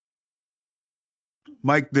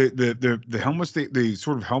 Mike, the helmets, the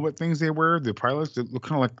sort of helmet things they wear, the pilots, that look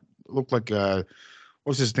like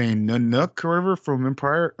what's his name, Nanook or whatever from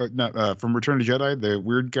Empire, from Return of the Jedi, the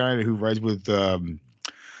weird guy who rides with I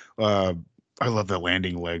love the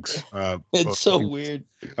landing legs. It's so weird.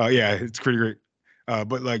 Yeah, it's pretty great.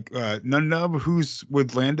 But like Nunub, who's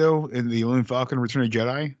with Lando in the Millennium Falcon Return of the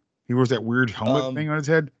Jedi, he wears that weird helmet thing on his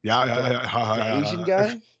head. Yeah, The Asian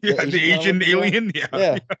guy? Yeah, the Asian guy with alien. Yeah,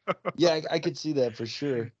 Yeah. Yeah, I could see that for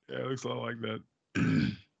sure. yeah, it looks a lot like that.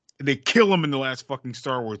 They kill him in the last fucking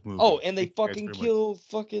Star Wars movie. Oh, and they That's fucking pretty much- kill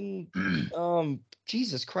fucking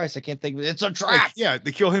Jesus Christ, I can't think of it. It's a Like, trap. yeah,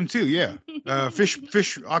 they kill him too. Yeah,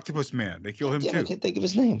 fish, octopus man. They kill him Damn, I too. can't think of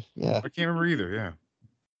his name. Yeah. I can't remember either. Yeah,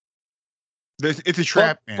 it's a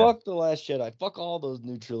trap, man. Fuck The Last Jedi. Fuck all those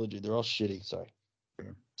new trilogy. They're all shitty. Sorry.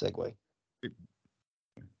 Yeah. Segue.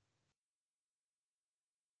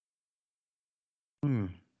 Hmm.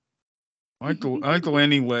 I like the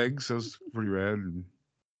landing legs. That's pretty rad. And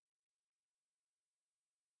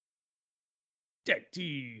Deck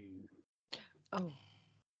two. Oh,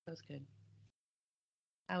 that was good.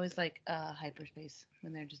 I was like hyperspace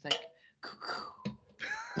when they're just like, cuckoo.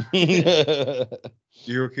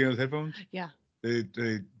 You okay on those headphones? Yeah. They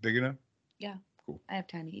big enough? Yeah. Cool. I have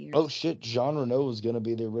tiny ears. Oh shit, Jean Reno was gonna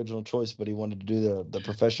be the original choice, but he wanted to do the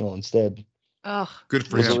professional instead. Ugh. Good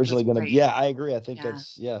for Was him. originally gonna. Great. Yeah, I agree. I think Yeah.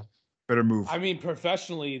 that's Better move. I mean,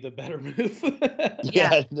 professionally, the better move.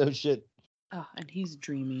 yeah. No shit. Oh, and he's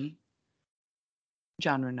dreamy.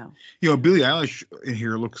 John Reno. You know, Billie Eilish in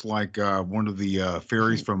here looks like one of the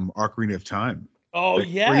fairies from Ocarina of Time. Oh, Like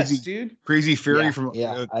yes, crazy- dude. Crazy fairy Yeah, from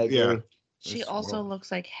I agree. yeah. She That's also wild.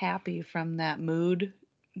 looks like Happy from that Mood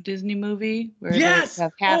Disney movie where Yes! they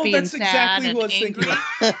have Oh, happy and that's sad exactly and what I was angry.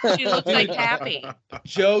 thinking. She looks like Happy.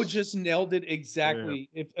 Joe just nailed it exactly.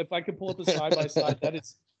 If I could pull up a side by side, that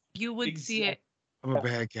is You would see it. I'm a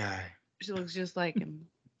bad guy. She looks just like him.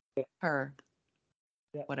 Her.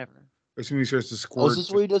 Yeah. Whatever. As soon as he starts to Oh, squirt. is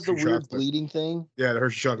this where he does the her weird chocolate. bleeding thing? Yeah, her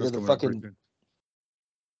chocolate's Yeah, the coming up fucking- pretty soon.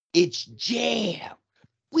 It's jam.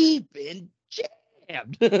 We've been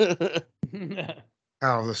jammed.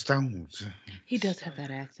 Oh, the Stones. He does have that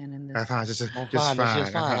accent in this. I thought just I'm fine. fine, it's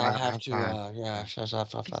just fine. I I'm have to. fine. Yeah.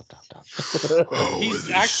 He's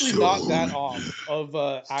actually not that off of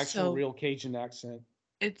actual So- real Cajun accent.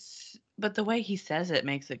 But the way he says it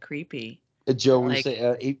makes it creepy. Joe, we Like-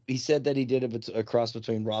 say he said that he did a cross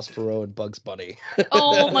between Ross Perot and Bugs Bunny.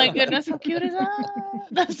 Oh my goodness, how cute is that?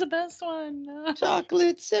 That's the best one.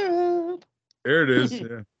 Chocolate syrup. There it is.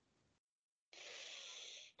 Yeah.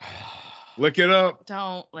 Lick it up.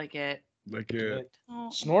 Don't lick it. Lick it.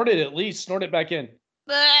 Don't. Snort it at least. Snort it back in.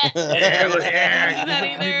 Bleh. Yeah, look, yeah. Not that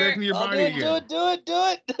Get back either. into your Oh, body do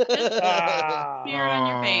again. it. Ah. Smear on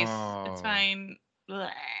your face. Oh. It's fine. Bleh.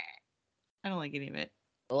 I don't like any of it.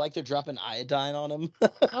 Or like they're dropping iodine on him.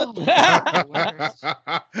 Oh, the worst.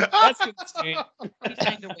 That's insane. He's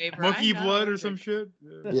trying to waver. Monkey I'm not blood or over some it. shit.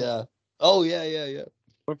 Yeah. Yeah. Oh yeah.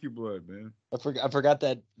 Monkey blood, man. I forgot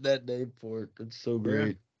that name for it. It's so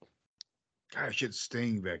great. God, shit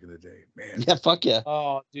sting back in the day, man. Yeah, fuck yeah.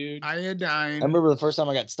 Oh, dude. Iodine. I remember the first time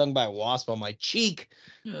I got stung by a wasp on my cheek.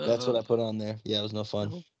 That's what I Ugh. put on there. Yeah, it was no fun.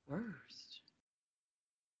 The worst.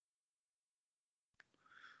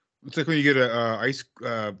 It's like when you get a ice,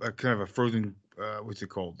 a kind of a frozen, what's it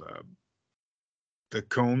called? The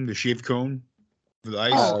cone, the shaved cone, the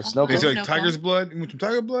ice. Oh, snow They cone. say like Snow tiger's cone. blood. You want some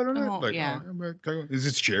tiger blood on it? Oh, Like, yeah. Is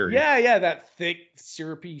this cherry? Yeah, that thick,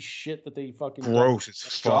 syrupy shit that they fucking. Gross.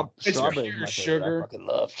 It's fuck. It's Strawberry. pure my favorite. sugar. I fucking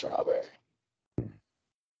love strawberry.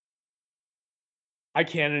 I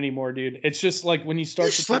can't anymore, dude. It's just like when you You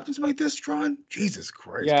start to. slept with something like this, Tron? Jesus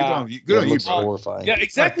Christ. Yeah. Good on you. Yeah, Good it on you, looks bud. horrifying. Yeah,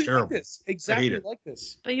 exactly like terrible. this. Exactly it. like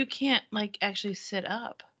this. But you can't like actually sit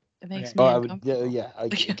up. It makes Yeah. me Oh, I would. uncomfortable. Yeah. I,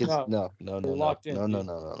 Yeah. 'cause- No, no. you're locked in, No. dude.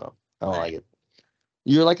 I don't like it.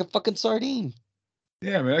 You're like a fucking sardine.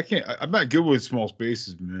 Yeah, man. I can't. I'm not good with small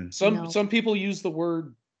spaces, man. No. Some people use the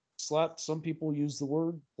word slept. Some people use the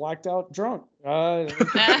word blacked out drunk. A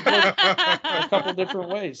couple different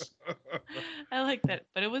ways. I like that,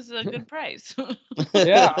 but it was a good price.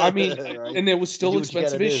 Yeah, I mean, Right. and it was still do what you gotta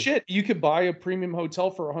expensive as do. shit. You could buy a premium hotel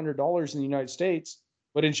for $100 in the United States,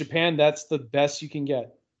 but in Japan, that's the best you can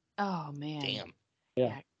get. Oh man. Damn.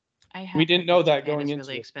 Yeah. I We didn't know that Japan going is into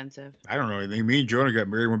really it. expensive. I don't know anything. Me and Jonah got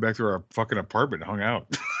married, went back to our fucking apartment, and hung out.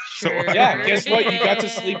 So, Sure. Yeah, guess what? You got to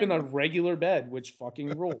sleep in a regular bed, which fucking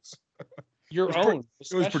rules. Your was own.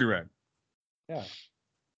 It was pretty rad. Yeah.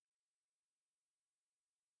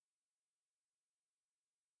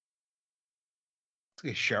 It's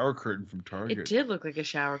like a shower curtain from It Target. did look like a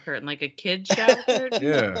shower curtain, like a kid shower curtain.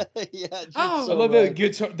 Yeah. Yeah. dude, Oh. I so love right.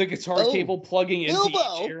 the guitar Oh, cable plugging into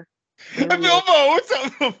Bilbo. each ear. Bilbo, what's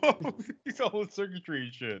up, Bilbo? He's all circuitry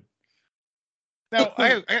and shit. Now,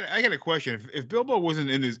 I got a question. If Bilbo wasn't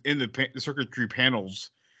in the circuitry panels,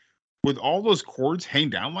 would all those cords hang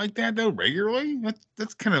down like that though regularly?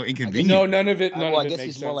 That's kind of inconvenient. No, none of it. None Well, of I it guess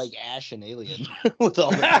makes he's more sense. like Ash and Alien with all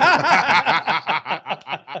that.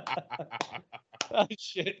 Oh,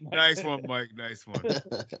 shit. Nice one, Mike. Nice one.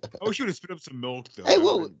 I wish you would have spit up some milk though. Hey, That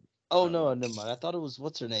whoa. would've- Oh no, never mind. I thought it was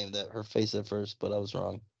what's her name that her face at first, but I was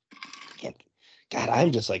wrong. God,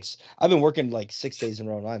 I'm just like I've been working like 6 days in a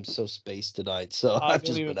row, and I'm so spaced tonight, so I I've don't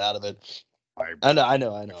just even- been out of it. I I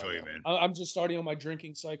know. feel you, man. I'm just starting on my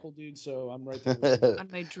drinking cycle, dude. So I'm right there. with you. On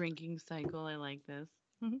my drinking cycle, I like this.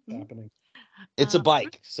 It's happening. It's a Um,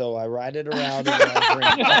 bike, so I ride it around and I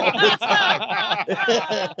drink all the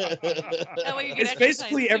time. That way you can It's exercise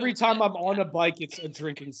basically too. every time I'm on a bike, it's a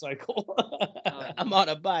drinking cycle. I'm on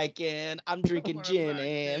a bike and I'm drinking on a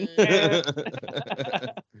gin bike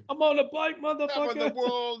and I'm on a bike, Top of the motherfucker.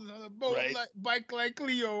 world, on a boat Right. bike like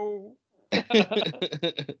Leo. I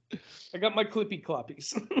got my clippy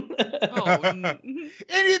cloppies. Oh,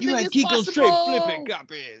 Anything you had is Kiko straight possible. flipping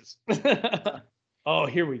copies. Oh,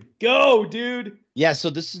 here we go, dude. Yeah,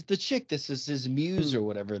 so this is the chick. This is his muse or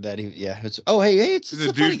whatever that he. Yeah. Oh, hey, it's This is a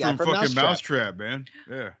a funny dude guy from fucking Mousetrap, man.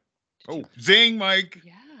 Yeah. Oh, zing, Mike.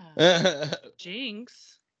 Yeah.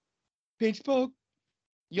 Jinx. Pinch poke.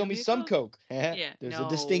 You owe me some coke. Yeah. There's no. a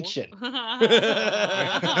distinction.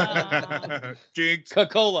 Jinx.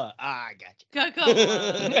 Coca-Cola. Ah, I got you.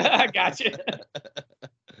 Coca-Cola. I got you.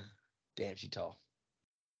 Damn, she tall.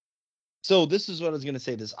 So this is what I was gonna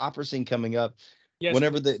say. This opera scene coming up. Yes,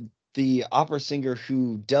 whenever please. the opera singer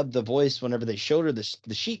who dubbed the voice, whenever they showed her the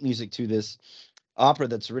sheet music to this opera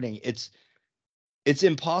that's written, it's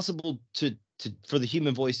impossible for the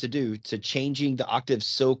human voice to changing the octaves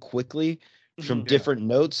so quickly from different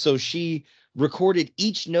notes. So she recorded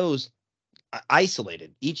each note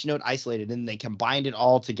isolated, and they combined it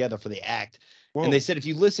all together for the act. Whoa. And they said if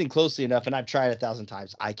you listen closely enough, and I've tried 1,000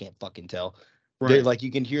 times, I can't fucking tell. Right. Like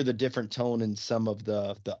you can hear the different tone in some of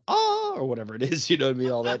the or whatever it is, you know what I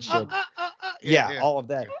mean? All that shit. Yeah, all of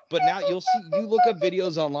that. But now you look up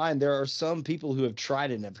videos online. There are some people who have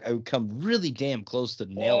tried it and have come really damn close to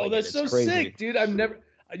nailing it. Oh, that's so crazy. sick, dude. I've never,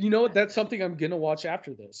 you know what? That's something I'm going to watch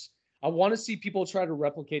after this. I want to see people try to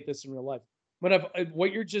replicate this in real life. But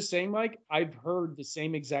what you're just saying, Mike, I've heard the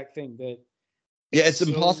same exact thing that. Yeah, it's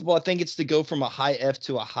impossible. I think it's to go from a high F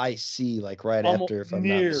to a high C, like right after, if I'm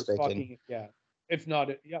not mistaken. Fucking, yeah. If not,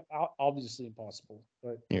 yeah, obviously impossible.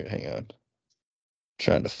 But here, hang on.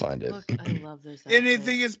 Trying to find it. Look, I love this.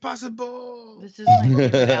 Anything is possible. This is my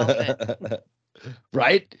favorite outfit.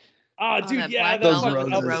 Right? Oh, dude, yeah, those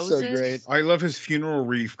roses are so great. I love his funeral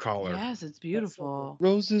wreath collar. Yes, it's beautiful.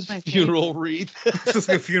 Roses funeral wreath. It's just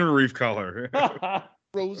like a funeral wreath collar.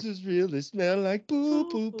 Roses really smell like boo,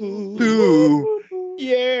 boo, boo. Boo.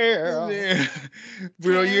 Yeah.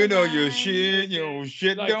 Well, you know your shit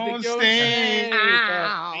like don't stink.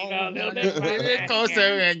 Oh,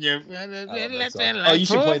 you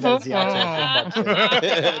should play that as the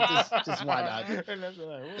outro. Just why not?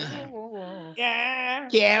 Yeah.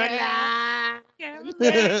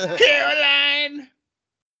 Caroline.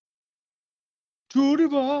 True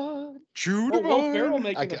divine. True Will Ferrell divine.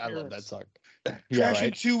 making I love that song. Crash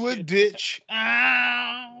into a ditch.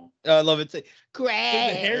 Ow. I love it. Say,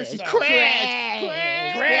 crash into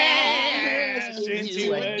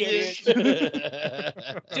a ditch.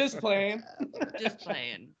 Just playing. Just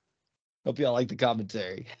playing. Hope y'all like the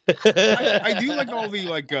commentary. I do like all the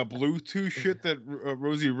Bluetooth shit that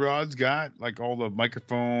Rosie Rod's got, like all the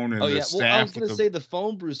microphone and the staff. Well, I was gonna say the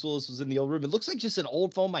phone Bruce Willis was in the old room. It looks like just an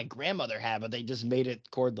old phone my grandmother had, but they just made it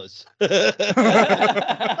cordless.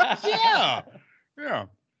 Yeah.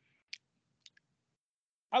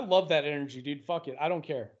 I love that energy, dude. Fuck it, I don't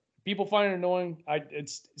care. People find it annoying.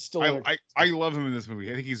 It's still. I love him in this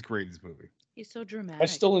movie. I think he's great in this movie. He's so dramatic. I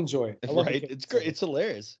still enjoy it. Right? It's great. It's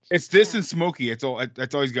hilarious. It's this and Smokey. That's all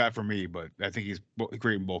he's got for me. But I think he's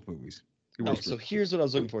great in both movies. So here's what I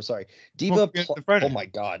was looking for. Sorry, oh my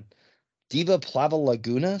God, Diva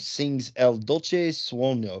Plavalaguna sings El Dolce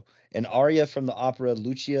Suono, an aria from the opera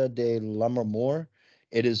Lucia de Lammermoor.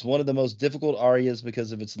 It is one of the most difficult arias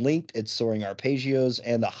because of its length, its soaring arpeggios,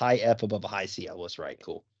 and the high F above a high C. I was right.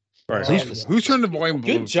 Cool. All right. Who's turned the volume?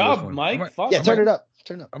 Good job, Mike. Turn it up.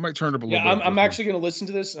 I might turn it up a little bit. Yeah, I'm actually going to listen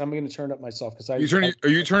to this, and I'm going to turn it up myself because are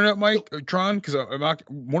you turning up, Mike or Tron? Because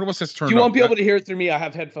one of us has to turn. You won't be able to hear it through me. I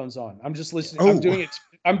have headphones on. I'm just listening. I'm doing it.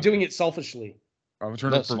 I'm doing it selfishly. I'm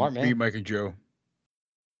turning up for me, Mike, and Joe.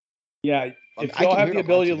 Yeah, if y'all have the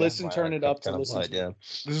ability to listen, turn it up to listen. Yeah.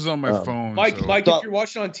 This is on my phone. Mike, if you're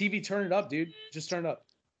watching on TV, turn it up, dude. Just turn it up.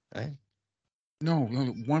 Right. No,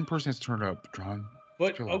 one person has to turn it up, Tron.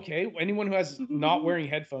 But okay, anyone who has not wearing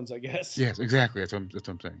headphones, I guess. Yes, exactly. That's what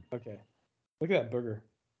I'm saying. Okay. Look at that booger.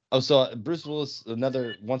 Oh, so Bruce Willis,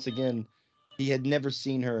 once again, he had never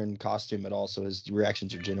seen her in costume at all, so his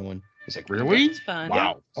reactions are genuine. He's like, really? That's fun.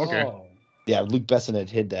 Wow. Yeah. Okay. Oh. Yeah, Luke Besson had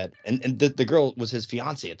hid that. And the girl was his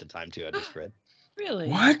fiance at the time, too, I just read. Really?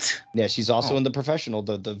 What? Yeah, she's also in The Professional,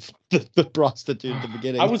 the prostitute at the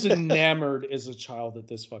beginning. I was enamored as a child at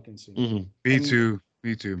this fucking scene. Mm-hmm.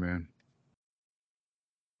 Me too, man.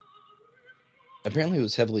 Apparently, it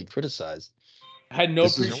was heavily criticized. I had no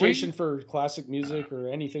appreciation for classic music or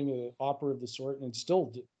anything of opera of the sort, and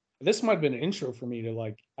still, this might have been an intro for me to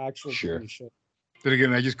like actual shit. Then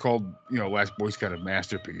again, I just called Last Boy Scout a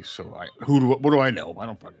masterpiece. So what do I know? I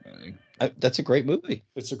don't fucking know anything. That's a great movie.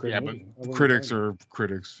 It's a great movie. But critics are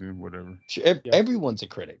critics and whatever. Everyone's a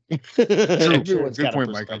critic. Everyone's good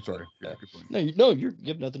point, Mike. I'm sorry. Yeah. Good point. You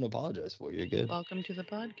have nothing to apologize for. You're good. Welcome to the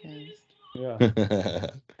podcast. Yeah.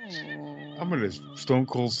 I'm gonna stone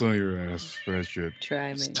cold stun your ass for that shit.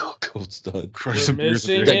 Try me. Stone cold stun. You're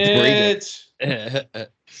missing it.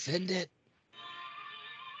 Send it.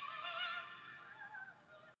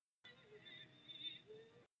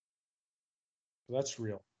 That's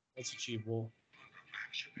real. That's achievable.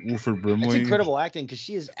 Wilford It's Brimley. incredible acting because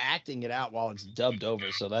she is acting it out while it's dubbed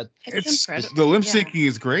over. So that It's incredible. the lip Yeah. syncing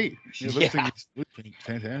is great. The lip Yeah. syncing is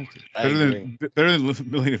fantastic. I agree. Better than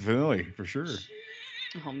Millie Vanilli for sure.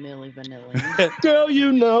 Oh, Millie Vanilli. Girl,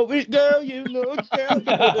 you know it. Girl, you know it. Girl, you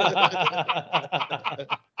know it.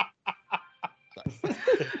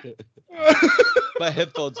 My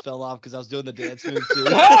headphones fell off because I was doing the dance move too.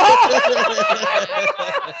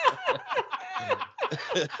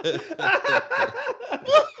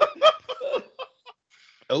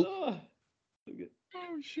 Oh.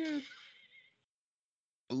 Oh shit.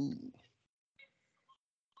 Ooh.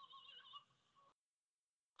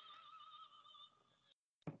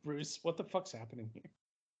 Bruce, what the fuck's happening here?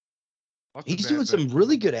 He's doing some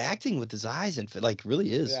really good acting with his eyes and like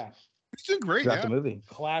really is. Yeah, He's doing great. Throughout Yeah. the movie.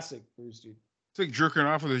 classic Bruce, dude. It's like jerking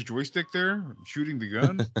off with his joystick there, shooting the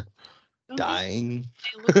gun. Dying.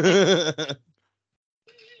 They look like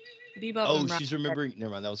Bebop Oh, and she's Rocksteady. remembering.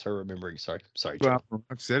 Never mind. That was her remembering. Sorry. Joe. Well,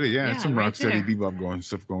 Rocksteady, yeah, Yeah, some right Rocksteady there. bebop going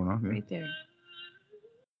stuff going on. Yeah. Right there.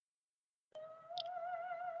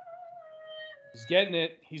 He's getting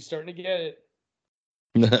it. He's starting to get it.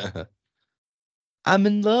 I'm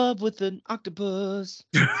in love with an octopus.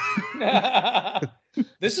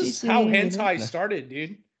 This is She's how singing hentai it. started,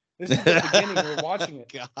 dude. This is the beginning. We're watching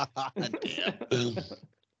it. God damn.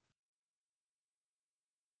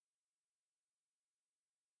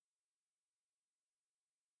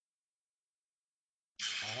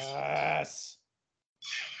 Yes.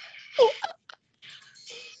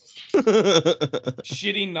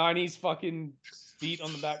 Shitty 90s fucking beat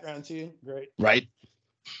on the background too. Great. Right.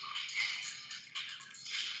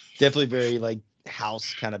 Definitely very like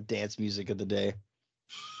house kind of dance music of the day.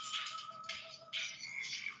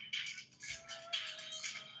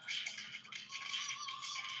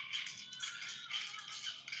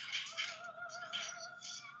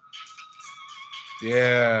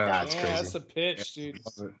 Yeah. That's Yeah, crazy. that's a pitch, dude.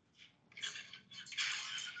 Love it.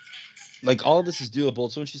 Like all of this is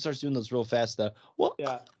doable. So when she starts doing those real fast stuff, well,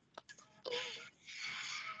 Yeah.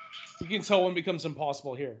 You can tell one becomes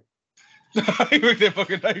impossible here. With that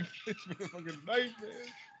fucking knife. It's with a fucking knife, man.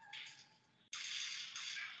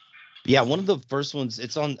 yeah, one of the first ones.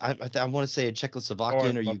 It's on. I want to say a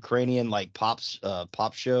Czechoslovakian or fuck. Ukrainian like pop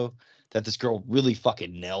show that this girl really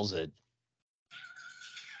fucking nails it,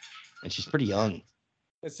 and she's pretty young.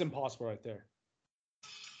 It's impossible right there.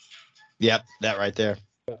 Yep, that right there.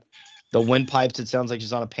 The windpipes. It sounds like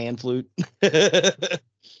she's on a pan flute.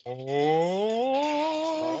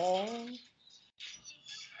 Oh.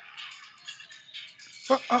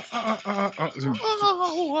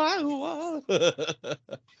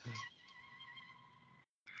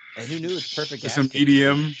 And who knew it's perfect? Some acting.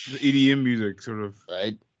 EDM music, sort of.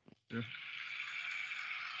 Right.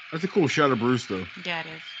 That's a cool shot of Bruce, though. Yeah, it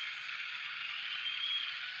is.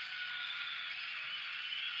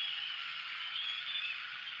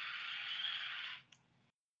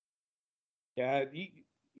 Yeah, he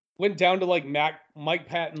went down to like Mike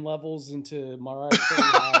Patton levels into Mariah Carey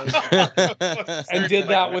highs, and did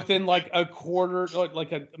that within like a quarter,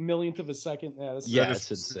 like a millionth of a second. Yeah, that's Yeah,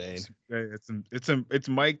 that's- it's insane. It's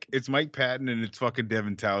Mike Patton and it's fucking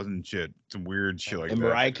Devin Townsend shit. Some weird shit like And that.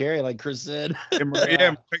 Mariah Carey, like Chris said. And Mariah, yeah,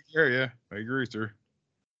 Mariah Carey, yeah, I agree, sir.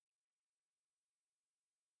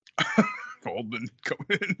 Goldman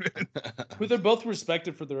coming in, man. who they're both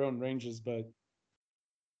respected for their own ranges, but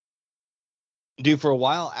Dude, for a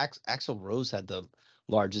while, Axl Rose had the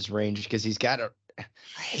largest range because he's got a. I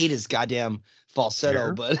hate his goddamn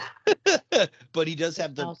falsetto, Hair? but he does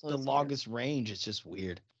have the Also his hair. longest range. It's just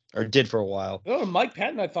weird, or did for a while. oh, Mike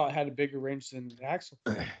Patton I thought had a bigger range than Axel.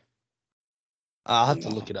 I'll have to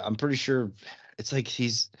look it up. I'm pretty sure it's like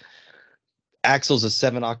Axl's a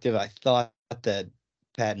 7 octave. I thought that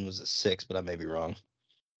Patton was a 6, but I may be wrong.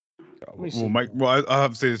 Well, I'll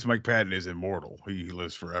have to say this: Mike Patton is immortal. He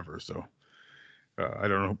lives forever. So I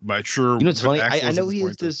don't know, but sure. You know, it's what funny. I Axl's know at he is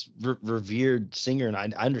point, though. this revered singer, and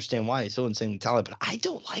I understand why he's so insanely talented. But I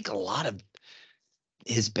don't like a lot of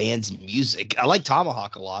his band's music. I like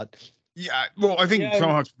Tomahawk a lot. Yeah, well, I think Yeah.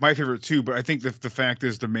 Tomahawk's my favorite too, but I think the fact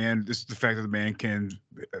is the fact that the man can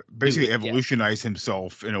basically Yeah. evolutionize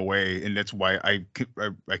himself in a way, and that's why I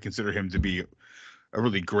consider him to be a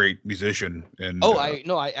really great musician. And I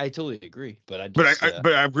totally agree. But I just,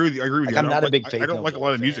 I agree with you. I agree with like, you. I'm I not don't a big like, Faith I don't No like a More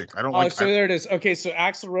lot of fan. music. I don't Oh, like. so there it is. Okay, so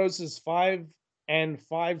Axl Rose is 5 and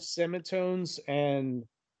 5 semitones, and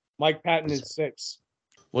Mike Patton is 6.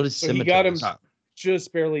 what is So he got him semitones?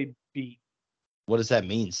 just barely beat. What does that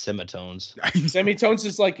mean? Semitones. Semitones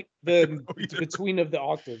is like the between of the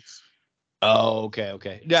octaves. Oh,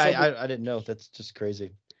 okay. Yeah, So I didn't know. That's just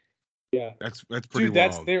crazy. Yeah, That's pretty dude,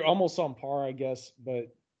 wild. they're almost on par, I guess.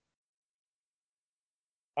 But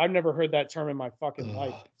I've never heard that term in my fucking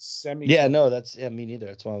life. Yeah, no, that's me neither.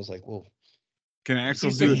 That's why I was like, whoa. Can Axel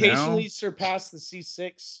He's do it now? occasionally surpassed the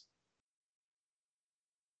C6.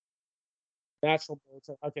 Natural.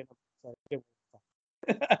 Okay, no,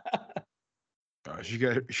 sorry. She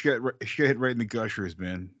got hit right in the gushers,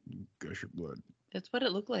 man. Gusher blood. That's what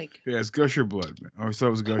it looked like. Yeah, it's gusher blood, man. I always thought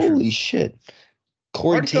it was gusher. Holy shit.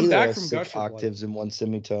 Corey Hard to come Taylor back has from 6 Gusher blood. octaves in one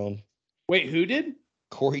semitone. Wait, who did?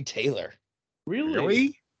 Corey Taylor.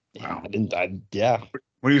 Really? Wow. Yeah.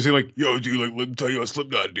 When you say like, yo, dude, like, let me tell you a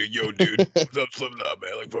Slipknot, dude. Yo, dude, what's up, Slipknot,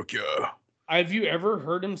 man? Like, fuck yeah. Have you ever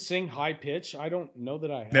heard him sing high pitch? I don't know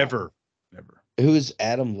that I have. Never. Who's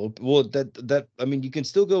Adam Lopez? Well, that I mean, you can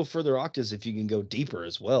still go further octaves if you can go deeper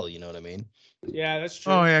as well. You know what I mean? Yeah, that's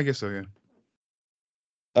true. Oh yeah, I guess so. Yeah.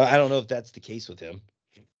 I don't know if that's the case with him.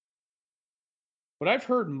 But I've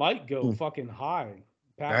heard Mike go fucking high.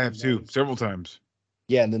 I have too, several times.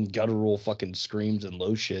 Yeah, and then guttural fucking screams and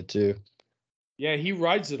low shit too. Yeah, he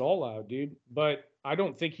rides it all out, dude. But I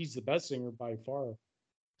don't think he's the best singer by far.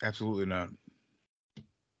 Absolutely not.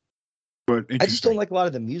 But I just don't like a lot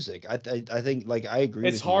of the music. I think like I agree.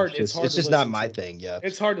 It's with you. hard. It's hard. just to not listen my to. thing. Yeah.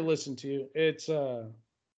 It's hard to listen to. It's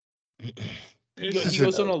he just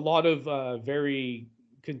goes on a lot of very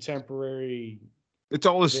contemporary. It's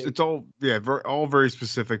all all very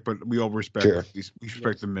specific, but we all respect. Sure. We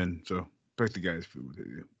respect the men, so respect the guys for what they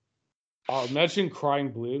do. Oh, imagine Crying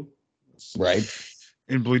Blue. Right.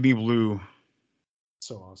 In Bleeding Blue.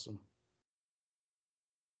 So awesome.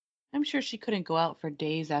 I'm sure she couldn't go out for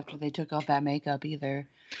days after they took off that makeup either.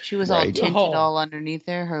 She was all Right. tinted Oh. all underneath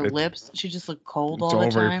there. Her It's- lips, she just looked cold It's all all the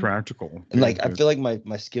very time. practical. And like Yeah, I feel like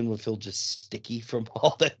my skin would feel just sticky from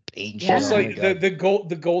all that paint. Yeah. shit. It's Oh my like God.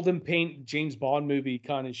 the golden paint James Bond movie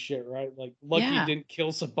kind of shit, right? Like lucky Yeah. he didn't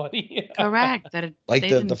kill somebody. Correct. That Like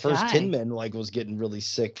they the didn't first die. Tin Men like was getting really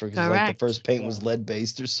sick because like the Correct. first paint was lead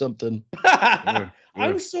based or something. yeah.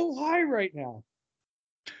 I'm so high right now.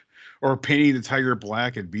 Or painting the tiger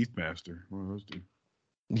black at Beastmaster. One of those two.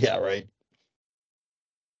 Yeah, right.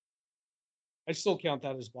 I still count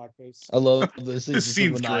that as blackface. I love this. This Is just a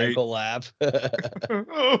seems maniacal laugh. Into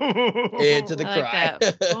the I like cry.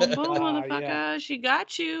 that. Boom, boom, Ah, motherfucker. yeah. She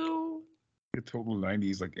got you. A total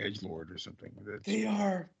 90s like Edgelord or something. That's, They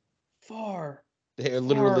are far, They're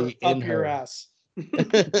literally far in up her your ass.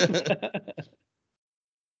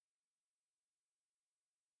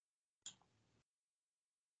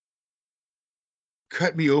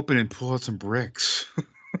 cut me open and pull out some bricks.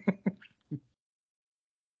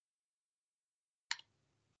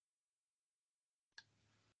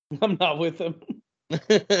 I'm not with him.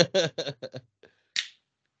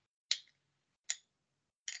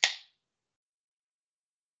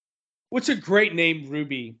 What's a great name,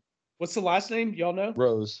 Ruby? What's the last name? Y'all know?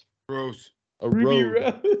 Rose. Rose. A Ruby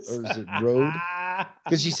road. Rose. Or is it road?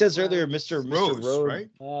 Because she says earlier, Mr. Rose, Road. right?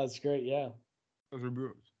 Oh, that's great. Yeah. Those are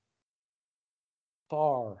Rose.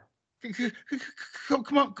 Far.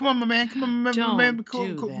 Come on, my man. Come on, my Don't man.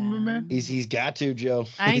 do My man. He's got to, Joe.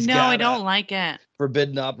 I He's know. I gotta. don't like it.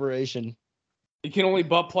 Forbidden operation. You can only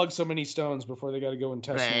butt plug so many stones before they got to go and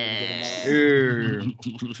test them and get them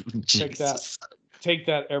out. Ew. Take that. Take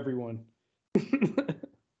that, everyone.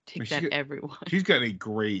 Take She that, got- everyone. She's got a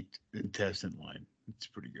great intestine line. It's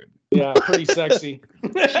pretty good. Yeah, pretty sexy. She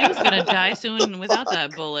was gonna die soon without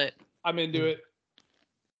that bullet. I'm into it.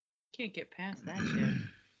 Can't get past that shit.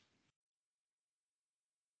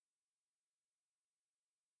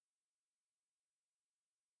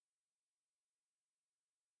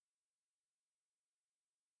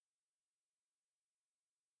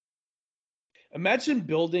 Imagine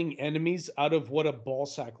building enemies out of what a ball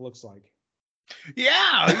sack looks like.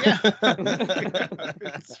 Yeah.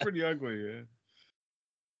 It's pretty ugly, yeah.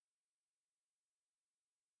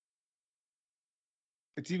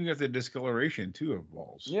 It's even got the discoloration too of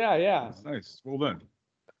balls. Yeah, yeah. It's nice. Well done.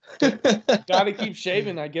 Got to keep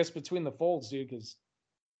shaving, I guess, between the folds, dude, because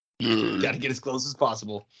Got to get as close as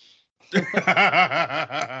possible. hit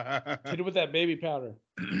it with that baby powder.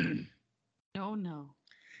 Oh no.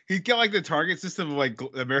 He's got like the target system of like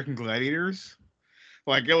American Gladiators.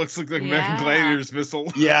 Like it looks like Yeah. American Gladiators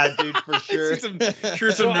missile. Yeah, dude, for sure. shoot some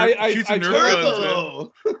So nerf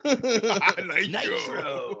Turbo! guns, man.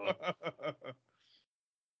 Nitro!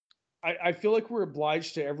 I feel like we're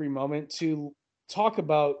obliged to every moment to talk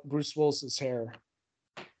about Bruce Willis's hair.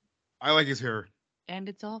 I like his hair. And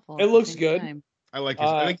it's awful. It at the looks same good. time. I like his.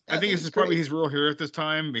 I think this it's is probably great. his real hair at this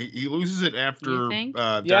time. He loses it after You think?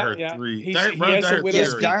 Die Yeah, Hard yeah. 3. He Die has a Hard widow's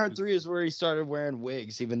Yes, 3. Die Hard 3 is where he started wearing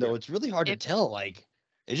wigs, even though it's really hard to It- tell. Like,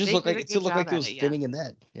 It just They looked did like a it still good looked like job it at was it, yeah. spinning in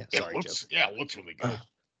that. Yeah, It sorry, looks, Joe. yeah, it looks really good.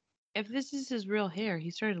 If this is his real hair,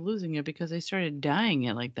 he started losing it because they started dyeing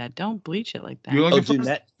it like that. Don't bleach it like that. You like Oh, the dude, frost,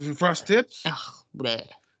 that frost tips? Ugh, bleh.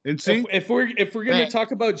 And see, If we're gonna Right.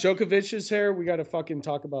 talk about Djokovic's hair, we got to fucking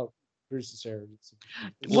talk about Bruce's hair. Well,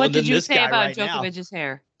 What then did you this say guy about right now. Djokovic's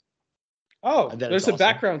hair? Oh, That there's is a awesome.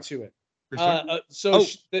 background to it. For some- So Oh,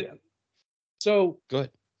 so Go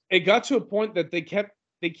ahead. it got to a point that they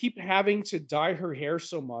keep having to dye her hair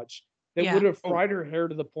so much that Yeah. would have fried her hair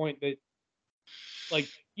to the point that, like,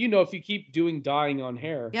 if you keep doing dyeing on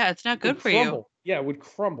hair, Yeah, it's not it would good for you. crumble. Yeah, it would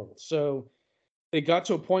crumble. So it got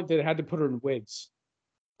to a point that it had to put her in wigs.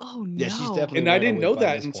 Oh no. Yeah, she's definitely. And I wearing a didn't wig know by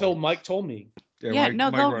that this until point. Mike told me. Yeah, Mike- no,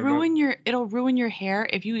 Mike they'll brought it up. it'll ruin your hair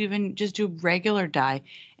if you even just do regular dye.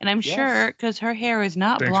 And I'm Yes. sure because her hair is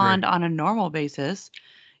not Thanks, Ray. blonde on a normal basis,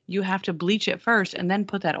 you have to bleach it first and then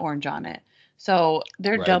put that orange on it. So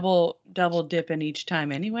they're Right. double dipping each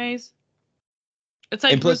time anyways. It's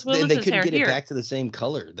like And plus, Bruce then they Willis's couldn't hair get here. it back to the same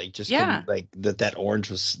color. They just Yeah. couldn't, like that orange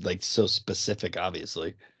was like so specific,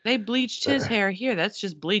 obviously. They bleached his hair here. That's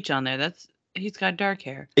just bleach on there. He's got dark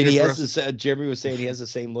hair. And he Yeah, has this. Jeremy was saying he has the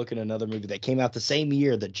same look in another movie that came out the same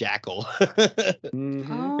year, The Jackal.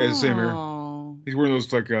 Mm-hmm. Yeah, the same here. Oh. He's wearing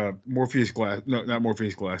those like Morpheus glass. No, not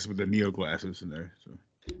Morpheus glasses, but the Neo glasses in there. So.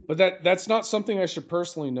 But that's not something I should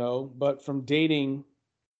personally know. But from dating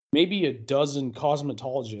maybe a dozen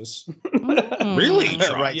cosmetologists, Really?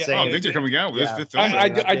 Mm. Right, Yeah, Oh, same. I think they're coming out with Yeah. this fifth I, element.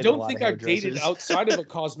 I've I dated a don't lot think of I've dated hairdressers. outside of a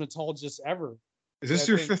cosmetologist ever. Is this I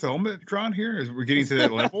your think- fifth element drawn here? Is we're getting to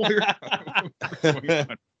that level here? What's going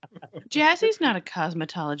on? Jassie's not a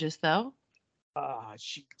cosmetologist though.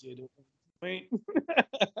 She did it. Wait.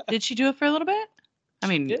 Did she do it for a little bit? I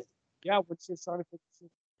mean, did. Yeah, when she was trying to fix it.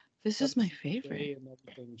 this is my favorite. And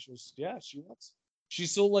everything. She wants. She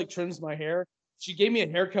still like trims my hair. She gave me a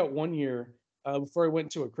haircut one year before I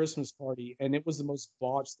went to a Christmas party, and it was the most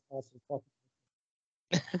botched, awful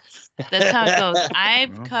fucking. That's how it goes.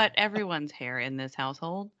 I've Well. cut everyone's hair in this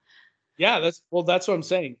household. Yeah, that's what I'm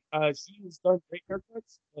saying. She has done great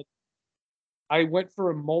haircuts, but I went for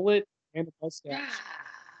a mullet and a mustache.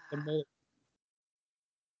 The mullet.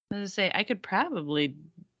 I was gonna say I could probably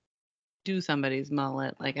do somebody's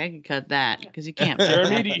mullet. Like I could cut that because you can't.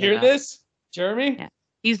 Jeremy, do you hear this? Jeremy? Yeah.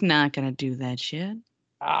 He's not gonna do that shit.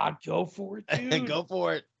 Go for it, dude. Go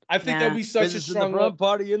for it. I think Nah. that'd be such a Business in the strong front, look.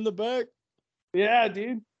 party in the back. Yeah,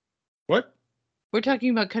 dude. What? We're talking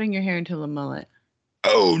about cutting your hair into a mullet.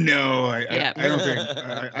 Oh no! Yeah. I don't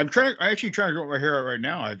think I'm trying. I actually trying to grow my hair out right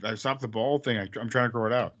now. I stopped the bald thing. I'm trying to grow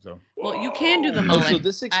it out. So Well, you can do the Oh, mullet. so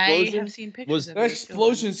this I explosion have seen pictures was- of That it.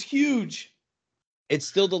 explosion's huge. It's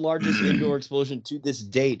still the largest indoor explosion to this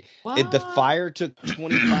date. The What? fire took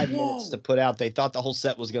 25 minutes Whoa. to put out. They thought the whole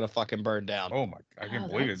set was gonna fucking burn down. oh my! I can't Oh,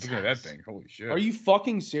 believe that it. Look at that sucks. thing. Holy shit! Are you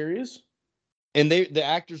fucking serious? And the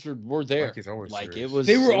actors were there. Mike is always Like serious. it was.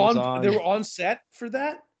 They were it was on. They were on set for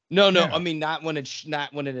that. No, Yeah. I mean not when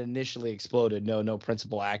it initially exploded. No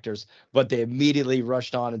principal actors, but they immediately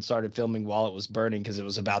rushed on and started filming while it was burning because it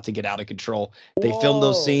was about to get out of control. They filmed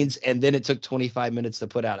those Whoa. scenes, and then it took 25 minutes to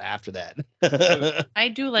put out after that. I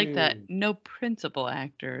do like that. Dude. No principal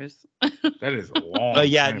actors. That is a long. Oh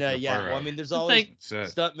yeah, time no, for the yeah. fire Well, I out. mean, there's It's always like- Set.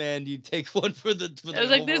 stuntman. You take one for the. I was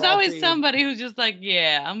like, there's overall always team. somebody who's just like,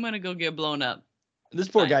 yeah, I'm gonna go get blown up. This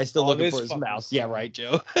poor Fine. guy's still Oh, looking this for his fucking mouse. Yeah, sucks. right,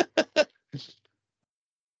 Joe.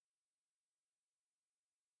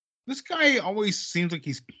 This guy always seems like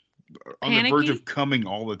he's on the verge Panicky? of coming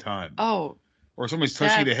all the time, Oh, or somebody's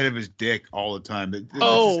touching the that's- head of his dick all the time. That's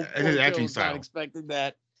Oh, his, his poor acting Joe's not style. expecting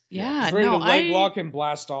that. yeah. He's ready No, to leg I. lock and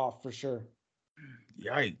blast off for sure.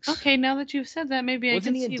 Yikes! Okay, now that you've said that, maybe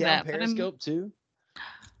Wasn't I he can in see Down that. But I'm, Periscope too?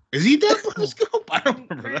 Is he dead from the scope? I don't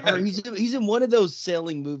remember Or that. he's in one of those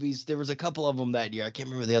sailing movies. There was a couple of them that year. I can't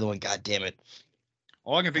remember the other one. God damn it.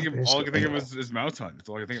 All I can think of is Mouse Hunt. That's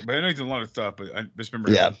all I can think of. But I know he's done a lot of stuff. But I just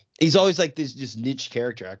remember. Yeah, he's always like these just niche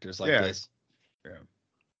character actors like Yeah. this.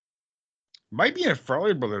 Might be in a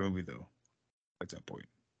Farley Brother movie though. At that point,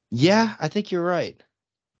 Yeah, I think you're right.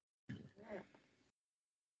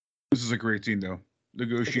 this is a great scene though.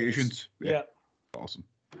 Negotiations. Yeah. Awesome.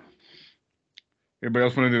 Everybody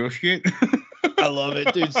else want to negotiate? I love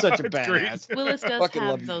it, dude. Such a It's great. badass. Willis does Fucking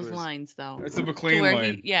love have you, those Bruce. lines though. That's a To McLean where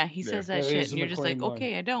line. he Yeah. says Yeah, that it shit, is a and you're just like, McLean line.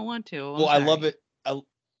 okay, I don't want to. I'm Well, I love sorry. it.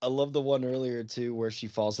 I love the one earlier too, where she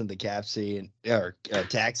falls in the taxi,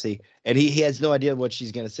 and he has no idea what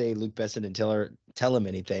she's gonna say. Luke Besson didn't tell him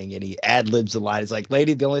anything, and he ad libs the line. It's like,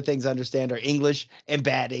 "Lady, the only things I understand are English and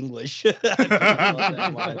bad English." I fucking love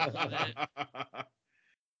that line.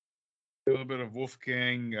 A little bit of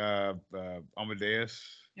Wolfgang Amadeus.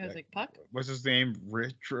 I was like, Puck? What's his name?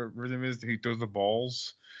 Rich Rhythm is he throws the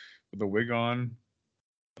balls with the wig on.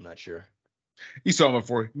 I'm not sure. You saw him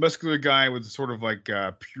before. Muscular guy with sort of like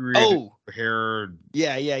period hair.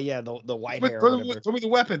 Yeah. The white hair. Throw me the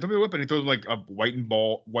weapon. Throw me the weapon. He throws like a white and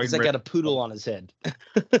He's like got a poodle on his head.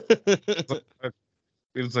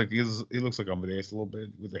 He looks like Amadeus a little bit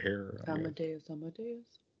with the hair. Amadeus.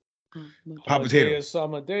 Hot potatoes.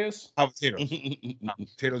 Amadeus. Hot potatoes. Hot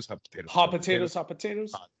potatoes. Hot potatoes. Hot potatoes. Hot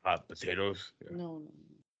potatoes. Hot potatoes. Yeah. No.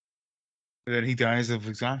 And then he dies of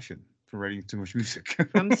exhaustion for writing too much music.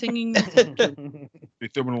 From singing. They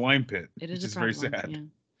throw him in a lime pit. It is which is a very problem, sad.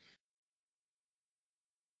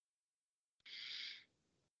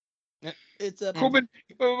 Yeah. It's a Corbin,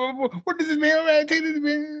 what does this man take this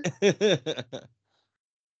man?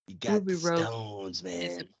 You got Ruby the Rose stones,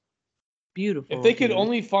 man. Beautiful. If they could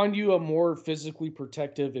only find you a more physically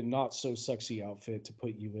protective and not so sexy outfit to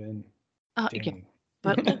put you in. Yeah, Dang.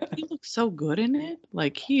 but look, he looks so good in it.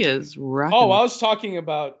 Like he is rocking. Oh, I was talking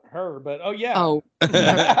about her, but yeah. Oh,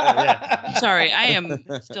 Yeah. sorry, I am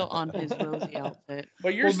still on his rosy outfit.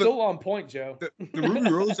 But you're still on point, Joe. The Ruby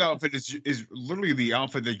Rose outfit is literally the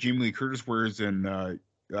outfit that Jamie Lee Curtis wears in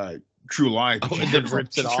True Lies. And then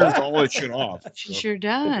rips it She off. turns all that shit off. She sure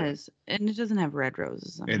does, and it doesn't have red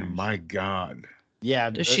roses on And it. my God, Yeah.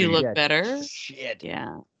 Does she look yeah, better? Shit.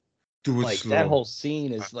 Yeah. do it Like slow. that whole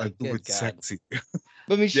scene is I like, do good it God. sexy. But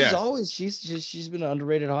I mean, she's Yeah. always she's been an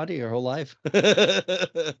underrated hottie her whole life.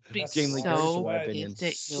 Jamie Lee Curtis, So in my opinion.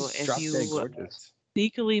 if Drop you dead gorgeous.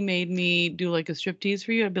 sneakily made me do like a striptease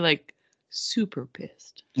for you, I'd be like super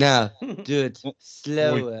pissed. Nah, do it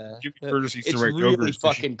slower. Jimmy Curtis used to It's write really Ogres, so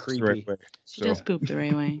fucking she- the right creepy. way. She So, does poop the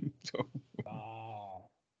right way. Wow.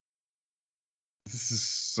 this is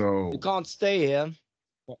so. You can't stay here.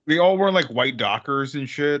 They all wear like white Dockers and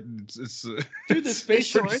shit. It's Dude, the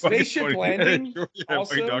spaceship funny. landing. Yeah,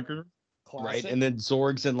 also, white Dockers. Right, classic. and then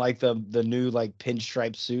Zorg's in like the new like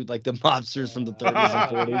pinstripe suit, like the mobsters from the 30s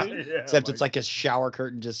and 40s. Yeah, Except it's like a shower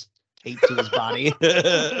curtain just taped to his body.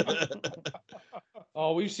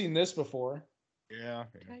 Oh, we've seen this before. yeah,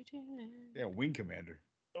 yeah, Wing Commander.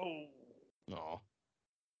 Oh, No,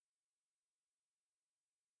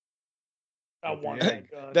 I want Yeah.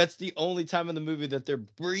 that gun. that's the only time in the movie that they're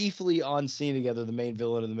briefly on scene together. The main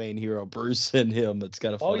villain and the main hero, Bruce and him. That's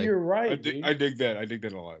kind of Oh, funny. you're right. I dig that. I dig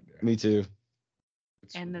that a lot. Yeah. Me too.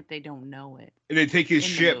 And that they don't know it. And they take his in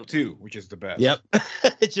the ship movie. too, which is the best. Yep.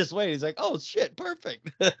 It's just wait. He's like, oh shit, perfect.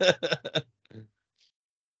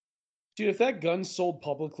 Dude, if that gun sold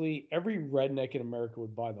publicly, every redneck in America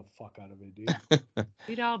would buy the fuck out of it, dude.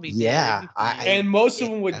 We'd all be Yeah, dead. It'd be fine. And most of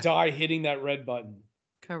them would die hitting that red button.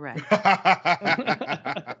 Correct.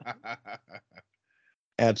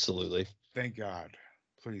 Absolutely. Thank God.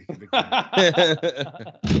 Please. And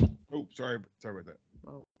Oh, sorry about that.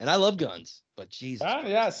 I love guns, but Jesus. Yeah,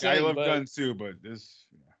 Yeah, I same, love but guns too, but this.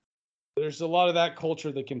 there's a lot of that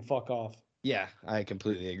culture that can fuck off. Yeah, I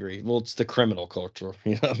completely agree. Well, it's the criminal culture.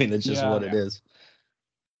 You know, I mean, it's just Yeah. what it is.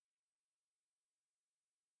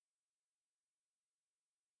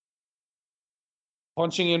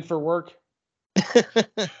 Punching in for work.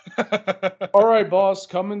 All right, boss.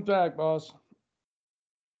 Coming back, boss.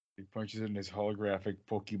 He punches in his holographic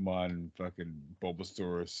Pokemon fucking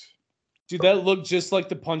Bulbasaurus. Dude, that looked just like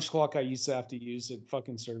the punch clock I used to have to use at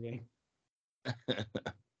fucking survey.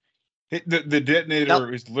 The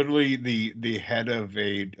detonator is literally the head of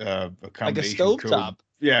a Like a combination stovetop. code.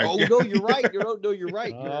 Yeah. Oh no, you're right. You're right. You're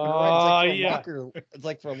right. Oh, It's like for a yeah. locker. It's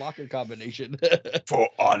like for a locker combination. For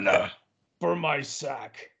honor. For my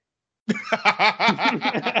sack. Which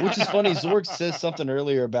is funny. Zorg says something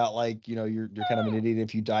earlier about like, you know, you're kind of an idiot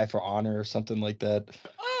if you die for honor or something like that.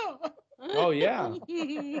 Oh, yeah.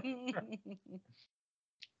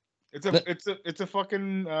 It's a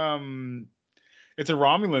fucking it's a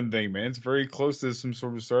Romulan thing, man. It's very close to some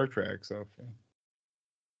sort of Star Trek stuff. Yeah.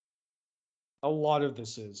 A lot of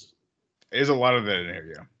this is. There's a lot of that in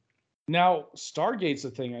here, yeah. Now, Stargate's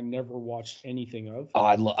a thing I never watched anything of. Oh,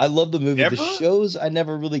 I love the movie. Never? The shows I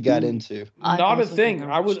never really got into. I've Not a also thing.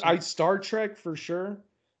 never I watched it. Star Trek for sure.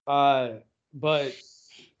 But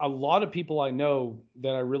a lot of people I know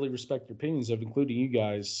that I really respect their opinions of, including you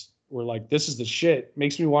guys, were like, "This is the shit."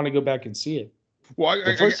 Makes me want to go back and see it. Well,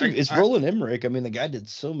 It's Roland Emmerich. I mean, the guy did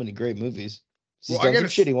so many great movies. He's Well, I done some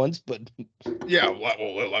gotta shitty ones, but yeah, a lot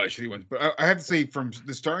of shitty ones. But I have to say, from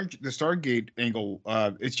the Stargate angle,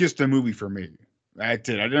 it's just a movie for me. That's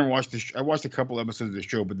it. I didn't watch I watched a couple episodes of the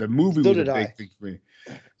show, but the movie So was a did I. big thing for me.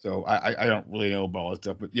 So I don't really know about all that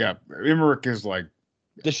stuff. But yeah, Emmerich is like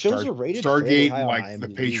the shows are rated fairly Stargate high and on like the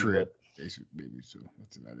IMDb, Patriot, basically. So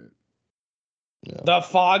that's about it. but, yeah. The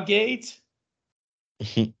Foggate.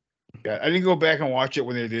 Yeah, I didn't go back and watch it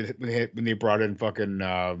when they brought in fucking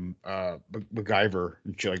MacGyver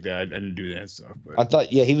and shit like that. I didn't do that stuff. But I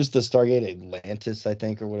thought, yeah, he was the Stargate Atlantis, I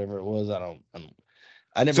think, or whatever it was. I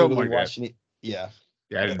never Something really like watched it. Yeah.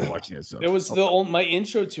 yeah, I didn't watch that stuff. It was my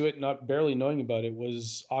intro to it, not barely knowing about it,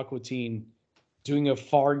 was Aqua Teen doing a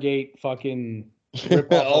Fargate fucking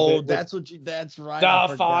rip off. That's right. I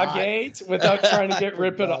The forgot. Fargate without trying to get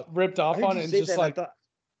ripped off I heard on you it, and say just that, like,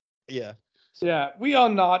 yeah. yeah, we are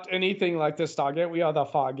not anything like the Stargate. We are the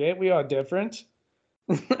Fargate. We are different.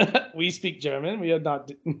 We speak German. We are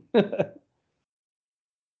not.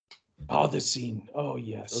 Oh, the scene. Oh,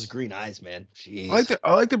 yes. Those green eyes, man. Jeez.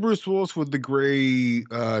 I like the Bruce Willis with the gray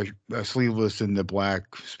sleeveless and the black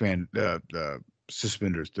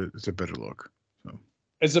suspenders. It's a better look. So.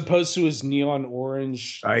 As opposed to his neon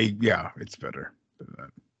orange it's better than that.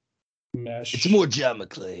 mesh. It's more John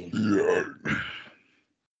McClane. Yeah.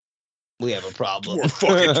 We have a problem. More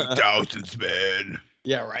fucking 2000s, man.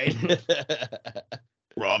 Yeah, right.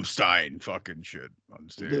 Rammstein fucking shit on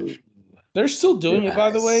stage. They're still doing it, by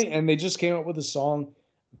the way, and they just came up with a song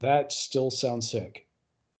that still sounds sick.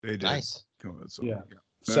 They did. Nice. Yeah.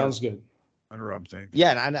 Sounds good. Under Rammstein.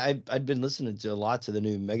 Yeah, and I've been listening to a lot to the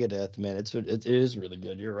new Megadeth, man. It is really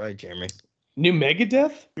good. You're right, Jeremy. New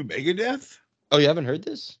Megadeth? New Megadeth? Oh, you haven't heard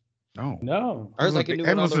this? No. I heard like a new I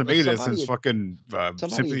haven't one on listened to the- Megadeth somebody since had- fucking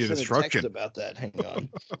Somebody Symphony of sent a text Destruction. about that. Hang on.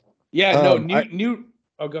 Yeah, no, I- new.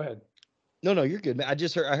 Oh, go ahead. No, you're good, man.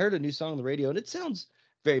 I heard a new song on the radio, and it sounds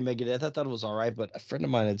very Megadeth. I thought it was all right, but a friend of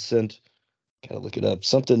mine had sent. Gotta look it up.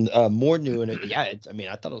 Something more new in it. Yeah, I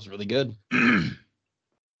thought it was really good.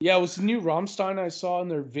 Yeah, it was the new Rammstein I saw, and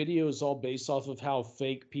their video is all based off of how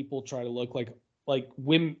fake people try to look like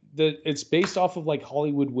women. It's based off of like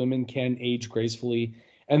Hollywood women can age gracefully,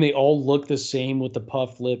 and they all look the same with the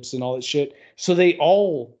puffed lips and all that shit. So they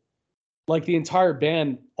all, like the entire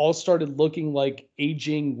band, all started looking like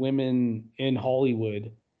aging women in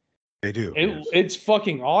Hollywood. They do. It's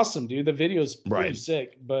fucking awesome, dude. The video's pretty Right.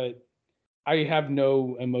 sick, but I have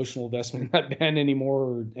no emotional investment in that band anymore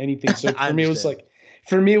or anything. So I for me, it was understand.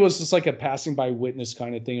 it was just like a passing by witness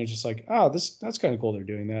kind of thing. It's just like, oh, that's kind of cool they're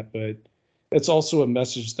doing that, but it's also a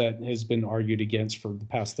message that has been argued against for the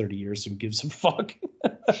past 30 years. Who gives a fuck?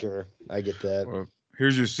 Sure, I get that. Well,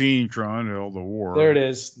 here's your scene, Tron, and all the war. There it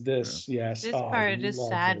is. This, yes. This Oh, I part is love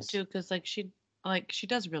sad this. too, because she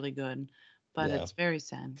does really good, but Yeah. it's very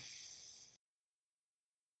sad.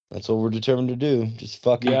 That's what we're determined to do. Just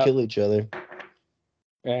fucking Yeah. kill each other.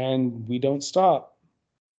 And we don't stop.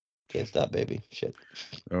 Can't stop, baby. Shit.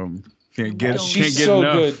 Can't get She's get so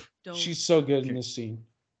enough. good. Don't. She's so good in this scene.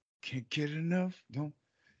 Can't get enough. No.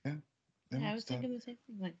 Yeah. Yeah, I was thinking the same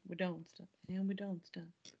thing. Like, we don't stop, and we don't stop.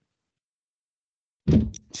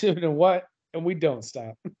 You know what? And we don't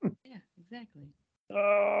stop. Yeah, exactly.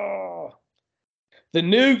 Oh, the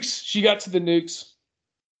nukes. She got to the nukes.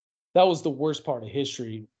 That was the worst part of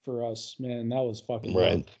history for us, man. That was fucking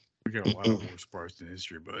Right. rough. We got a lot of worse parts in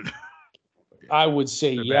history, but I would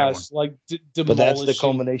say The bad yes. Like But that's the demolishing.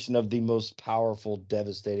 culmination of the most powerful,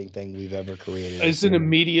 devastating thing we've ever created. It's an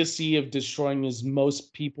immediacy of destroying as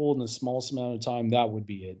most people in the smallest amount of time. That would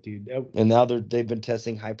be it, dude. And now they've been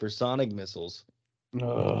testing hypersonic missiles.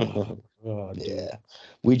 Oh, God, dude. Yeah.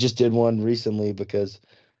 We just did one recently because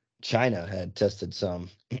China had tested some.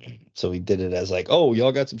 So we did it as like, oh,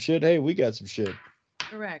 y'all got some shit? Hey, we got some shit.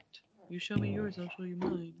 Correct. You show me yours, I'll show you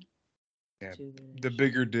mine. Yeah, To the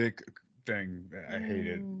bigger dick thing, I hate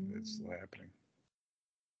it. It's happening.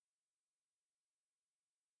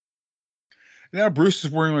 Now Bruce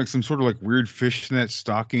is wearing like some sort of like weird fishnet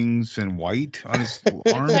stockings and white on his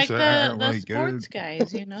arms. It's like I the don't really get sports it.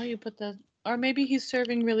 guys, you put the, or maybe he's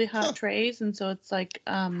serving really hot trays, and so it's like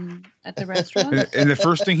at the restaurant. And the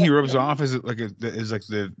first thing he rubs off is like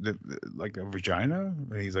the like a vagina.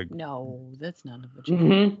 And he's like, No, that's not a vagina.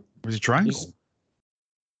 Mhm. "It's a triangle." Just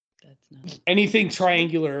That's not. anything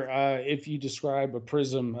triangular. If you describe a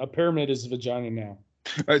prism, a pyramid is a vagina now.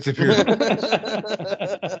 It's a pyramid.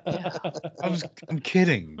 I'm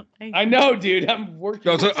kidding. I know, dude. I'm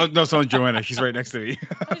working. No, it's on Joanna. She's right next to me.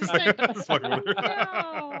 Fuck with her.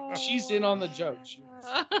 No. She's in on the joke.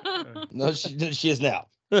 No, she is now.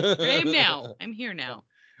 I'm now. I'm here now.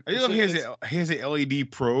 I love he has a LED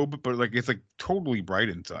probe, but like it's like totally bright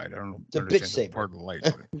inside. I don't know. It's a understand bitch that saber. part of the light.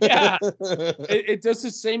 but- Yeah, it does the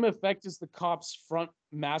same effect as the cop's front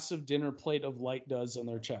massive dinner plate of light does on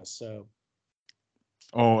their chest. So,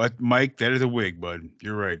 Oh, Mike, that is a wig, bud.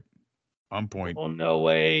 You're right. On point. oh no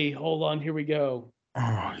way! Hold on, here we go.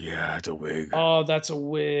 Oh yeah, it's a wig. Oh, that's a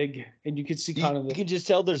wig, and you can see kind of You the. can just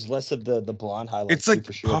tell there's less of the blonde highlights. It's like too,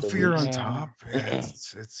 for sure, at the puffier on roots. top. Yeah,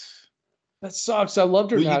 it's That sucks. I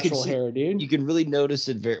loved her Well, you can natural see- hair, dude. You can really notice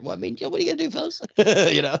it very well. I mean, what are you gonna do, fellas?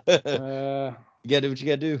 You know, you gotta do what you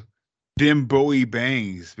gotta do. Dim Bowie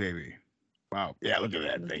bangs, baby. Wow. Yeah, look at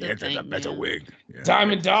that That's thing. the That's, thing, that's a yeah. wig. Yeah.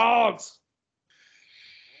 Diamond Dogs.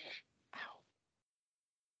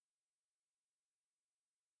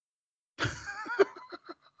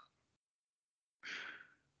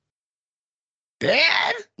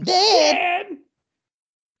 Dad? Dad.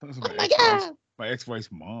 That was Oh my my ex-wife's- God. My ex-wife's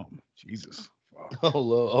mom. Jesus. Fuck. Oh,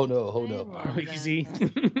 oh no, oh no. love that. Easy.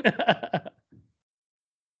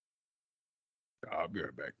 I'll be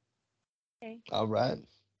right back. All right.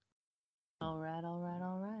 All right.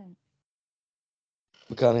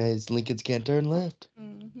 McConaughey's Lincolns can't turn left.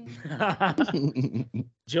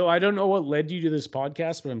 Joe, I don't know what led you to this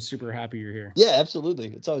podcast, but I'm super happy you're here. Yeah, absolutely.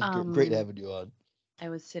 It's always great Um, having you on. I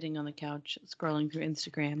was sitting on the couch scrolling through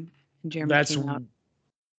Instagram, and Jeremy That's came out.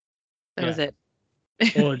 That yeah. was it.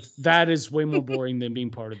 Well, that is way more boring than being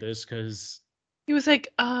part of this because He was like,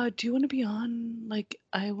 do you want to be on? Like,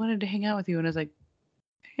 I wanted to hang out with you. And I was like,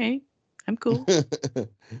 hey, I'm cool.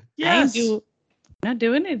 yes, Not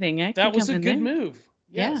doing anything. I that can was come a in good there. move.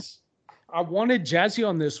 Yes. I wanted Jazzy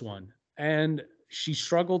on this one, and she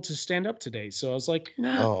struggled to stand up today. So I was like,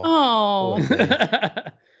 nah. Oh.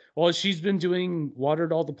 Well, she's been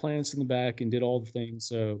watered all the plants in the back and did all the things.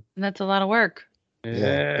 So And that's a lot of work.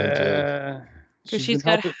 yeah, So she's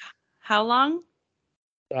got how long?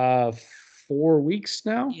 4 weeks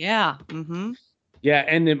now. Yeah. Mm-hmm. Yeah,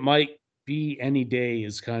 and it might be any day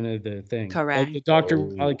is kind of the thing. Correct. Like the doctor,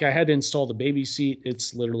 like I had to install the baby seat.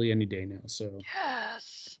 It's literally any day now. So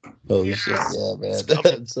Yes. Holy shit, yeah, man. It's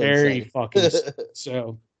That's so very exciting. fucking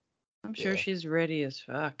so. I'm sure she's ready as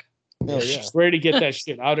fuck. Oh, yeah. She's ready to get that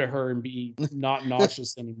shit out of her and be not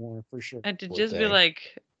nauseous anymore for sure. And to Poor just be thing.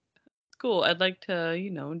 like, cool, I'd like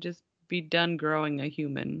to, just be done growing a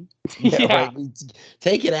human. Yeah. Right.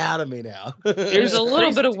 Take it out of me now. There's a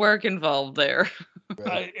little bit of work involved there.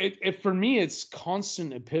 For me, it's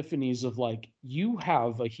constant epiphanies of like you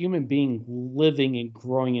have a human being living and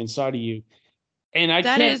growing inside of you, and I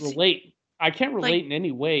That can't is- relate. I can't relate like- in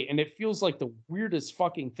any way, and it feels like the weirdest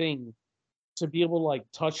fucking thing to be able to like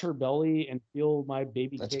touch her belly and feel my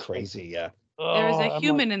baby. That's kick, like, crazy, yeah. There is oh, a I'm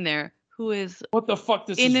human like, in there who is what the fuck?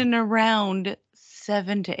 This in is and around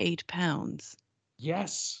 7 to 8 pounds.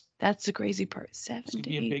 yes. That's the crazy part. 7 It's gonna to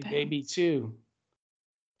be 8 a big pounds. baby too. Did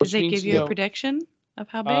Which they means, give you a prediction of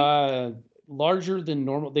how big? Larger than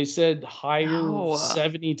normal. They said higher No.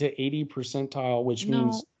 70 to 80 percentile, which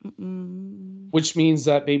means No. Mm-mm. which means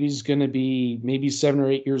that baby's gonna be maybe 7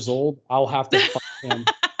 or 8 years old. I'll have to fuck him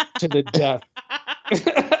to the death.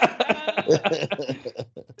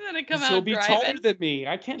 Gonna come She'll out be driving. taller than me.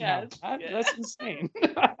 I can't have Yes, that. yeah. That's insane.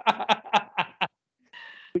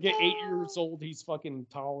 Look at 8 years old, he's fucking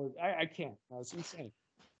taller. I can't. That's insane.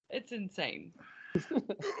 It's insane.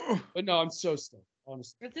 But no, I'm so stoked.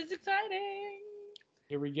 Honestly, This is exciting.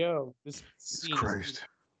 here we go. This scene is- Christ.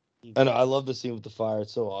 I know. I love the scene with the fire.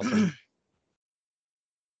 It's so awesome.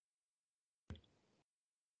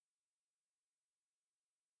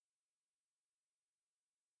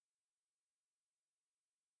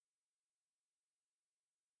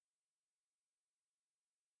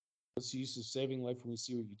 What's the use of saving life when we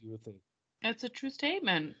see what you do with it? It's a true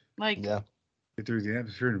statement. Like, Yeah. Get through the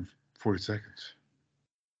atmosphere in 40 seconds.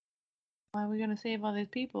 why are we gonna save all these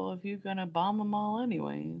people if you're gonna bomb them all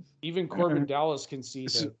anyways? Even Corbin Dallas can see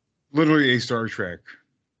This is that. literally a Star Trek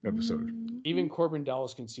episode. Even Corbin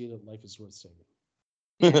Dallas can see that life is worth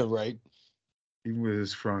saving. Right. Even with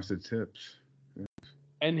his frosted tips.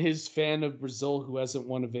 And his fan of Brazil who hasn't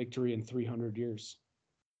won a victory in 300 years.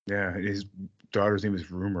 Yeah, his daughter's name is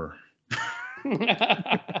Rumor.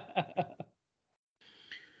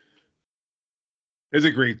 It's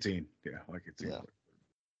a great scene. Yeah, I like it too.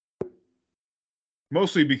 Yeah.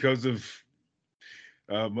 Mostly because of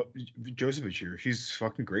Josephine here. She's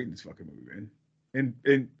fucking great in this fucking movie, man.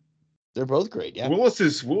 And They're both great. Yeah. Willis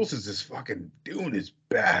is just fucking doing his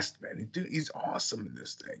best, man. He's awesome in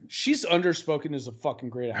this thing. She's underspoken as a fucking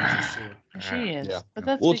great actress too. She is. Yeah. But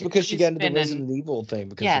that's Well, it's because she she's got into the been in- Resident Evil thing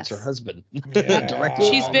because it's her Yes. husband. Yeah. Directed.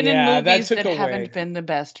 She's been in Yeah, that movies that, took away. haven't been the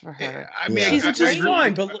best for her. I mean, Yeah. She's I just agree,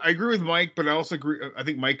 fine, but I agree with Mike, but I also agree. I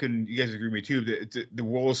think Mike and you guys agree with me too. That the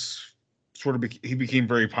Willis sort of he became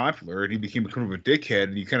very popular and he became kind of a dickhead,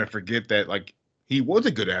 and you kind of forget that like he was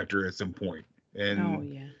a good actor at some point, and Oh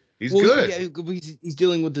yeah. he's Well, good. Yeah, he's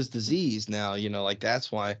dealing with this disease now. Like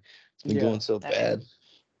that's why it's been Yeah. going so That bad. is-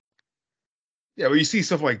 Yeah, well, you see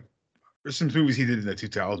stuff like there's some movies he did in the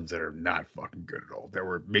 2000s that are not fucking good at all. That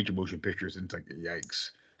were major motion pictures, and it's like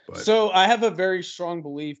yikes. But, So I have a very strong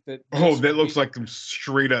belief that. that looks like some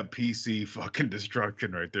straight up PC fucking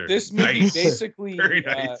destruction right there. This movie Nice. basically. Very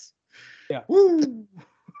nice. Yeah. Woo!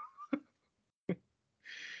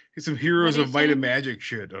 Some Heroes What are of you Might and saying? Magic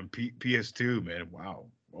shit on PS2, man. Wow.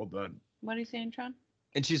 Well done. What are you saying, Tron?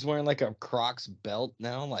 And she's wearing like a Crocs belt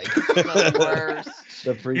now, like The worst.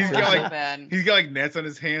 the He's precursor. got So like bad. he's got like nets on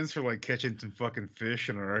his hands for like catching some fucking fish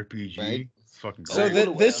in an RPG. Right. It's fucking So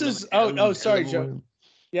great. this is. Oh, sorry, Joe.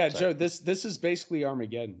 Yeah, Sorry. Joe. This is basically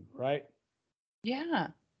Armageddon, right? Yeah.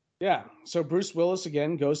 Yeah. So Bruce Willis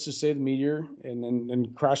again goes to save the meteor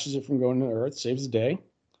and crashes it from going to Earth, saves the day.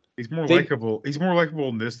 He's more They- likable. He's more likable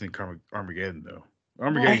in this than Armageddon, though.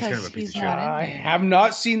 Armageddon's kind of a because piece of he's shit. not in I there. have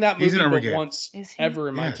not seen that He's movie in but Armageddon. once Is he? ever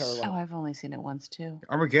in my Yes. entire life. Oh, I've only seen it once too.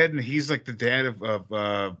 Armageddon. He's like the dad of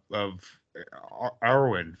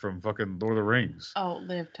Arwen from fucking Lord of the Rings. Oh,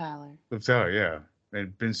 Liv Tyler. Liv Tyler, yeah.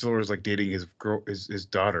 And Ben Stiller's like dating his girl, his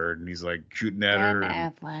daughter, and he's like shooting at her. Ben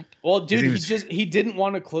and- Affleck. Well, dude, His name is- he didn't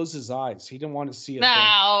want to close his eyes. He didn't want to see a thing.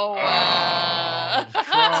 No.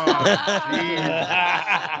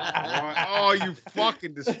 Oh, you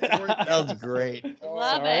fucking destroyed That was great.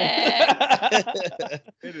 Love Sorry. it.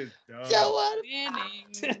 It is dumb. So what?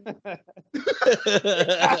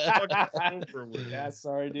 Winning. Yeah,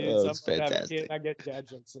 sorry, dude. Oh, it's Something like that. fantastic. I get dad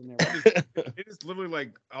jokes in there. It is literally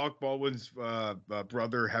like Alec Baldwin's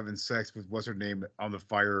brother having sex with what's her name on the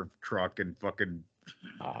fire truck and fucking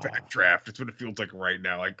backdraft. That's what it feels like right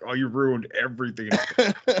now. Like, oh, you ruined everything.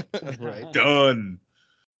 Right. Done.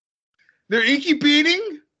 They're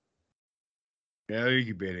incubating? Yeah, they're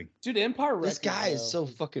incubating. Dude, Empire This Records, guy is though.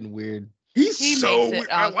 so fucking weird. He's He so makes it weird.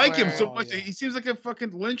 I like him so awkward. much. He seems like a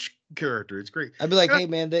fucking Lynch character. It's great. I'd be like, Yeah. hey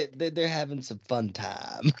man, they're having some fun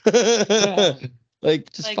time.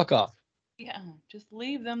 Like, just Like- fuck off. Yeah, just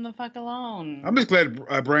leave them the fuck alone. I'm just glad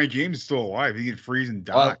Brian James is still alive. He can freeze and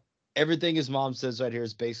die. Well, everything his mom says right here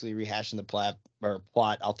is basically rehashing the plot.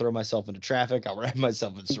 I'll throw myself into traffic. I'll wrap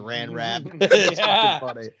myself in saran wrap. It's Yeah.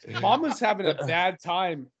 fucking funny. Mama's having a bad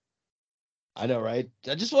time. I know, right?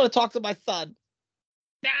 I just want to talk to my son.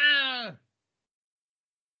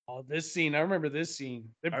 Oh, this scene. I remember this scene.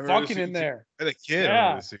 They're I remember fucking this in scene, there. As a kid, I Yeah.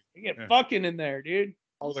 remember this scene. They get Yeah. fucking in there, dude.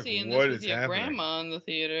 I was like, Seeing what this is with your happening? grandma in the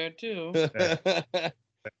theater too.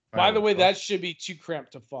 By the way, that should be too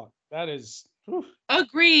cramped to fuck. That is. whew.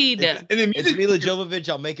 Agreed. And the It's music Mila Jovovich.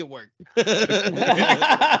 I'll make it work. would be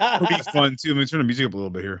fun too. I'm gonna turn the music up a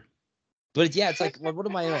little bit here. But yeah, it's like, what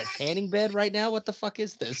am I in a tanning bed right now? What the fuck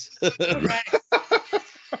is this?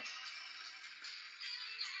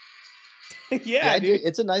 Yeah, dude.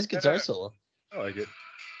 It's a nice guitar solo. I like it.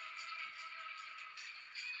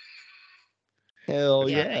 Hell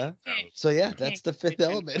Yeah. yeah. So yeah, that's the fifth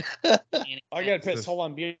element. I got pissed. Hold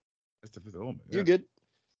on. That's the fifth element. You're Yeah. good.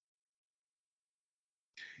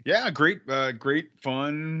 Yeah, great, great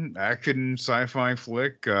fun action sci-fi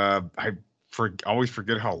flick. I always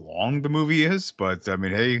forget how long the movie is, but I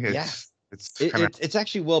mean, hey, it's kind of It's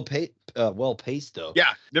actually well paced though.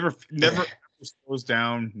 yeah, never slows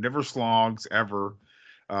down, never slogs ever.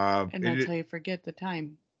 And that's how you forget the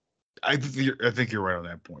time. I think you're right on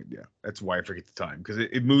that point. Yeah, that's why I forget the time because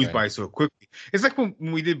it moves Right. by so quickly. It's like when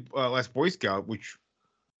we did Last Boy Scout, which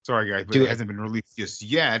sorry guys, but Do it it. hasn't been released just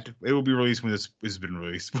yet. It will be released when this has been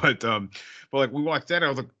released. But like we watched that, I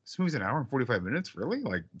was like, this movie's an hour and 45 minutes, really?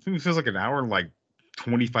 Like this movie feels like an hour and like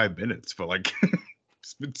 25 minutes, but like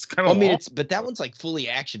it's kind of. I mean, but that one's like fully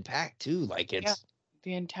action packed too. Like it's Yeah.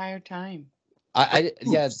 The entire time.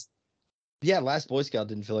 yeah. Last Boy Scout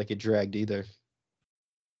didn't feel like it dragged either.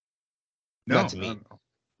 no, not to me.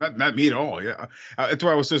 no, not me at all. Yeah, that's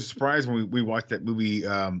why I was so surprised when we watched that movie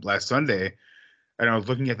last Sunday, and I was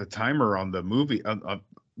looking at the timer on the movie, on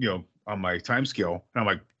my time scale, and I'm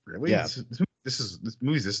like, really? Yeah. This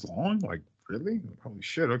movie's this long? Like, really? Holy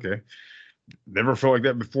shit! Okay, never felt like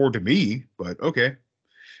that before to me, but okay.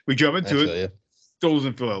 We jump into I it. feel ya. Still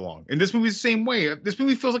doesn't feel that long. And this movie's the same way. This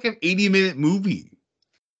movie feels like an 80-minute movie.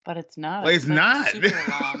 But it's not. Like, it's like not. super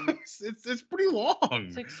long. it's pretty long.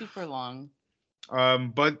 It's like super long.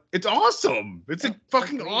 But it's awesome. It's a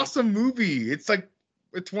fucking agreed. awesome movie. It's like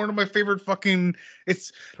it's one of my favorite fucking.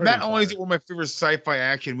 It's Pretty not only is far. it one of my favorite sci-fi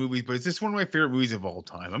action movies, but it's just one of my favorite movies of all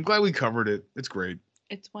time. I'm glad we covered it. It's great.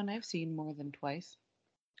 It's one I've seen more than twice.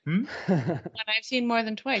 Hmm? One I've seen more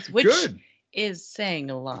than twice, which Good. is saying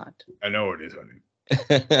a lot. I know it is, honey.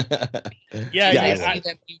 Yeah, I yeah, see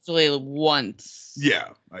them usually once. Yeah,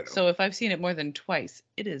 I know. So if I've seen it more than twice,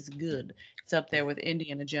 it is good. It's up there with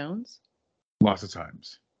Indiana Jones, Lots of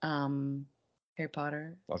times. Harry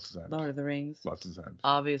Potter, Lots of times. Lord of the Rings, Lots of times.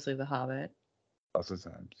 obviously The Hobbit. Lots of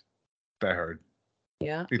times. Die Hard.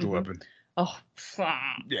 Yeah. Lethal mhm. Weapon. Oh,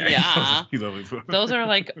 yeah. You love it. Those are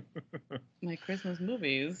like my Christmas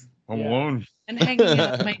movies. Home Alone. And hanging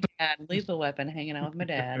out with my dad. Lethal Weapon, hanging out with my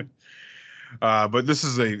dad. But this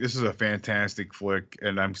is a fantastic flick,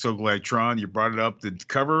 and I'm so glad, Tron, you brought it up to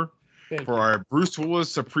cover for our Bruce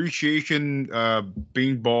Willis appreciation.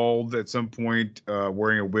 Being bald at some point,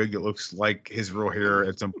 wearing a wig that looks like his real hair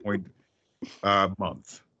at some point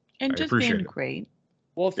month. And I just appreciate being it. great.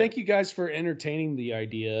 Well, thank you guys for entertaining the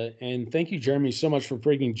idea, and thank you, Jeremy, so much for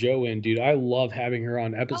bringing Joe in, dude. I love having her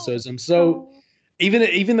on episodes. I'm so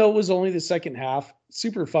even though it was only the second half,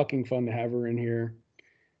 super fucking fun to have her in here.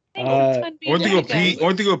 I went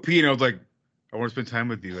to go pee, and I was like, I want to spend time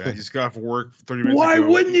with you. And I just got off work 30 minutes Why ago.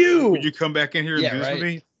 wouldn't you? Would you come back in here and Yeah, do this with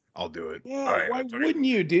right. me? I'll do it. Yeah, All right, why I'll do it. wouldn't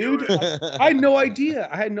you, dude? I had no idea.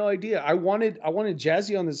 I wanted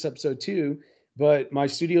Jazzy on this episode too, but my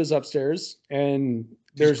studio's upstairs, and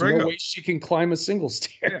there's bring no her. way she can climb a single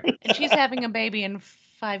stair. And she's having a baby in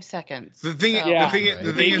 5 seconds. The thing, so- the thing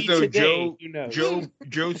is, Maybe though, today, who knows?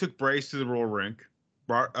 Joe took Bryce to the roller rink,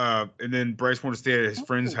 and then Bryce wanted to stay at his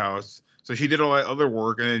friend's house, so she did all that other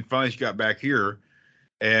work, and then finally she got back here,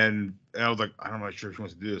 and I was like, I'm not sure if she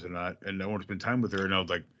wants to do this or not, and I want to spend time with her, and I was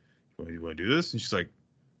like, you want to do this? And she's like,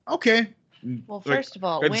 okay. Well, Like, first of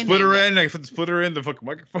all, I had the winning. splitter in, I put the splitter in, the fucking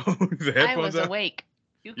microphone, the I headphones was on. awake.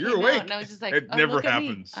 You're came out awake. and I was just like, It oh, never look at me.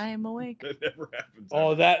 happens. I am awake. That never happens.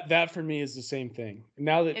 Oh, that for me is the same thing.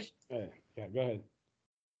 Now that It- yeah, go ahead.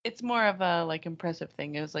 It's more of a like impressive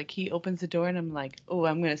thing. It was like he opens the door and I'm like, oh,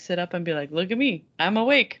 I'm gonna sit up and be like, look at me, I'm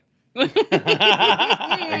awake.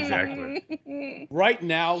 Exactly. Right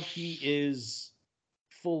now, he is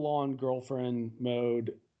full on girlfriend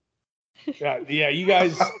mode. Yeah, you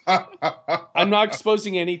guys. I'm not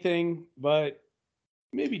exposing anything, but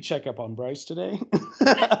maybe check up on Bryce today.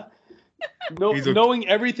 Knowing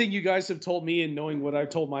everything you guys have told me and knowing what I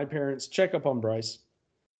told my parents, check up on Bryce.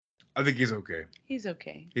 I think he's okay. He's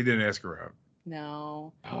okay. He didn't ask her out.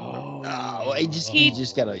 No. Oh, you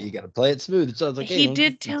just gotta play it smooth. It sounds like He hey,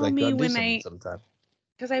 did it's tell like, me gotta do when something sometime.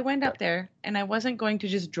 because I went up there and I wasn't going to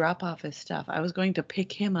just drop off his stuff. I was going to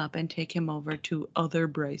pick him up and take him over to other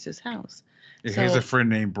Bryce's house. He has So- a friend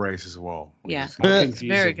named Bryce as well. which Yeah, is kind of it's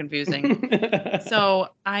very confusing. So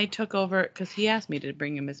I took over because he asked me to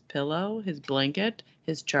bring him his pillow, his blanket,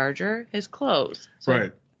 his charger, his clothes. So I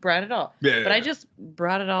Right. brought it all. Yeah, But I yeah. just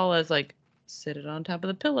brought it all as like sit it on top of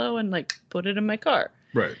the pillow and like put it in my car,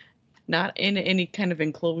 Right. not in any kind of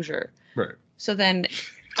enclosure. Right. So then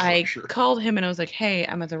I Sure. called him and I was like, hey,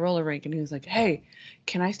 I'm at the roller rink. And he was like, hey,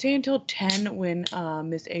 can I stay until 10 when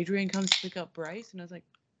Miss Adrian comes to pick up Bryce? And I was like,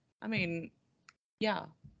 I mean, yeah,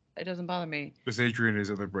 it doesn't bother me. This Adrian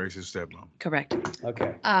is other Bryce's stepmom. Correct.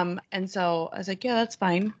 Okay. And so I was like, yeah, that's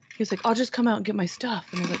fine. He was like, I'll just come out and get my stuff.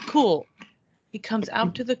 And I was like, cool. He comes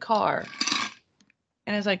out to the car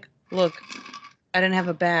and I was like, look, I didn't have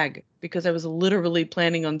a bag because I was literally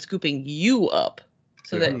planning on scooping you up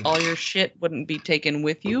so that all your shit wouldn't be taken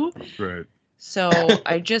with you. Right. So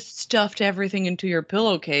I just stuffed everything into your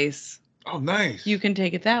pillowcase. Oh, nice. You can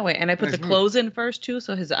take it that way. And I put Nice the move. clothes in first too,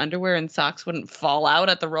 so his underwear and socks wouldn't fall out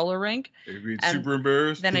at the roller rink. He'd be And super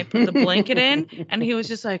embarrassed. Then I put the blanket in, and he was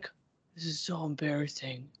just like, "This is so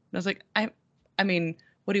embarrassing." And I was like, I mean,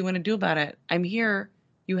 what do you want to do about it? I'm here.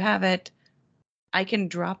 You have it. I can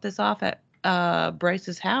drop this off at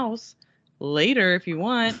Bryce's house later if you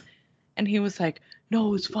want." And he was like,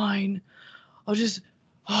 "No, it's fine. I'll just.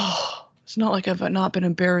 Oh, it's not like I've not been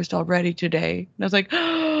embarrassed already today." And I was like,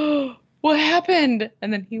 "Oh, what happened?"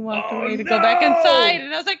 And then he walked away to go back inside,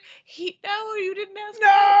 and I was like, "No, you didn't ask me,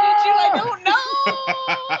 did you? I don't know."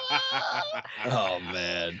 Oh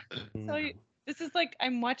man. So this is like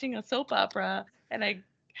I'm watching a soap opera, and I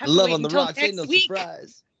have Love to wait on the until rocks ain't next no week.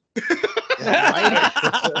 surprise.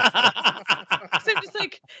 So I'm just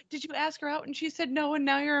like, did you ask her out? And she said no, and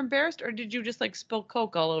now you're embarrassed, or did you just like spill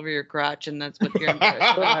Coke all over your crotch, and that's what you're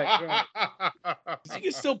embarrassed about? Right.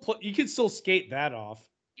 You can still skate that off.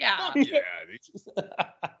 Yeah. Yeah.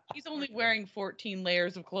 He's only wearing 14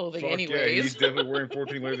 layers of clothing, Fuck anyways. yeah, he's definitely wearing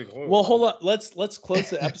 14 layers of clothes. Well, hold on. Let's close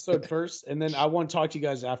the episode first, and then I want to talk to you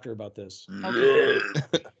guys after about this.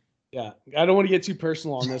 Yeah, I don't want to get too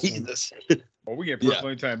personal on this one. Well, we get personal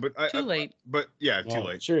anytime, but Too late. But yeah, too Well,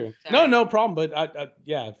 late. Sure. No problem. But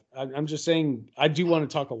I'm just saying I do want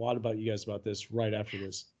to talk a lot about you guys about this right after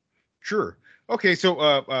this. Sure. Okay,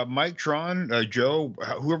 so Mike, Tron, Joe,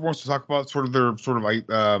 whoever wants to talk about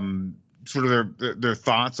their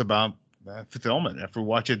thoughts about Fifth Element after we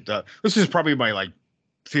watch it. This is probably my like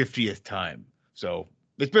 50th time, so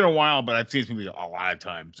it's been a while, but I've seen this movie a lot of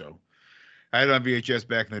times. So I had it on VHS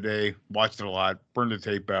back in the day, watched it a lot, burned the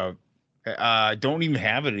tape out. don't even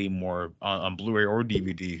have it anymore on Blu-ray or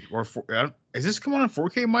DVD. Is this coming on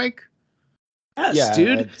 4K, Mike? Yes, Yeah,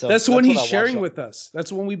 dude. so that's the one that's what he's I watched sharing on- with us. That's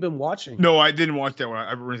the one we've been watching. No, I didn't watch that one.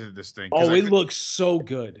 I rented this thing. 'cause Oh, I it think- looks so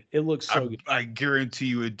good. It looks so good. I guarantee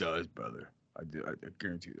you it does, brother. I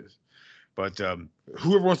guarantee you this. But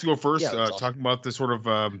whoever wants to go first, Yeah, that's awesome. talking about this sort of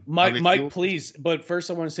how Mike, they Mike, feel? please. But first,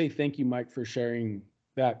 I want to say thank you, Mike, for sharing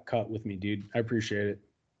that cut with me, dude. I appreciate it.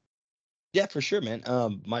 Yeah, for sure, man.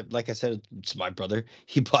 Like I said, it's my brother.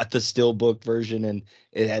 He bought the steelbook version and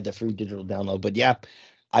it had the free digital download. But yeah,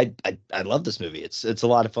 I love this movie. It's a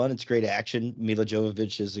lot of fun. It's great action. Mila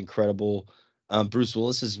Jovovich is incredible. Bruce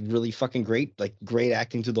Willis is really fucking great. Like great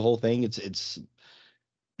acting through the whole thing. It's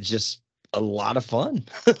just a lot of fun.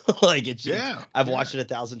 Like I've watched it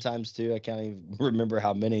 1,000 times too. I can't even remember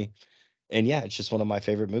how many. And yeah, it's just one of my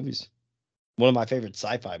favorite movies. One of my favorite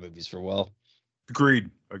sci-fi movies for Agreed.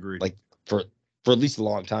 like for at least a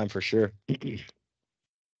long time for sure.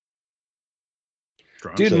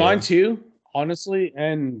 Dude, So, mine too, honestly.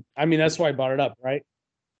 And I mean, that's why I brought it up, right?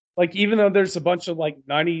 Like, even though there's a bunch of like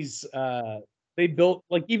 90s, they built,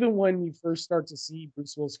 like, even when you first start to see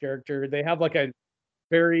Bruce Willis' character, they have like a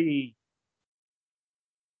very,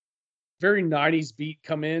 very 90s beat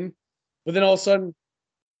come in. But then all of a sudden,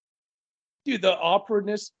 dude, the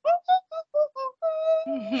awkwardness,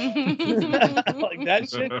 like that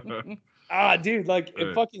shit. Dude, like it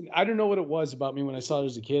Right. fucking, I don't know what it was about me when I saw it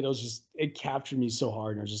as a kid. It captured me so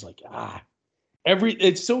hard. And I was just like,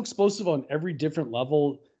 it's so explosive on every different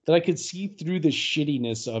level that I could see through the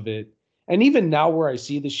shittiness of it. And even now where I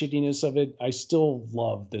see the shittiness of it, I still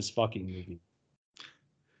love this fucking movie.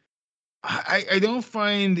 I don't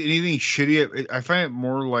find anything shitty. I find it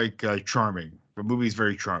more like charming. The movie's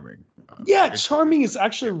very charming. Yeah, charming is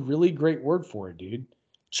actually a really great word for it, dude.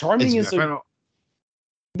 Charming is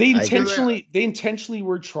they intentionally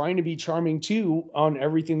were trying to be charming too on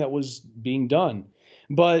everything that was being done.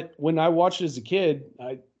 But when I watched it as a kid,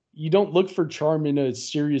 you don't look for charm in a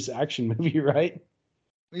serious action movie, right?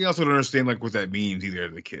 You also don't understand like what that means either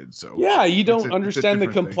as a kid. So yeah, you don't it's a understand the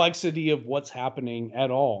different thing. complexity of what's happening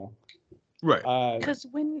at all. Right. Because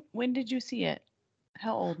when did you see it?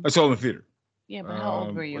 How old? I saw it in the theater. Yeah, but how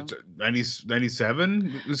old were you?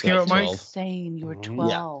 97? This came out, Mike? Insane. You were Mhm.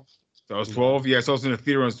 12. So I was 12. Yeah, so I was in the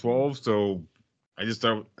theater when I was 12. So I just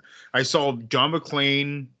thought I saw John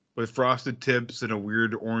McClane with frosted tips and a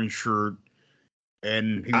weird orange shirt.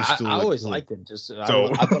 And he was I still always cool. liked it. Just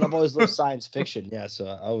So- I've always loved science fiction. Yeah, so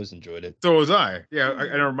I always enjoyed it. So was I. Yeah, and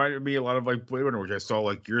it reminded me a lot of like Blade Runner, which I saw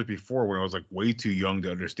like years before when I was like way too young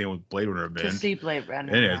to understand what Blade Runner To meant. see Blade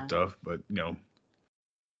Runner. And yeah. that stuff, but you know.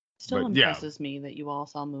 Still but, yeah. impresses me that you all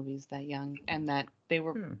saw movies that young and that they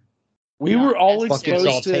were. We not were all as Fucking saw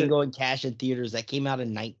exposed to Tango and Cash in theaters. That came out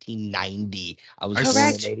in 1990. I was born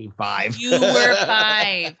Correct. in 85. You were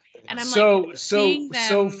 5. And I'm like, seeing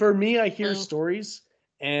so them- for me, I hear so- stories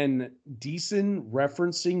and decent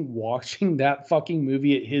referencing watching that fucking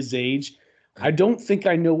movie at his age. I don't think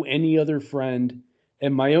I know any other friend,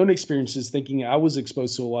 and my own experiences thinking I was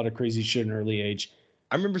exposed to a lot of crazy shit in early age.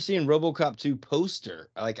 I remember seeing RoboCop 2 poster.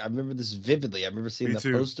 Like I remember this vividly. I remember seeing Me the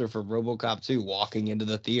too. poster for RoboCop 2 walking into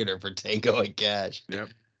the theater for Tango and Cash. Yep.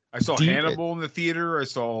 I saw Deep- Hannibal in the theater. I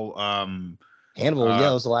saw Hannibal, yeah,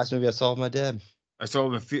 that was the last movie I saw with my dad. I saw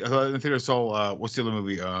in the theater. I saw what's the other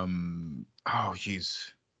movie? Oh jeez,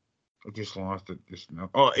 I just lost it just now.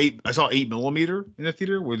 Oh, I saw 8mm in the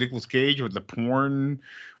theater with Nicolas Cage with the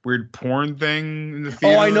weird porn thing in the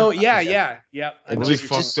theater. Oh, I know. Yeah. I know Really what you're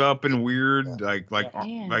fucked up and weird. Like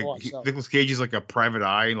Yeah. Watch that. Nicolas Cage is like a private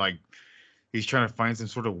eye. And, like he's trying to find some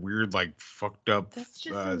sort of weird, like fucked up That's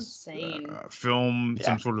just insane. film, Yeah.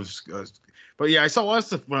 some sort of. But yeah, I saw a lot of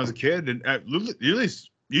stuff when I was a kid, and I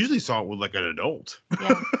usually saw it with like an adult.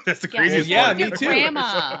 Yeah. That's the Yeah, craziest yeah, part. me your too.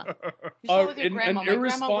 grandma. You saw it with your an grandma. My grandma wouldn't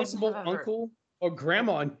irresponsible have ever- uncle or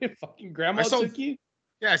grandma. Fucking grandma I saw- took you.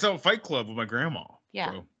 Yeah, I saw Fight Club with my grandma.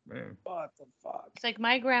 Yeah. So, man. What the fuck? It's like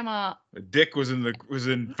my grandma. Dick was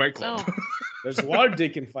in Fight Club. Oh. There's a lot of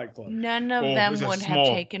dick in Fight Club. None of Oh, them there's a would small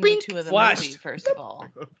have taken me to the flashed. movie, first of all.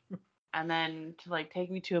 And then to like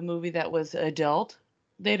take me to a movie that was adult,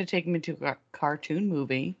 they'd have taken me to a cartoon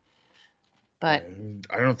movie. But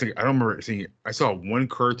I don't remember seeing it. I saw one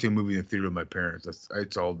cartoon movie in the theater with my parents. I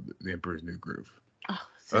saw The Emperor's New Groove. such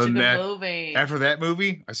Other a than good that, movie. After that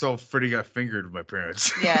movie, I saw Freddy Got Fingered with my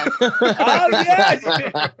parents. Yeah. Oh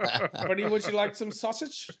yeah. Buddy, would you like some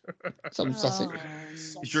sausage? Some sausage.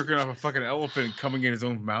 He's jerking off a fucking elephant coming in his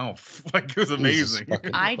own mouth. Like it was amazing.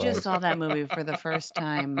 I just saw that movie for the first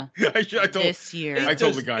time I told this year. I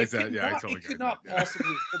told the It guys could that. Yeah, I not- told the It could guys not that, yeah.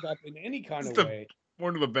 possibly hold up in any kind of The- way.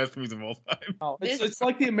 one of the best movies of all time. Oh, it's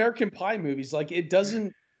like the American Pie movies. Like it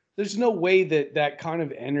doesn't. There's no way that kind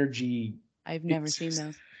of energy. I've never seen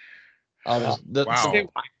those. Wow.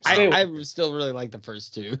 I still really like the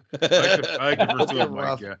first two. I like the first two. They're Mike,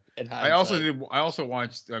 rough yeah. in I also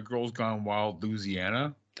watched Girls Gone Wild,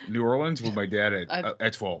 Louisiana, New Orleans with my dad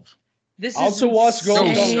at 12. This I also watched Girls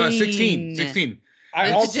Gone 16. I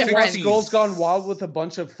It's also different. watched Girls Gone Wild with a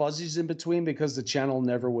bunch of fuzzies in between because the channel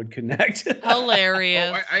never would connect.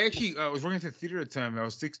 Hilarious. I actually was working at the theater at the time. I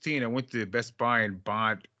was 16. I went to Best Buy and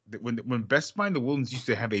bought when Best Buy in the Woodlands used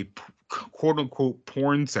to have a quote unquote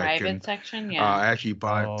porn section. Private section, yeah. I actually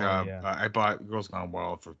bought. I bought Girls Gone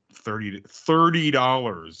Wild for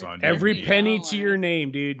 $30 on Every DVD. penny to your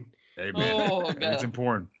name, dude. Hey man, Oh, it's God.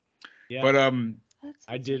 important. Yeah. But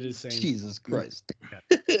I did the same. Jesus Christ.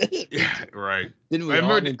 yeah, right. Didn't we I all?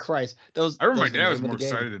 remember- In Christ. I remember my those dad were was the name more of the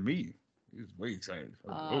game. excited than me. He was way excited.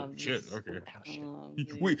 I was like, oh shit, okay.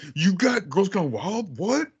 Wait, Wait, you got Girls Gone Wild?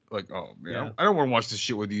 What? Like, oh man, Yeah. I don't want to watch this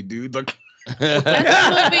shit with you, dude. Like,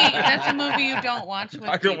 that's a movie you don't watch with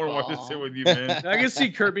I don't want to watch this people. shit with you, man. I can see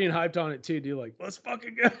Kurt being hyped on it too, dude. Like, let's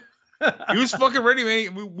fucking go. He was fucking ready,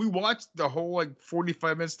 man. We watched the whole like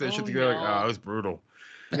 45 minutes of that shit Oh, together. no. Like, it was brutal.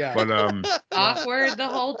 Yeah. But Awkward the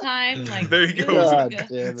whole time. Like there you go. God damn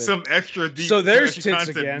it. Some extra deep. So there's extra tits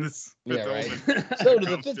content again. in this Yeah, Fifth right. Element. So to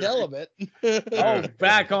the I'm Fifth serious. Element. Oh,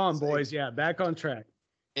 back on, boys. Yeah, back on track.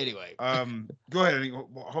 Anyway. Go ahead.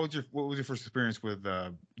 What was your first experience with? Do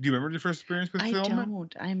you remember your first experience with I Fifth Element?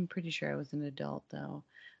 don't. I'm pretty sure I was an adult though.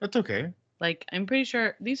 That's okay. Like I'm pretty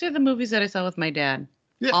sure these are the movies that I saw with my dad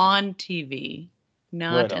Yeah. on TV,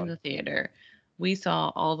 not Right in on. the theater. We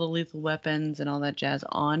saw all the Lethal Weapons and all that jazz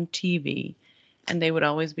on TV, and they would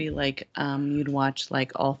always be like, you'd watch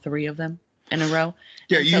like all three of them in a row.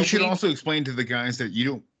 Yeah, And you so should we- also explain to the guys that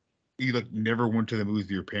you like never went to the movies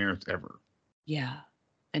with your parents ever. Yeah,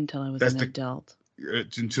 until I was That's an the- adult.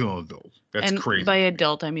 It's until an adult. That's And crazy. by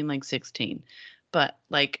adult, I mean like 16. But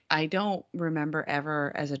like, I don't remember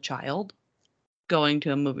ever as a child going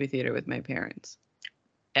to a movie theater with my parents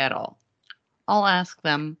at all. I'll ask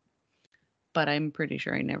them, but I'm pretty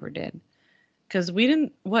sure I never did. Because we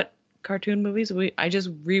didn't, what cartoon movies? I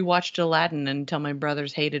just rewatched Aladdin until my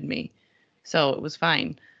brothers hated me. So it was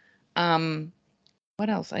fine. What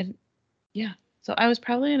else? Yeah. So I was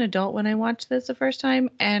probably an adult when I watched this the first time,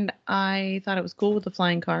 and I thought it was cool with the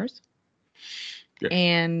flying cars. Yeah.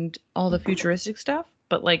 And all the futuristic stuff,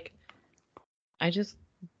 but like, I just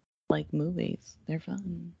like movies. They're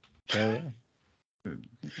fun.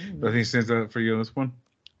 Nothing stands out for you on this one?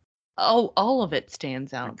 Oh, all of it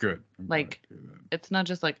stands out. Good. I'm glad Like, to hear that. it's not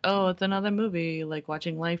just like, oh, it's another movie like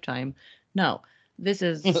watching Lifetime. No, this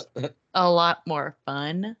is a lot more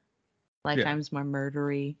fun. Lifetime's more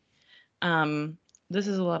murdery. This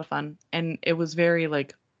is a lot of fun, and it was very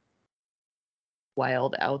like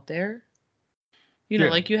wild out there. You know,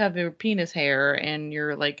 Yeah. like you have your penis hair and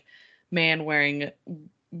you're like man wearing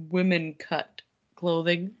women cut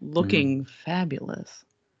clothing, looking fabulous.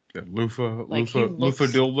 Yeah, loofah, Like, he loofah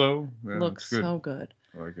looks- dildo. Yeah, Looks it's good. so good.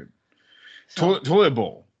 I like it. So- Toilet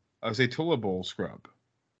bowl. I would say toilet bowl scrub.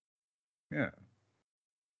 Yeah.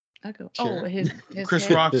 I go. Sure. Oh, his Chris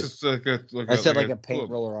hair. Rock's is like a. I said like a toilet- paint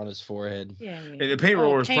roller on his forehead. Yeah, And the paint Oh,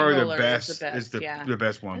 roller is paint probably roller the is best. the Is best, the yeah. the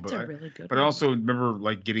best one. That's but a really good but I one. also remember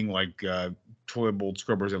like getting like toilet bowl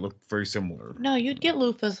scrubbers that look very similar. No, you'd get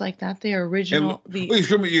loofahs like that. The And original, wait, the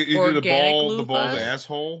you do the organic ball, loofahs? the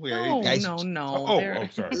asshole. Yeah. No, Guys- no, no. Oh, they're-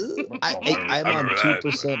 sorry. I'm on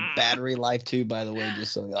 2% battery life too, by the way,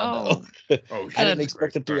 just so y'all know. Oh, Oh, I didn't Good.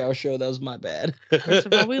 expect a 3-hour show. That was my bad. first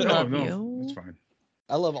of all, we No, love no, you. it's fine.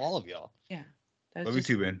 I love all of y'all. Yeah, that's Love you just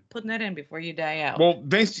too, man. putting that in before you die out. Well,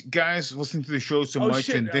 thanks guys for listening to the show so Oh much,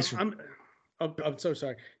 shit! and thanks. I'm so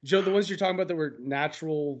sorry, Joe. The ones you're talking about that were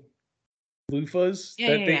natural loofahs Yeah,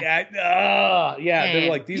 that yeah, they yeah. act. Yeah, they're yeah.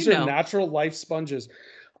 like these You are know. natural life sponges.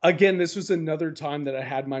 Again, this was another time that I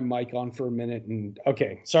had my mic on for a minute, and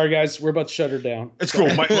okay, sorry guys, we're about to shut her down. It's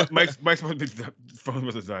cool. Mike's the phone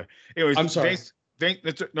was to die. Anyways, I'm sorry.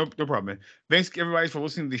 That's no problem, man. Thanks everybody for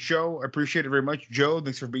listening to the show. I appreciate it very much, Joe.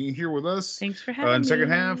 Thanks for being here with us. Thanks for having in me. second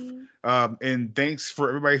half. And thanks for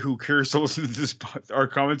everybody who cares to listen to this our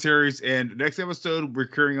commentaries. And next episode, we're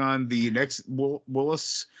carrying on the next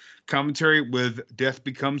Willis commentary with Death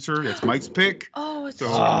Becomes Her. That's Mike's pick. Oh, it's So,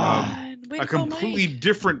 so good. Way A to go, completely Mike.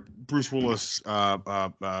 different Bruce Willis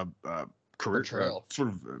career Portrayal. sort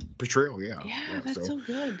of portrayal. Yeah. Yeah, that's so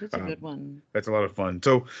good. That's a um, good one. That's a lot of fun.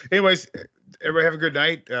 So, anyways, everybody have a good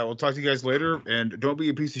night. We'll talk to you guys later. And don't be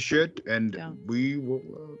a piece of shit. And Yeah. we will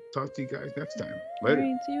talk to you guys next time. All Later.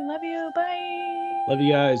 right, see you. Love you. Bye. Love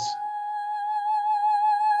you guys.